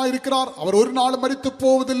பிதாவாயிருக்கிறார். அவர் ஒரு நாள் மரித்து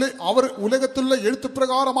போவதில்லை. அவர் உலகத்துள்ள எழுத்து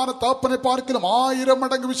பிரகாரமான தகப்பனை பார்க்கலாம் 1000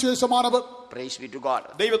 மடங்கு விசேஷமானவர். Praise be to God.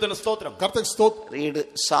 ദൈവത്തിന് സ്തോത്രം. கர்த்தருக்கு ஸ்தோத்திரம். Read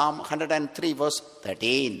Psalm 103 verse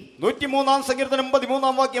 13. 103 സങ്കീർത്തനം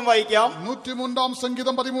 13 വാക്യം വായിക്കാം. 103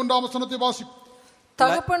 சங்கீதம் 13 வசனத்தை வாசிப்போம்.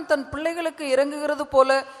 தகப்பன் தன் பிள்ளைகளுக்கு இறங்குகிறது போல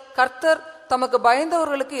கர்த்தர் தமக்கு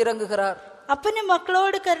பயந்தவர்களுக்கு இறங்குகிறார். അപ്പന്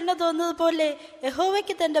മക്കളോട് കരുണ തോന്നുന്നത് പോലെ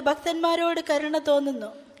യഹോവയ്ക്ക് തന്റെ ഭക്തന്മാരോട് കരുണ തോന്നുന്നു.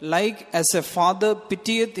 Like as a father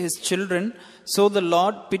pitieth his children, so the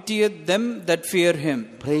Lord pitieth them that fear him.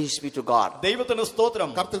 Praise be to God. ദൈവത്തിന് സ്തോത്രം.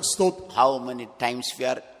 கர்த்தருக்கு ஸ்தோத்திரம். How many times we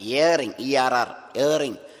are erring,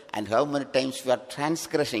 erring, and how many times we are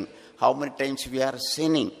transgressing, how many times we are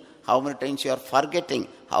sinning, how many times we are forgetting,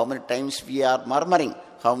 how many times we are murmuring,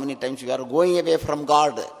 how many times we are going away from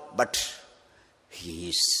God. But He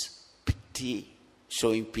is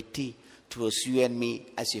showing pity towards you and me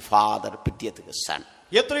as a father pitieth his son.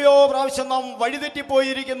 എത്രയോ പ്രാവശ്യം നാം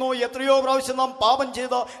വഴിതെറ്റിപ്പോയിരിക്കുന്നു. എത്രയോ പ്രാവശ്യം നാം പാപം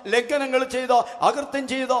ചെയ്ത, ലംഘനങ്ങൾ ചെയ്ത, അകൃത്യം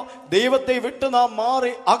ചെയ്ത, ദൈവത്തെ വിട്ട് നാം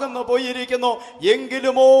മാറി അകന്നു പോയിരിക്കുന്നു.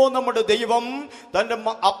 എങ്കിലുമോ നമ്മുടെ ദൈവം തന്റെ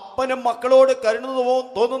അപ്പനും മക്കളോട് കരുണ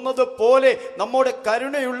തോന്നുന്നത് പോലെ നമ്മുടെ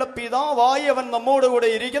കരുണയുള്ള പിതാവായി അവൻ നമ്മോട് കൂടെ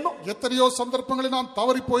ഇരിക്കുന്നു. എത്രയോ സന്ദർഭങ്ങളിൽ നാം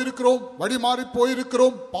തവറി പോയിരിக்கிறோம், വഴി മാറി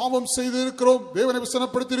പോയിരിக்கிறோம், പാപം ചെയ്തിരിக்கிறோம், ദേവനെ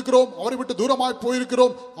വിസനപ്പെടുത്തിയിരിக்கிறோം, അവരെ വിട്ട് ദൂരമായി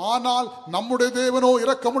പോയിരിக்கிறோம். ஆனால் நம்முடைய தேவனோ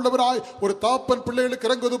இரக்கமுள்ளவராய் ஒரு தகப்பன் பிள்ளைகளுக்கு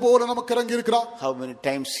இறங்குவது போல நமக்கு இறங்கி இருக்கிறார். How many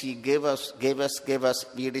times He gave us,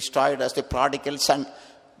 we destroyed as the prodigal son,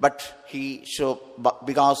 but He showed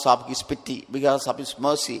because of His pity, because of His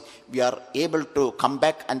mercy, we are able to come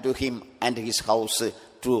back unto Him and His house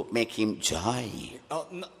to make Him joy.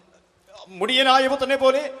 മുടിയനായ പുത്രനെ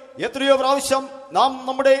പോലെ എത്രയോ പ്രാവശ്യം നാം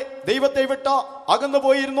നമ്മുടെ ദൈവത്തെ വിട്ട് അകന്നു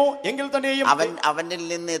പോയിരുന്നു. എങ്കിൽ തന്നെയും അവനിൽ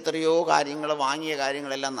നിന്ന് എത്രയോ കാര്യങ്ങൾ, വാങ്ങിയ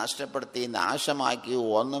കാര്യങ്ങളെല്ലാം നഷ്ടപ്പെടുത്തി നാശമാക്കി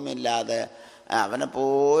ഒന്നുമില്ലാതെ അവനെ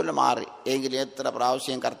പോലെ മാറി. എങ്കിലും എത്ര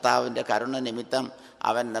പ്രാവശ്യം കർത്താവിൻ്റെ കരുണ നിമിത്തം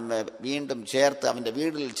അവൻ നമ്മെ വീണ്ടും ചേർത്ത്, അവൻ്റെ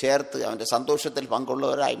വീട്ടിൽ ചേർത്ത്, അവൻ്റെ സന്തോഷത്തിൽ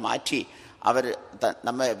പങ്കുള്ളവരായി മാറ്റി അവർ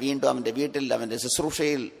നമ്മെ വീണ്ടും അവൻ്റെ വീട്ടിൽ, അവൻ്റെ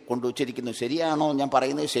ശുശ്രൂഷയിൽ കൊണ്ടുവച്ചിരിക്കുന്നു. ശരിയാണോ ഞാൻ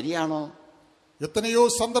പറയുന്നത്? ശരിയാണോ? எத்தனையோ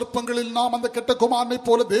சந்தர்ப்பங்களில் நாம் அந்த கெட்ட குமாரனை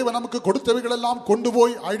போல தேவன் நமக்கு கொடுத்தவைகள் எல்லாம் கொண்டு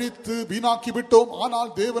போய் அழித்து வீணாக்கி விட்டோம். ஆனால்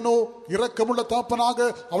தேவனோ இரக்கமுள்ள தகப்பனாக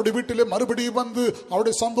அவருடைய வீட்டிலே மறுபடியும் வந்து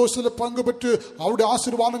அவருடைய சந்தோஷத்தில் பங்கு பெற்று அவருடைய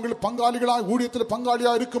ஆசீர்வாதங்கள் பங்காளிகளாய், ஊழியத்தில்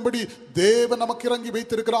பங்காளியாய் இருக்கும்படி தேவன் நமக்கு இறங்கி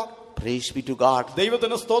வைத்திருக்கிறார். Praise be to God.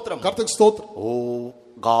 ദൈവത്തിന് സ്തോത്രം. கர்த்தருக்கு ஸ்தோத்திரம். Oh,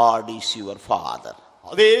 God is your father.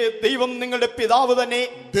 അതേ ദൈവം നിങ്ങളുടെ പിതാവ് തന്നെ.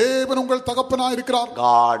 தேவன் உங்கள் தகப்பனாயிருக்கிறார்.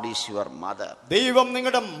 God is your mother. ദൈവം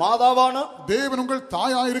നിങ്ങളുടെ മാതാവാണ്. தேவன் உங்கள்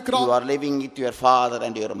தாயாயிருக்கிறார். You are living with your father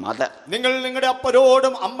and your mother. നിങ്ങൾ നിങ്ങളുടെ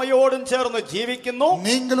അപ്പനോടും അമ്മയോടും ചേർന്ന് ജീവിക്കുന്നു.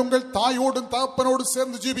 நீங்கள் உங்கள் தாயோடும் தகப்பனோடும்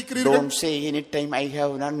சேர்ந்து ஜீவிக்கிறீர்கள். Don't say anytime I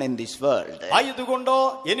have none in this world. ആയതുകൊണ്ട്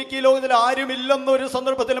എനിക്ക് ഈ ലോകത്തിൽ ആരുമില്ലെന്നൊരു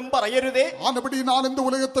സന്ദർഭത്തിലും പറയരുതേ. ஆனபடி நான் இந்த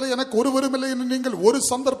உலகத்தில் எனக்கு ஒருவரும் இல்லை என்று நீங்கள் ஒரு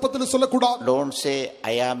சந்தர்ப்பத்தில் சொல்லக்கூடாது. Don't say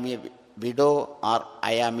I am a widow or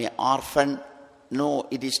I am an orphan. No,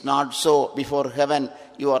 it is not so. Before heaven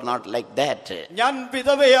you are not like that. ഞാൻ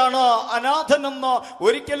വിധവയാണ്, അനാഥനെന്ന്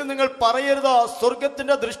ഒരിക്കലും നിങ്ങൾ പറയരുത്.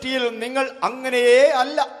 സ്വർഗത്തിന്റെ ദൃഷ്ടിയിൽ നിങ്ങൾ അങ്ങനെയേ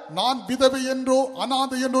അല്ല. நான் விதவை என்றோ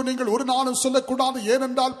அநாதை என்றோ நீங்கள் ஒரு நாளும் சொல்லக்கூடாது.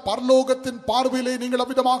 ஏனென்றால் பரலோகத்தின் பார்வையிலே நீங்கள்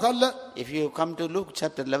அவ்விதமாக அல்ல. If you come to Luke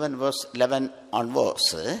chapter 11 verse 11 onwards,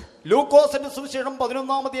 ലൂക്കോസിന്റെ സുവിശേഷം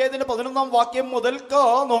 11-ാം അധ്യായത്തിന്റെ 11-ാം വാക്യം മുതൽക്ക്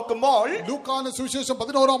നോക്കുമ്പോൾ, ലൂക്കാന്റെ സുവിശേഷം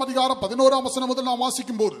 11-ാം അധികാരം 11-ാം വചനം മുതൽ നാം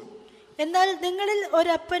വാസിക്കുമ്പോൾ, എന്നാൽ നിങ്ങളിൽ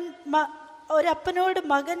ഒരപ്പനോട്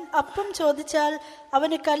മകൻ അപ്പം ചോദിച്ചാൽ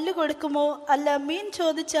അവന് കല്ല് കൊടുക്കുമോ? അല്ല മീൻ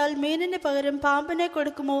ചോദിച്ചാൽ മീനിന് പകരം പാമ്പിനെ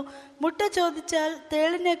കൊടുക്കുമോ? മുട്ട ചോദിച്ചാൽ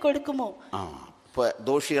തേളിനെ കൊടുക്കുമോ?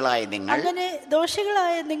 ദോഷികളായ നിങ്ങൾ, അങ്ങനെ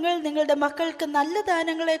ദോഷികളായ നിങ്ങൾ നിങ്ങളുടെ മക്കൾക്ക് നല്ല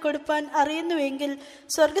ദാനങ്ങളെ കൊടുപ്പാൻ അറിയുന്നുവെങ്കിൽ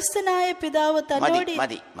സ്വർഗസ്ഥനായ പിതാവ് തന്നോട്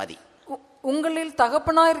മതി. உங்களில்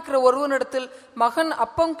தகப்பனாயிருக்கிற ஒருவனிடத்தில் மகன்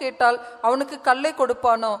அப்பம் கேட்டால் அவனுக்கு கல்லை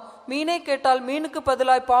கொடுப்பானோ? மீனை கேட்டால் மீனுக்கு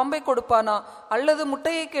பதிலாய் பாம்பை கொடுப்பானா? அல்லது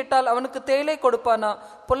முட்டையை கேட்டால் அவனுக்கு தேளை கொடுப்பானா?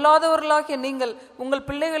 பொல்லாதவர்களாகிய நீங்கள் உங்கள்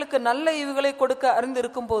பிள்ளைகளுக்கு நல்ல ஈவுகளை கொடுக்க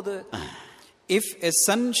அறிந்திருக்கும் போது, If a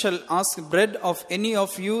son shall ask bread of any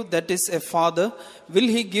of you that is a father, will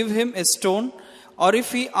he give him a stone? Or if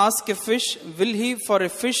he ask a fish, will he for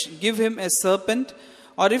a fish give him a serpent?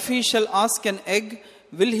 Or if he shall ask an egg,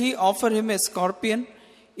 will he offer him a scorpion?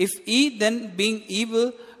 If ye then, being evil,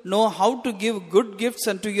 know how to give good gifts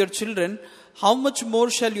unto your children, how much more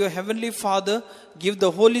shall your heavenly Father give the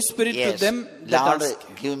Holy Spirit to them that Lord, ask?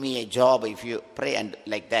 give me a job if you pray and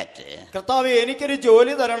like that. കർത്താവേ എനിക്കൊരു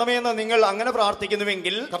ജോലി തരണമെന്ന് നിങ്ങൾ അങ്ങനെ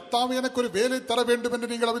പ്രാർത്ഥിക്കുന്നുവെങ്കിൽ, കർത്താവേ എനിക്കൊരു വേല തര വേണ്ടുമെന്ന്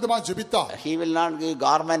നിങ്ങൾ അമിതമായി ജപിത്താൽ, He will not give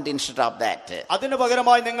garment instead of that. അതിന്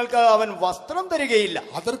പകരമായി നിങ്ങൾക്ക് അവൻ വസ്ത്രം തരികയില്ല.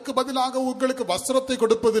 அதற்கு பதிலாக உங்களுக்கு வஸ்திரத்தை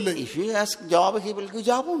கொடுப்பதில்லை. If you ask job, He will give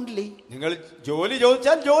job only. നിങ്ങൾ ജോലി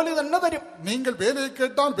ചോദിച്ചാൽ ജോലി തന്നെ തരും. நீங்கள் வேலையை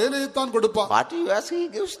கேட்டால் வேலையைத்தான் கொடுப்பார். What you ask, He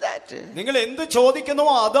gives that. നിങ്ങൾ എന്ത്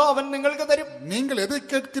ചോദിക്കുന്നുവോ അത് അവൻ നിങ്ങൾക്ക് തരും. நீங்கள் எதை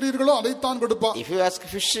கேட்கிறீர்களோ அதைத்தான் கொடுப்பார். If you ask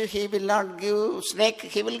fish, He will not give snake,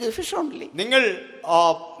 He will give fish only. നിങ്ങൾ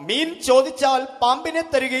മീൻ ചോദിച്ചാൽ പാമ്പിനെ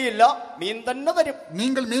തരികയില്ല, മീൻ തന്നെ തരും.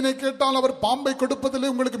 நீங்கள் மீனை கேட்டால் அவர் பாம்பை கொடுப்பதில்லை,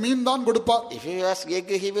 உங்களுக்கு மீன் தான் கொடுப்பார். If you ask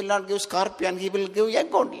egg, He will not give scorpion, He will give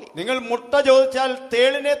egg only. നിങ്ങൾ മുട്ട ചോദിച്ചാൽ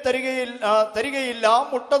തേളിനെ തരികയില്ല,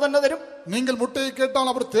 മുട്ട തന്നെ തരും. நீங்கள் முட்டையை கேட்டால்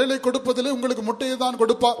அவர் தேளை கொடுப்பதில்லை, உங்களுக்கு முட்டையை தான்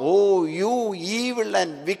கொடுப்பார். Oh, you evil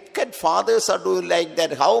and wicked fathers are doing like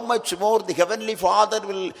that. How much more the heavenly Father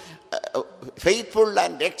will faithful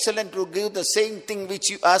and excellent to give the same thing which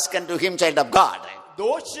you ask unto Him, child of God.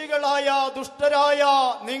 ദോഷികളായ ദുഷ്ടരായ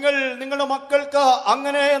നിങ്ങൾ നിങ്ങളുടെ മക്കൾക്ക്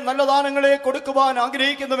അങ്ങനെ നല്ല ദാനങ്ങളെ കൊടുക്കുവാൻ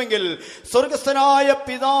ആഗ്രഹിക്കുന്നുവെങ്കിൽ, സ്വർഗസ്ഥനായ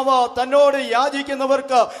പിതാവ് തന്നോട്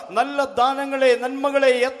യാചിക്കുന്നവർക്ക് നല്ല ദാനങ്ങളെ,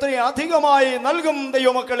 നന്മകളെ എത്ര അധികമായി നൽകും.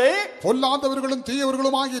 ദൈവമക്കളെ, பொல்லாதவர்களும்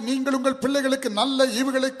தீயவர்களுமாகிய நீங்கள் உங்கள் பிள்ளைகளுக்கு நல்ல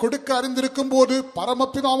ஈவுகளை கொடுக்க அறிந்திருக்கும் போது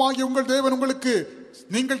பரமபிதாவாகிய உங்கள் தேவன் உங்களுக்கு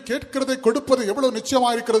நீங்கள் கேட்கிறதை கொடுப்பது எவ்வளவு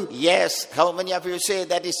நிச்சயமாயிருக்கிறது. Yes, how many of you say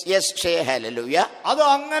that is yes? Say hallelujah. അത്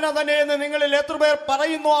അങ്ങനെ തന്നെ എന്ന് നിങ്ങളിൽ എത്ര പേർ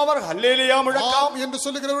പറയുന്നു? അവർ ഹല്ലേലൂയ മുഴക്കാം என்று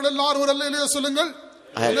சொல்லுகிறவர்கள் எல்லாரும் ஒரு ஹல்லேலூயா சொல்லுங்கள்.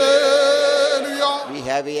 Hallelujah. We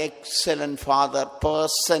have an excellent Father,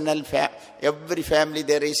 personal every family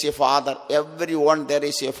there is a Father, everyone there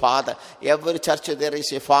is a Father, every church there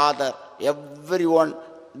is a Father, everyone.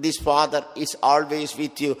 This Father is always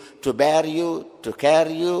with you to bear you, to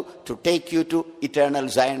carry you, to take you to eternal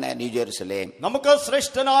Zion and New Jerusalem. നമുക്ക്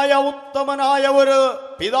ശ്രേഷ്ഠനായ ഉത്തമനായ ഒരു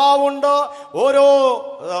പിതാവുണ്ട്. ഓരോ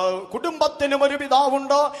കുടുംബത്തിനും ഒരു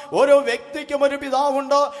പിതാവുണ്ട്, ഓരോ വ്യക്തിക്കും ഒരു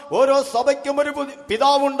പിതാവുണ്ട്, ഓരോ സഭയ്ക്കും ഒരു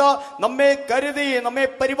പിതാവുണ്ട്. നമ്മെ കരുതി, നമ്മെ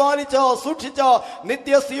പരിപാലിച്ച് സൂക്ഷിച്ച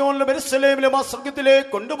നിത്യ സിയോനിലും യെരൂശലേമിലും ആ സ്വർഗ്ഗത്തിലേക്ക്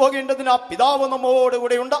കൊണ്ടുപോകേണ്ടതിന് ആ പിതാവ് നമ്മോട്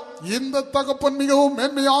കൂടെയുണ്ട്. இந்த தகப்பன் மிகவும்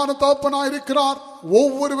மேன்மையான தகப்பனாயிருக்கிறார்.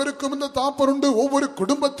 ஒவ்வொருவருக்கும் இந்த தாப்பன் உண்டு, ஒவ்வொரு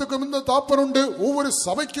குடும்பத்துக்கும் இந்த தாப்பன் உண்டு, ஒவ்வொரு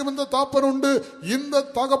சபைக்கும் இந்த தாப்பன் உண்டு. இந்த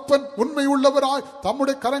தகப்பன் உண்மை உள்ளவராய்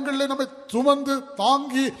தம்முடைய கரங்களிலே நம்மை சுமந்து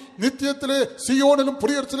தாங்கி நித்தியத்திலே சியோனிலும்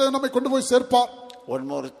புரியர்ச்சிலே நம்மை கொண்டு போய் சேர்ப்பார். One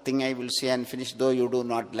more thing I will say and finish, though you do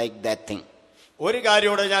not like that thing. ഒരു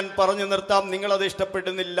കാര്യോടെ ഞാൻ പറഞ്ഞു നിർത്താം, നിങ്ങൾ അത്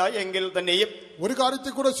ഇഷ്ടപ്പെടുന്നില്ല എങ്കിൽ തന്നെയും ഒരു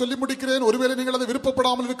കാര്യത്തെ കൂടെ சொல்லி முடிக்கிறேன், ஒருவேளை நீங்கள் அதை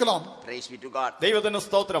விருப்பப்படாமல் இருக்கலாம். Praise be to God. ദൈവത്തിന്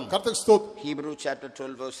സ്തോത്രം. கர்த்தருக்கு ஸ்தோத்திரம். Hebrews chapter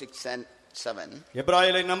 12 verse 6 and 7.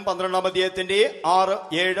 എബ്രായലേഖനം 12 അധ്യായത്തിന്റെ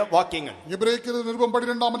 6-7 വാക്യങ്ങൾ. എബ്രായർക്ക് നിരുപം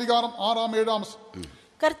 12 അധികാരം 6-7.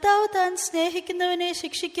 കർത്താവ് താൻ സ്നേഹിക്കുന്നവനെ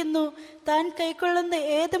ശിക്ഷിക്കുന്നു, താൻ കൈക്കൊള്ളുന്ന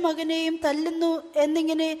ഏത് മകനെയും തല്ലുന്നു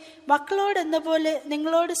എന്നിങ്ങനെ മക്കളോടെന്ന പോലെ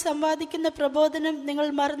നിങ്ങളോട് സംവാദിക്കുന്ന പ്രബോധനം നിങ്ങൾ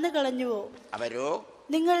മറന്നു കളഞ്ഞുവോ?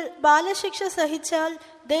 നിങ്ങൾ ബാലശിക്ഷ സഹിച്ചാൽ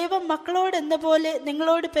ദൈവം മക്കളോടെന്ന പോലെ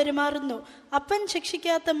നിങ്ങളോട് പെരുമാറുന്നു. അപ്പൻ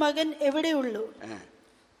ശിക്ഷിക്കാത്ത മകൻ എവിടെയുള്ളൂ?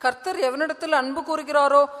 கர்த்தர் எவனிடத்தில் அன்பு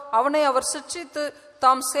கூறுகிறாரோ அவனை அவர் சிட்சித்து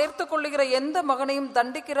தாம் சேர்த்து கொள்ளுகிற எந்த மகனையும்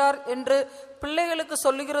தண்டிக்கிறார் என்று பிள்ளைகளுக்கு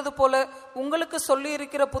சொல்லுகிறது போல உங்களுக்கு சொல்லி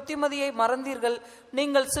இருக்கிற புத்திமதியை மறந்தீர்கள்.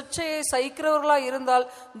 நீங்கள் சிட்சையை சகிக்கிறவர்களாய் இருந்தால்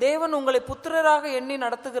தேவன் உங்களை புத்திரராக எண்ணி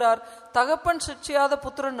நடத்துகிறார். தகப்பன் சிட்சியாத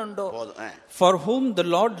புத்திரன் உண்டோ? For whom the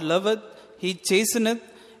Lord loveth, he chasteneth,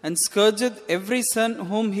 and scourgeth every son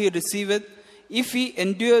whom he receiveth. If he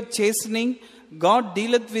endure chastening, God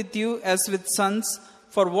dealeth with you as with sons.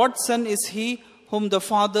 For what son is he whom the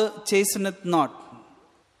Father chasteneth not?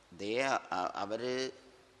 അവര്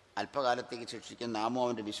അല്പകാലത്തേക്ക് ശിക്ഷിക്കുന്ന നാമോ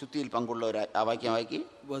അവന്റെ വിശുദ്ധിയിൽ പങ്കുള്ളവരായി. ആ വാക്യം വായിക്കി.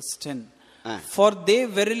 Verse 10. For they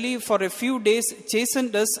verily for a few days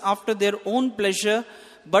chastened us after their own pleasure,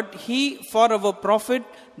 but he for our profit,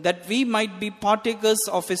 that we might be partakers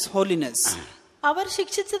of his holiness. അവർ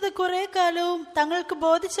ശിക്ഷിച്ചത് കുറെ കാലവും തങ്ങൾക്ക്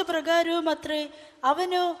ബോധിച്ച പ്രകാരവും അത്രേ.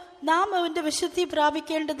 അവനോ നാം അവന്റെ വിശുദ്ധി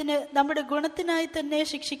പ്രാപിക്കേണ്ടതിന് നമ്മുടെ ഗുണത്തിനായി തന്നെ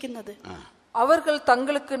ശിക്ഷിക്കുന്നത്. அவர்கள்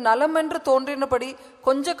தங்களுக்கு நலம் என்று தோன்றினபடி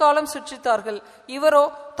கொஞ்ச காலம் சிக்ஷித்தார்கள். இவரோ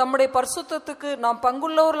தம்முடைய பரிசுத்தத்துக்கு நாம்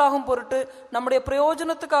பங்குள்ளவர்களாகும் பொருட்டு நம்முடைய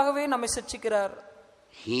பிரயோஜனத்துக்காகவே நம்மை சிக்ஷிக்கிறார்.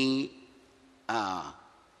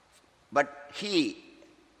 But he,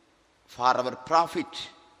 for our profit,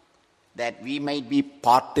 that we might be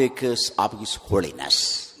partakers of his holiness.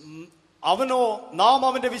 അവനോ നാം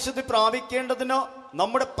അവന്റെ വിശുദ്ധി പ്രാപിക്കേണ്ടതിന്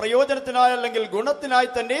നമ്മുടെ പ്രയോജനത്തിനായി അല്ലെങ്കിൽ ഗുണത്തിനായി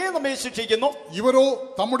തന്നെ നമ്മെ ശിക്ഷിക്കുന്നു. ഇവരോ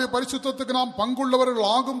നമ്മുടെ പരിശുദ്ധத்துக்கு നാം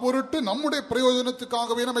പങ്കുള്ളവர்களാകും പൊരുട്ട് നമ്മുടെ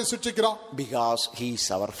പ്രയോജനத்துக்காகவே നമ്മെ ശിക്ഷിக்கிறார். Because he is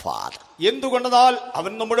our father. എന്തുകൊണ്ടെന്നാൽ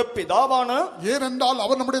അവൻ നമ്മുടെ പിതാവാണ്. ஏனென்றால்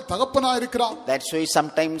அவர் நம்முடைய தகப்பனாயிருக்கிறார். That's why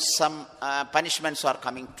sometimes some punishments are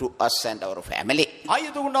coming to us and our family.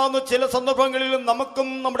 ആയതുകൊണ്ടാണ് ചില സന്ദർഭങ്ങളിൽ നമുക്കും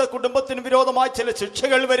നമ്മുടെ കുടുംബത്തിന് വിരോധമായി ചില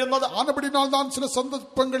ശിക്ഷകൾ വരുന്നത്. ആനപടിനാൽ தான் சில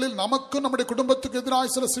சந்தர்ப்பங்களில் நமக்கும் நம்முடைய குடும்பத்துக்கு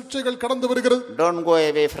எதிராக சில சிக்ஷைகள் கடந்து வருகிறது. Don't go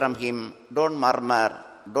away from him. Don't murmur.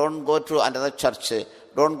 Don't go to another church.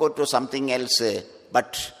 Don't go to something else.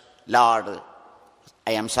 But Lord,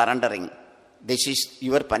 I am surrendering. This is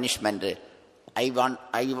your punishment. I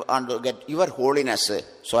want to get your holiness,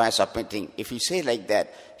 so I am submitting. If you say like that,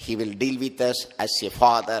 he will deal with us as a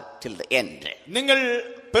father till the end. നിങ്ങൾ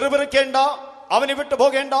പെറുപെറുക്കേണ്ട, അവനെ വിട്ടു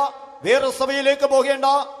പോകേണ്ട, വേറെ സഭയിലേക്ക് പോകേണ്ട.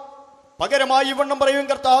 പകരമായി വണ്ണം പറയും,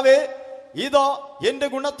 കർത്താവേ, ഇതാ എന്റെ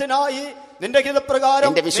ഗുണത്തിനായി നിന്റെ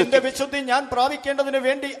ഹിതപ്രകാരം നിന്റെ വിശുദ്ധി ഞാൻ പ്രാപിക്കേണ്ടതിന്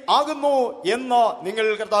വേണ്ടി ആകുന്നു എന്ന് നിങ്ങൾ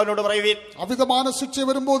കർത്താവിനോട് പറയുവീൻ. അവിധமான ശിക്ഷ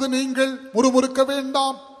വരുമ്പോൾ നിങ്ങൾ മുറുമുറുക്ക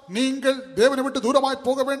വേണ്ടാം. நீங்கள் தேவனை விட்டு தூரமாய்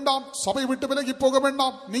போக வேண்டாம். சபை விட்டு விலகி போக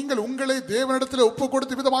வேண்டாம். நீங்கள் உங்களை தேவனிடத்தில் ஒப்பு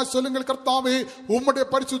கொடுத்து விதமாய் சொல்லுங்கள், கர்த்தாவே, உம்முடைய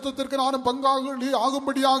பரிசுத்தத்திற்கு நானும் பங்காளி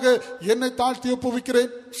ஆகும்படியாக என்னை தாழ்த்தி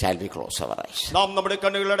ஒப்புவிக்கிறேன். Shall we close our eyes? நாம் நம்முடைய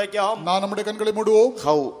கண்களை அடைക്കാം. நாம் நம்முடைய கண்களை மூடுவோம்.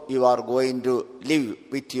 How you are going to live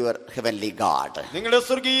with your heavenly God? നിങ്ങളുടെ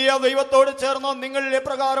സ്വർഗീയ ദൈവത്തോട് ചേർന്ന് നിങ്ങൾ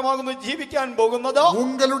എപ്രകാരമാകുന്നു ജീവിക്കാൻ പോകുന്നത്?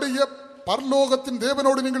 உங்களுடைய பரலோகத்தின்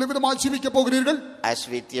தேவனோடு நீங்கள் விதமாய் ஜீவிக்க போகிறீர்கள். As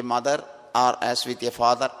with your mother, or as with your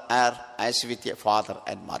father, or as with your father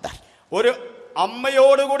and mother. ഒരു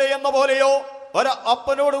അമ്മയോടുകൂടെ എന്ന പോലെയോ ഒരു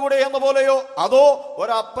അപ്പനോടുകൂടെ എന്ന പോലെയോ അതോ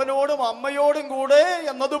ഒരു അപ്പനോടും അമ്മയോടും കൂടെ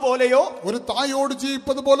എന്നതുപോലെയോ ഒരു തായോട്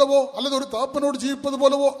ജീവിപ്പത് പോലവോ அல்லது ഒരു തകപ്പനോട് ജീവിപ്പത്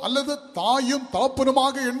പോലവോ அல்லது തായും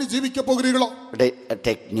തകപ്പനുமாக എണ്ണി ജീവിക്ക പോകുകീர்களോ?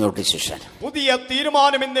 Take new decision. പുതിയ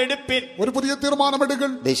തീരുമാനം ഇന്ന് എടുപ്പിൻ. ഒരു പുതിയ തീരുമാനം എടുക്കുക.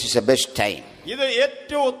 This is the best time. ഇത്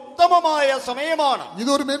ഏറ്റവും ഉത്തമമായ സമയമാണ്.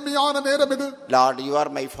 ഇതൊരു മേന്മயான നേരം ഇത്. Lord, you are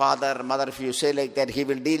my father, mother. If you say like that, he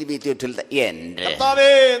will deal with you till the end. കർത്താവേ,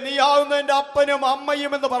 നീ ആകുന്ന എന്റെ അപ്പനും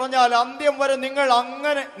അമ്മയും എന്ന് പറഞ്ഞാൽ അന്ത്യം വരെ നിങ്ങൾ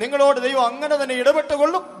അങ്ങനെ നിങ്ങളോട് ദൈവം അങ്ങനെ തന്നെ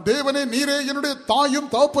ഇടപെട്ടുകൊള്ളും. தேவனே, நீரே என்னுடைய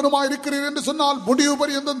தாயும் தகப்பனுமாய் இருக்கிறீர் என்று சொன்னால் முடிவு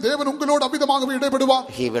பரியந்தம் தேவன் உங்களோடு அபிதமாகவே இடைபடுவார்.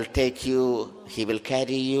 He will take you, he will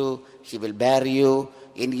carry you, he will bear you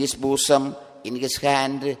in his bosom, in his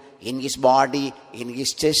hand, in his body, in his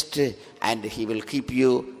chest, and he will keep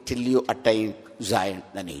you till you attain Zion,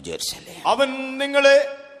 the New Jerusalem. അവൻ നിങ്ങളെ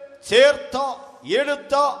ചേർത്ത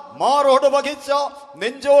എടുത്ത മാറോട് വഹിച്ച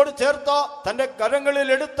നെഞ്ചോട് ചേർത്ത തന്റെ കരങ്ങളിൽ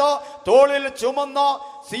എടുത്ത തോളിൽ ചുമന്ന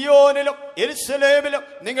സിയോനിലും യെരുശലേമിലും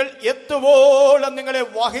നിങ്ങൾ എത്തുവോളം നിങ്ങളെ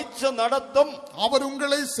വഹിച്ച് നടത്തും. അവർ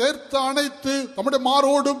உங்களை சேர்த்து அணைத்து தம்முடைய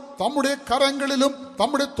மாரோடும் தம்முடைய கரங்களிலும்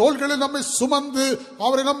தம்முடைய தோள்களில் நம்மை சுமந்து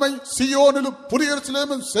அவரை நம்மை சியோனிலும் புதிய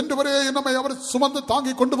எருசலேமிலும் சென்று வரை நம்மை அவர் சுமந்து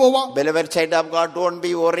தாங்கி கொண்டு போவார். Beloved child of God, don't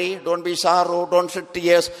be worried, don't be sorrow, don't shed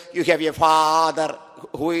tears. You have a father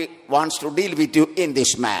who wants to deal with you in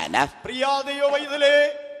this manner. പ്രിയാദയോ വൈതലേ,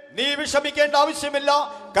 നീ വിഷമിക്കേണ്ട ആവശ്യമില്ല,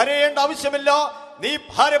 കരയേണ്ട ആവശ്യമില്ല, നീ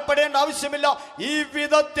ഭാരപ്പെടേണ്ട ആവശ്യമില്ല. ഈ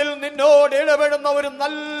വിധത്തിൽ നിന്നോട് ഇടപെടുന്ന ഒരു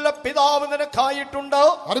നല്ല പിതാവ് നിനക്കായിട്ടുണ്ട്.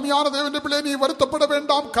 அருமையான தேவனுடைய பிள்ளை, நீ வருத்தப்பட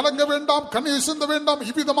வேண்டாம், கலங்க வேண்டாம், கண்ணீர் சிந்த வேண்டாம்.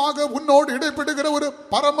 இவ்விதமாக உன்னோடு இடைப்படுகிற ஒரு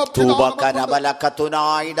பரம பிதா.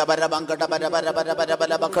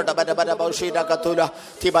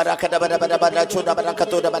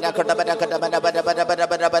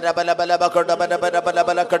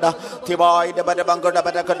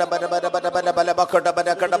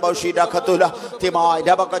 Timai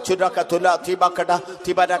dabakachura katula tibakada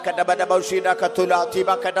tibarakada badabaushina katula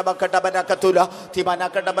tibakada bakada badakatula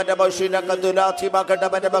tibanakada badabaushina katula tibakada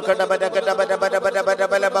badabakada badakada badabada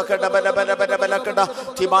badabada badabada badakada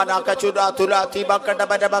timanakachura tula tibakada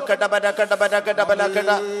badabakada badakada badakada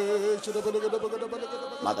badakada.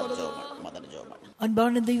 Mother Joma.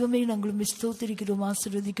 அன்பான தெய்வமே, நாங்கள் ஸ்தோத்திரிக்கிறோம்.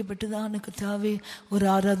 ஆசீர்வதிக்கப்பட்டதான கர்த்தாவே, ஒரு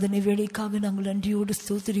ஆராதனை வேலைக்காக நாங்கள் நன்றியோடு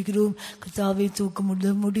ஸ்தோத்திரிக்கிறோம். கர்த்தாவே, தூக்கம்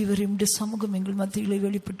முடிவரை சமூகம் எங்கள் மத்தியிலே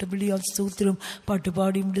வெளிப்பட்டபடியால் ஸ்தோத்திரம். பாட்டு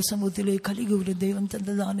பாடி சமூகத்திலே கலிகூற தேவன்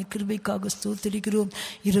தந்ததான கிருபைக்காக ஸ்தோத்திரிக்கிறோம்.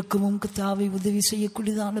 இரக்கமும் கர்த்தாவே உதவி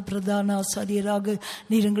செய்யக்கூடியதான பிரதான ஆசாரியராக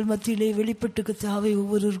நீர் எங்கள் மத்தியிலே வெளிப்பட்டு கர்த்தாவே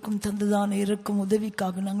ஒவ்வொருவருக்கும் தந்ததான இரக்கம்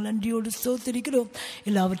உதவிக்காக நாங்கள் நன்றியோடு ஸ்தோத்திரிக்கிறோம்.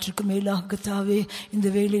 எல்லாவற்றுக்கும் மேலாக கர்த்தாவே, இந்த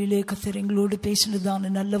வேளையிலே கர்த்தர் எங்களோடு பேசினதான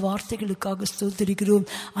நல்ல வார்த்தைகளுக்காக ஸ்தோத்திரிக்கிறோம்.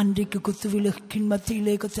 அன்றைக்கு குத்துவிளக்கின்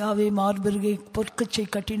மத்தியிலே கர்த்தாவே மார்பருகே பொற்கச்சை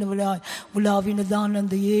கட்டினவளாய் உலாவினதான்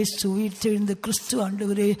அந்த இயேசு உயிர்த்தெழுந்த கிறிஸ்து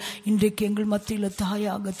ஆண்டவரே, இன்றைக்கு எங்கள் மத்தியில்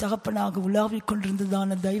தாயாக தகப்பனாக உலாவிக்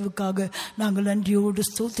கொண்டிருந்ததான தயவுக்காக நாங்கள் நன்றியோடு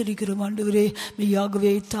ஸ்தோத்திரிக்கிறோம். ஆண்டவரே,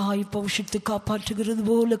 மெய்யாகவே தாய் பௌஷித்து காப்பாற்றுகிறது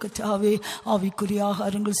போல கர்த்தாவே ஆவிக்குரிய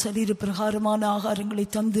ஆகாரங்கள் சரீர பிரகாரமான ஆகாரங்களை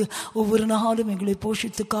தந்து ஒவ்வொரு நாளும் எங்களை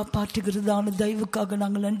போஷித்து காப்பாற்றுகிறதான தயவுக்காக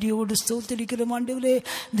நாங்கள் நன்றியோடு ஸ்தோத்திரிக்கிறோம். ஆண்டவரே,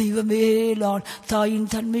 தெய்வமே, தாயின்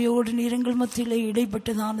தன்மையோடு நீர் எங்கள் மத்தியிலே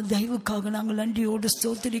இடைப்பட்டதான தயவுக்காக நாங்கள் நன்றியோடு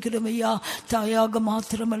ஸ்தோத்திரிக்கிறோம். ஐயா, தாயாக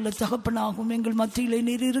மாத்திரமல்ல தகப்பனாகவும் எங்கள் மத்தியிலே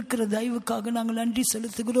நீர் இருக்கிற தயவுக்காக நாங்கள் நன்றி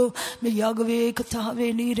செலுத்துகிறோம். மெய்யாகவே கர்த்தாவே,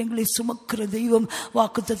 நீர் எங்களை சுமக்கிற தெய்வம்.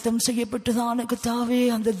 வாக்குத்தத்தம் செய்யப்பட்டதான கர்த்தாவே,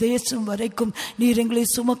 அந்த தேசம் வரைக்கும் நீர் எங்களை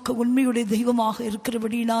சுமக்க உண்மையுடைய தெய்வமாக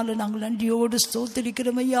இருக்கிறபடினால நாங்கள் நன்றியோடு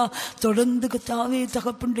ஸ்தோத்திரிக்கிறோம். ஐயா, தொடர்ந்து கர்த்தாவே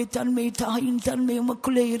தகப்பனுடைய தன்மை தாயின் தன்மை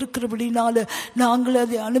உமக்குள்ளே இருக்கிறபடினால நாங்கள்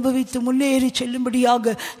அதை அனுபவித்து முன்னேறி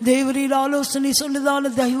செல்லும்படியாக தேவரீர் ஆலோசனை சொன்னதான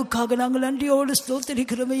தயவுக்காக நாங்கள் நன்றியோடு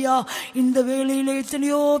ஸ்தோத்திரிக்கிறோம். ஐயா, இந்த வேளையிலே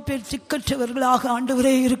எத்தனையோ பேர் திக்கற்றவர்களாக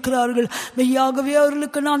ஆண்டவரே இருக்கிறார்கள். மெய்யாகவே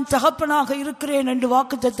அவர்களுக்கு நான் தகப்பனாக இருக்கிறேன் என்று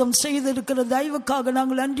வாக்குத்தத்தம் செய்திருக்கிற தயவுக்காக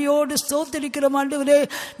நாங்கள் நன்றியோடு ஸ்தோத்திரிக்கிறோம். ஆண்டவரே,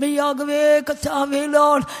 மெய்யாகவே கர்த்தாவே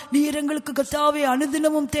நீர் எங்களுக்கு கர்த்தாவே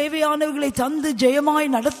அனுதினமும் தேவையானவர்களை தந்து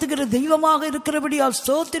ஜெயமாய் நடத்துகிற தெய்வமாக இருக்கிறபடியால்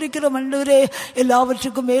ஸ்தோத்திரிக்கிறோம். ஆண்டவரே,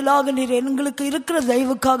 எல்லாவற்றுக்கும் மேலாக நீர் எங்களுக்கு இருக்கிற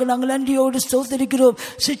தயவுக்காக நாங்கள் நன்றியோடு ஸ்தோத்திரிக்கிறோம்.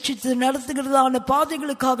 சிட்சித்து நடத்துகிறதான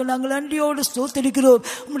பாதைகளுக்காக நாங்கள் நன்றியோடு ஸ்தோத்திரிக்கிறோம்.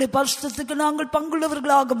 உம்முடைய பரிசுத்தத்துக்கு நாங்கள்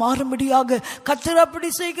பங்குள்ளவர்களாக மாறும்படியாக கர்த்தர் அப்படி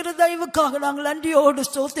செய்கிற தயவுக்காக நாங்கள் நன்றியோடு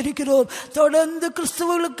ஸ்தோத்திரிக்கிறோம். தொடர்ந்து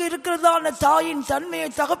கிறிஸ்துவர்களுக்கு இருக்கிறதான தாயின் தன்மையை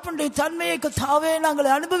தகப்பனுடைய தன்மையை கர்த்தாவே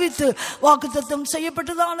நாங்கள் அனுபவித்து வாக்குத்தத்தம்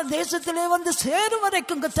செய்யப்பட்டதான தேசத்திலே வந்து சேரும்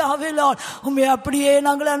வரைக்கும் கர்த்தாவே உம்மை அப்படியே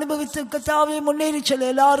நாங்கள் அனுபவித்து கர்த்தாவே முன்னேறி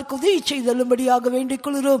செல்ல எல்லாருக்கும் உதவி செய்தல்லும்படியாக வேண்டிக்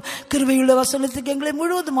கொள்கிறோம். கிருபையுள்ள வசனத்துக்கு எங்களை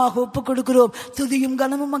முழுவதுமாக ஒப்புக் கொடுக்கிறோம். துதியும்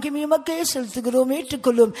கனமும் மகிமையும் மக்கே செலுத்துகிறோம்.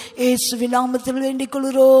 ஏற்றுக்கொள்ளும் இயேசுவின் நாமத்தில் வேண்டிக்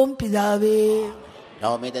கொள்கிறோம் பிதாவே.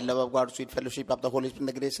 Now may the love of God, sweet fellowship of the Holy Spirit,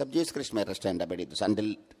 and the grace of Jesus Christ may rest and abide with us until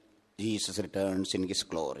Jesus returns in His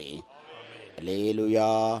glory.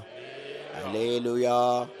 Hallelujah. Hallelujah.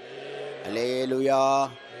 Hallelujah.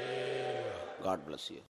 God bless you.